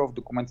фигурирала в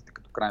документите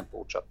като крайен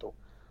получател,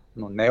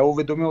 но не е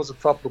уведомил за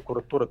това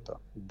прокуратурата,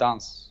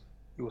 ДАНС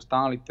и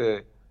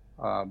останалите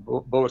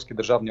български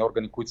държавни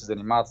органи, които се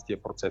занимават с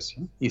тия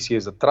процеси, и си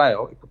е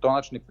затраял и по този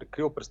начин е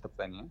прикрил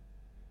престъпление.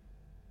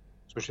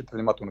 Слушайте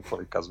внимателно какво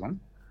ви казвам.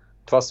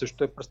 Това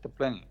също е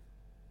престъпление.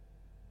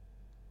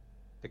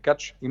 Така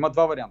че има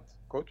два варианта.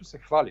 Който се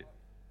хвали,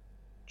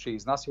 че е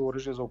изнасял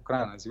оръжие за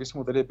Украйна,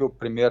 независимо дали е бил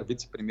премиер,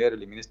 вице-премиер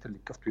или министър или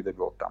какъвто и да е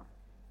било там,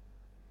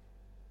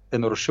 е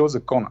нарушил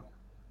закона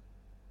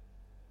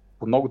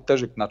по много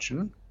тежък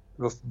начин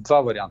в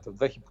два варианта, в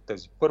две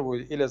хипотези. Първо,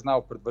 или е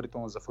знал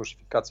предварително за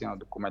фалшификация на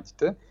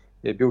документите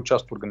и е бил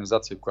част от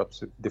организация, която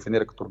се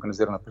дефинира като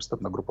организирана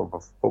престъпна група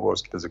в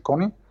българските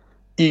закони,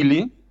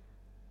 или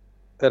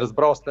е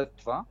разбрал след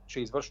това, че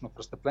е извършено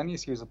престъпление и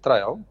си е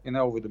затраял и не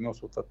е уведомил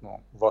съответно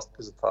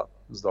властите за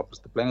това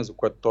престъпление, за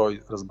което той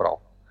е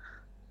разбрал.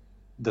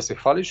 Да се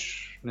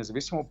хвалиш,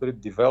 независимо пред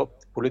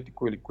Девелт,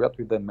 Политико или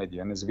която и да е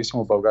медия,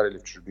 независимо в България или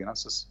в чужбина,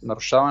 с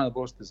нарушаване на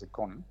българските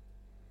закони,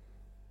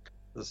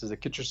 да се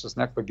закичаш с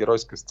някаква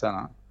геройска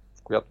сцена,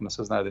 в която не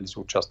се знае дали си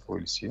участвал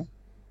или си,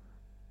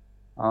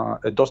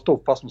 е доста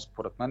опасно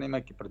според мен,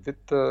 имайки предвид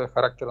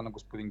характера на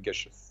господин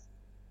Гешев.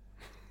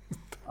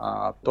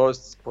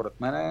 Тоест,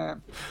 според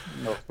мен...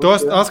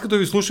 Тоест, аз като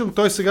ви слушам,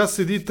 той сега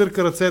седи и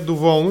търка ръце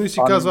доволно и си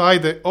казва,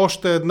 айде,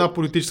 още една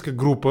политическа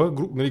група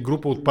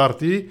от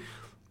партии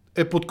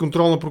е под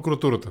контрол на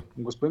прокуратурата.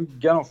 Господин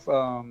Генов,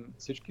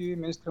 всички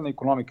министри на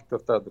икономиката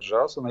в тази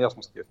държава са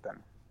наясно с тия теми.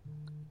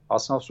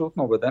 Аз съм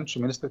абсолютно убеден, че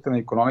министрите на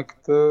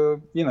икономиката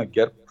и на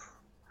ГЕРБ,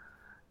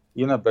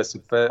 и на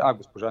БСП,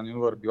 госпожа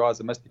Нинова била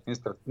заместник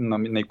министър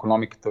на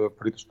икономиката в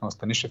правителството на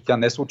Станишев, тя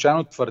не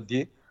случайно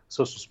твърди с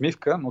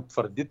усмивка, но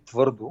твърди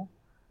твърдо,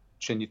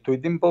 че нито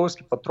един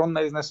български патрон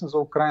не е изнесен за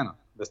Украйна.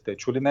 Да сте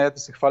чули нея да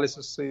се хвали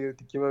с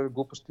такива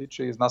глупости,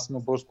 че е изнасено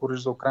българско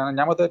оръжие за Украйна,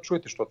 няма да я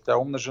чуете, защото тя е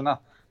умна жена.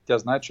 Тя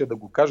знае, че да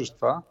го кажеш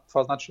това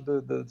значи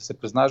да се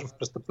признаеш в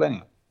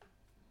престъпление.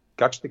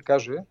 Как ще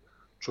каже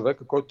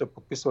човека, който е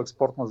подписал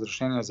експортно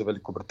разрешение за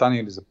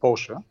Великобритания или за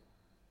Полша,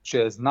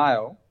 че е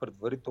знаел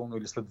предварително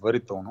или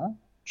следварително,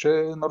 че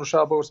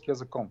нарушава българския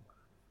закон?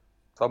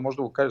 Това може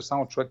да го каже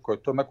само човек,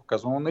 който е меко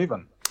казано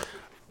наивен.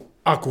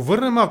 Ако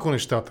върнем малко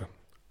нещата,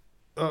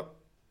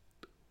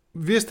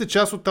 вие сте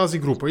част от тази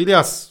група, или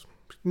аз,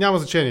 няма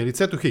значение,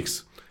 лицето Хикс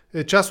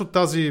е част от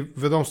тази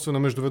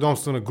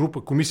междуведомствена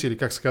група, комисия или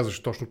как се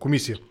казваше точно,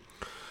 комисия.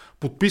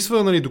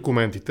 Подписва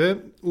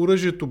документите,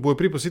 оръжието,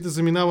 боеприпасите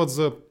заминават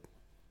за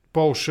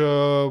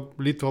Полша,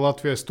 Литва,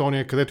 Латвия,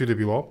 Естония, където и да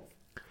било.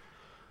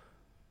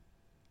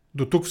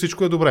 До тук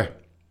всичко е добре.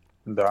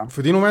 Да. В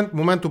един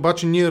момент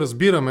обаче ние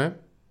разбираме,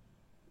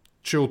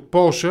 че от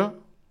Полша,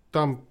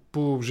 там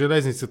по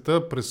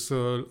железницата през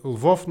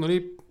Лвов,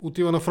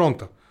 отива на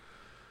фронта.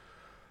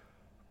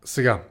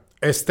 Сега,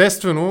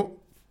 естествено,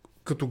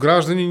 като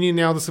граждани ние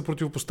няма да се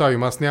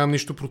противопоставим. Аз нямам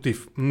нищо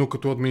против. Но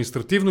като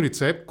административно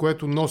лице,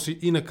 което носи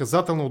и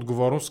наказателна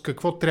отговорност,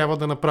 какво трябва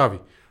да направи?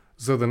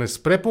 За да не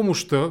спре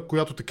помощта,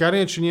 която така или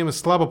иначе ние имаме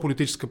слаба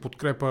политическа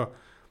подкрепа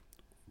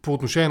по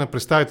отношение на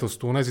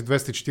представителството, онези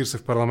 240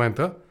 в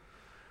парламента,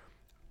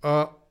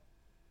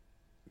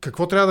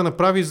 какво трябва да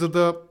направи, за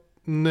да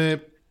не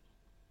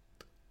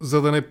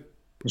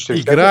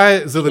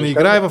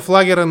играе в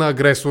лагера на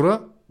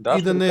агресора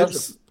и да не...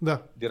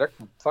 Да.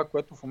 Директно. Това,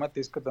 което в момента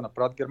искат да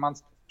направят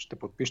германците. Ще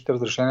подпишете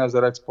разрешение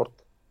за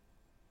реекспорт.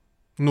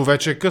 Но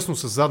вече е късно,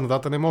 с задна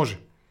дата не може.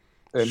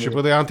 Ще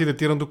бъде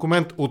антидатиран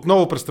документ.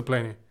 Отново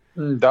престъпление.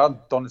 Да,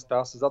 то не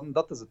става с задна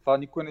дата, затова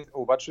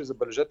обаче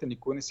забележете,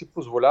 никой не си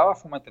позволява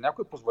в момента.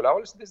 Някой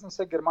позволява ли си да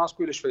изнесе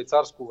германско или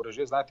швейцарско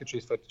оръжие? Знаете, че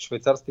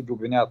швейцарците ги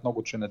обвиняват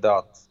много, че не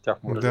дават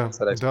тяхно оръжие.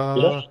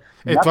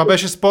 Това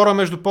беше спора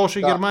между Полша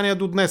и Германия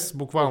до днес,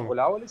 буквално.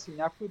 Позволява ли си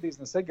някой да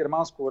изнесе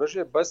германско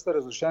оръжие без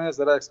разрешение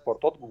за реекспорт?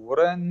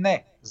 Отговорът е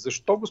не.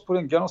 Защо,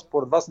 господин Генов,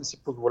 според вас не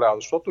си позволява?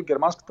 Защото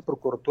германската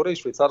прокуратура и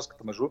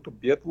швейцарската, между другото,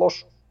 бият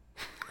лошо.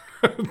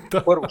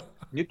 Първо,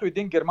 нито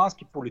един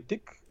германски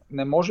политик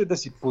не може да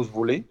си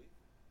позволи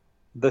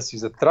да си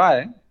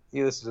затрае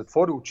и да си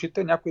затвори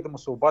очите, някой да му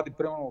се обади,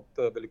 примерно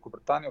от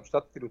Великобритания, от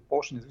Щатите или от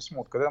Полша,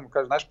 независимо от къде, да му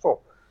каже, знаеш какво,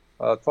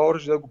 това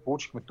оръжие да го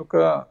получихме тук,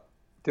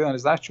 ти да не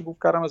знаеш, че го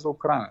караме за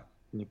Украйна.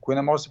 Никой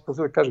не може да си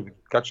позволи да каже,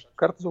 как ще го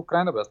карате за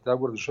Украйна, бе? Аз трябва да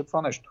го разреша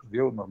това нещо.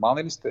 Вие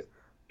нормални ли сте?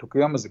 Тук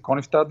имаме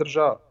закони в тази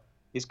държава.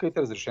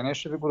 искайте разрешение,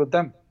 ще ви го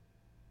дадем.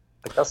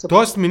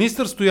 Тоест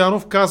министър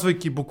Стоянов,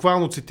 казвайки,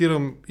 буквално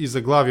цитирам и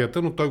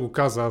заглавията, но той го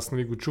каза, аз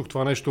го чух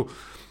това нещо,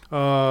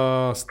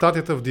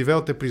 статията в Die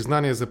Welt е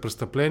признание за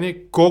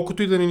престъпление,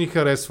 колкото и да не ни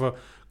харесва,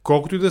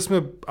 колкото и да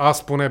сме,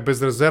 аз поне,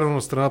 безрезервно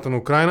на страната на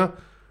Украйна,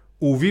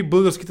 уви,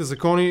 българските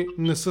закони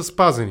не са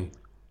спазени.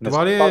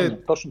 Това ли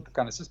е? Точно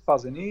така, не са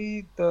спазени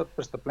и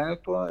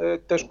престъплението е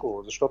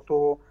тежко,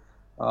 защото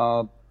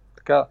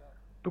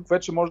тук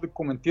вече може да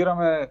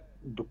коментираме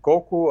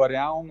доколко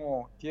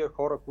реално тия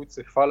хора, които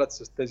се хвалят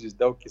с тези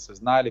сделки, са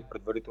знаели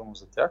предварително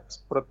за тях.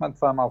 Според мен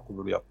това е малко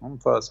вероятно, но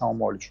това е само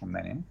мое лично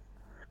мнение.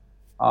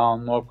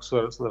 Но ако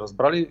са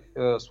разбрали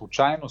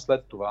случайно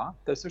след това,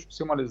 те също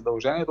са имали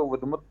задължение да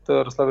уведомят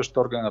разследващите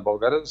органи на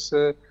България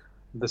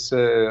да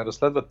се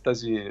разследват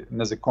тези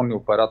незаконни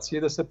операции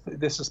и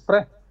да се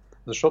спре.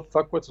 Защото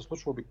това, което се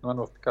случва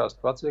обикновено в такава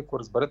ситуация, ако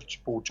разберете,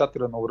 че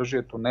получателя на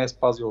оръжието не е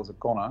спазил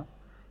закона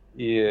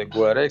и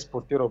го е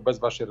реекспортирал без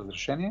ваше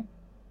разрешение,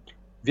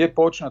 вие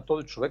повече на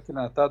този човек или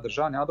на тази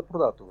държава няма да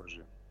продавате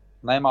оръжие.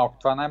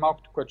 Това е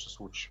най-малкото, което ще се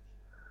случи.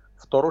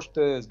 Второ,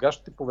 ще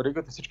сгащате по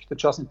веригата всичките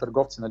частни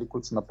търговци,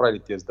 които са направили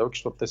тия сделки,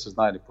 защото те са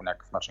знаели по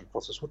някакъв начин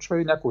какво се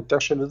случва и някой от тях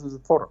ще влезе в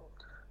затвора.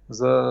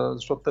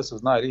 Защото те са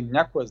знаели и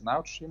някой е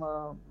знаел, че ще има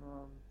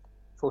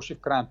фалшив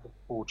крайен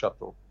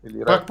получател.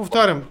 Пак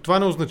повтарям, това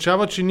не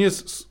означава, че ние,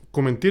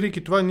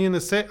 коментирайки това, ние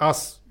не се,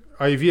 аз,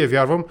 а и вие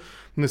вярвам,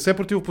 не се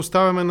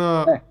противопоставяме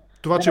на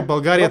това, че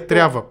България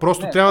трябва.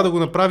 Просто трябва да го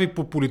направи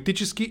по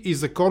политически и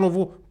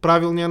законово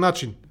правилния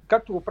начин.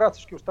 Както го правят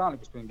всички останали,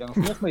 господин Генов.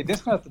 Ние сме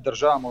единствената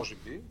държава, може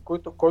би,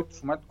 която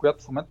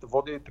в момента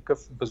води такъв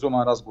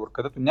безумен разговор,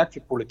 където някакви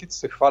политици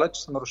се хвалят,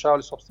 че са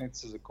нарушавали собствените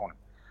си закони.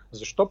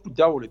 Защо по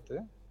дяволите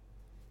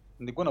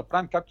не го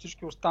направим както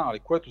всички останали,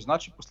 което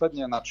значи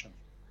последния начин.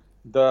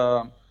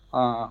 Да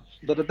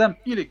дадем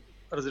или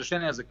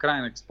разрешение за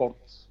краен експорт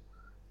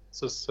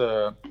с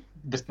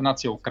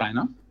дестинация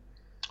Украйна,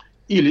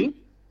 или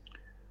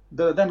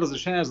да дадем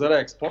разрешение за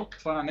реекспорт.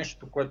 Това е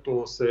нещо,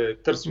 което се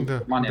търси от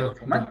Германия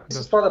в момента. И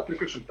с това да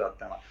приключим тази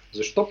тема.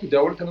 Защо по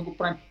дяволите не го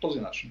правим по този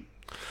начин?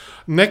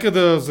 Нека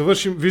да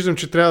завършим. Виждам,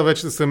 че трябва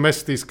вече да се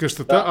месите из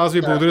къщата. Аз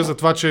ви благодаря за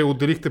това, че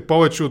отделихте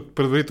повече от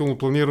предварително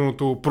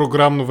планираното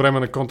програмно време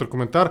на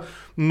Контракоментар,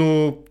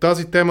 но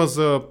тази тема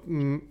за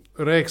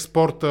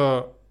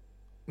реекспорта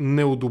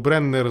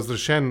неодобрен,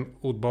 неразрешен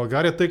от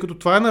България, тъй като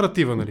това е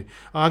наратива, нали?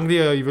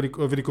 Англия и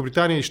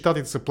Великобритания и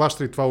Щатите са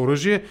плащали това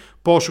оръжие,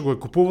 Полша го е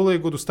купувала и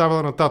го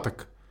доставила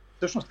нататък.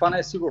 Всъщност това не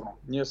е сигурно.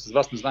 Ние с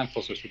вас не знаем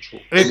какво се е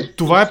случило.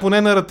 Това е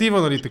поне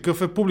наратива, нали?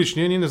 Такъв е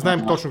публичния. Ние не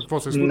знаем точно какво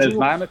се е случило. Не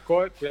знаем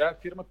коя е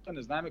фирмата,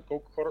 не знаем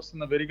колко хора са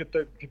на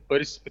веригата, какви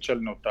пари са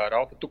спечелени от тази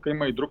работа. Тук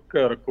има и друг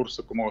ракурс,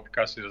 ако мога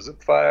така да се изразя.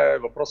 Това е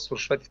въпрос с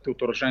шведите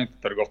от оръжейните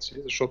търговци,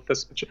 защото те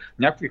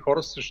някакви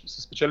хора са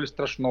спечели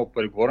страшно много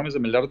пари. Говорим за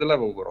милиарди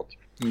лева обороти.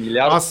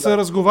 Аз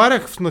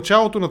разговарях в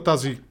началото на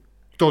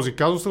този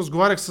казус,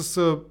 разговарях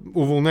с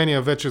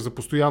уволнения вече за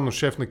постоянно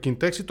шеф на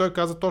Кинтекс и той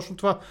каза точно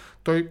това.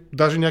 Той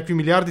даже някакви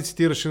милиарди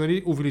цитираше,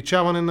 нали,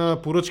 увеличаване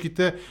на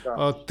поръчките,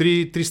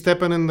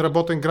 тристепенен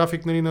работен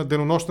график, нали, на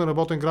денонощен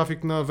работен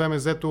график на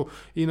ВМЗ-то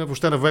и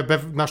въобще на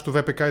нашото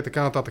ВПК и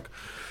така нататък.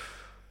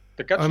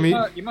 Така че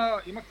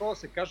има какво да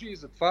се каже и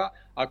затова,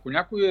 ако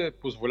някой е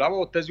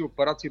позволявал тези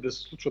операции да се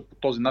случват по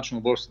този начин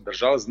в българската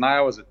държава,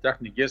 знаела за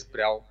тях, не ги е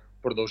спрял,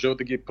 продължил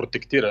да ги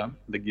протектира,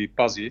 да ги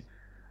пази,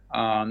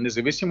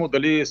 независимо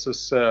дали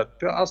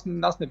аз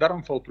не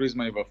вярвам в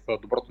алтруизма и в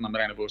доброто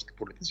намерение на български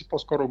политици,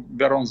 по-скоро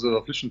вярвам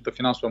в личната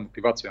финансова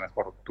мотивация на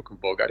хората тук в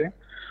България.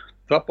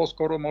 Това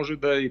по-скоро може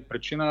да е и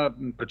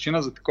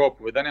причина за такова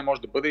поведение,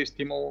 може да бъде и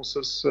стимул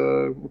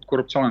от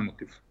корупционен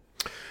мотив.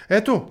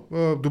 Ето,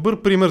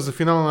 добър пример за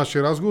финал на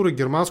нашия разговор е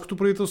германското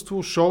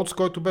правителство, Шолц,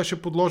 който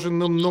беше подложен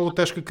на много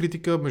тежка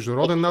критика,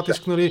 международен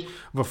натиск, нали,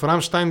 в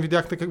Рамщайн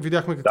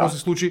видяхме какво се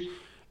случи.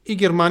 И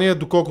Германия,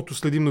 доколкото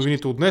следим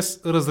новините от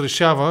днес,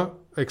 разрешава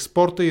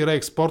експорта и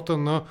реекспорта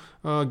на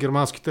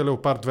германските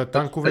Леопард 2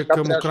 танкове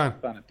към Украйна.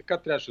 Така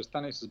трябваше да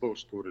стане и с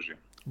българското оръжие.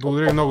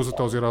 Благодаря ви много за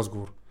този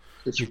разговор.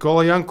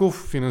 Никола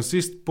Янков,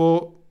 финансист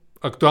по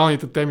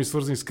актуалните теми,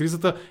 свързани с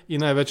кризата и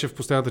най-вече в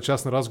последната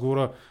част на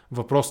разговора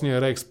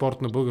въпросния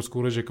реекспорт на българско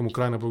оръжие към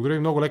Украйна. Благодаря ви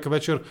много, лека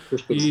вечер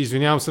и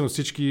извинявам се на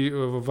всички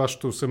във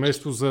вашето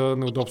семейство за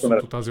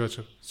неудобството тази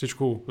вечер.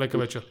 Всичко лека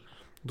вечер.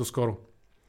 До скоро.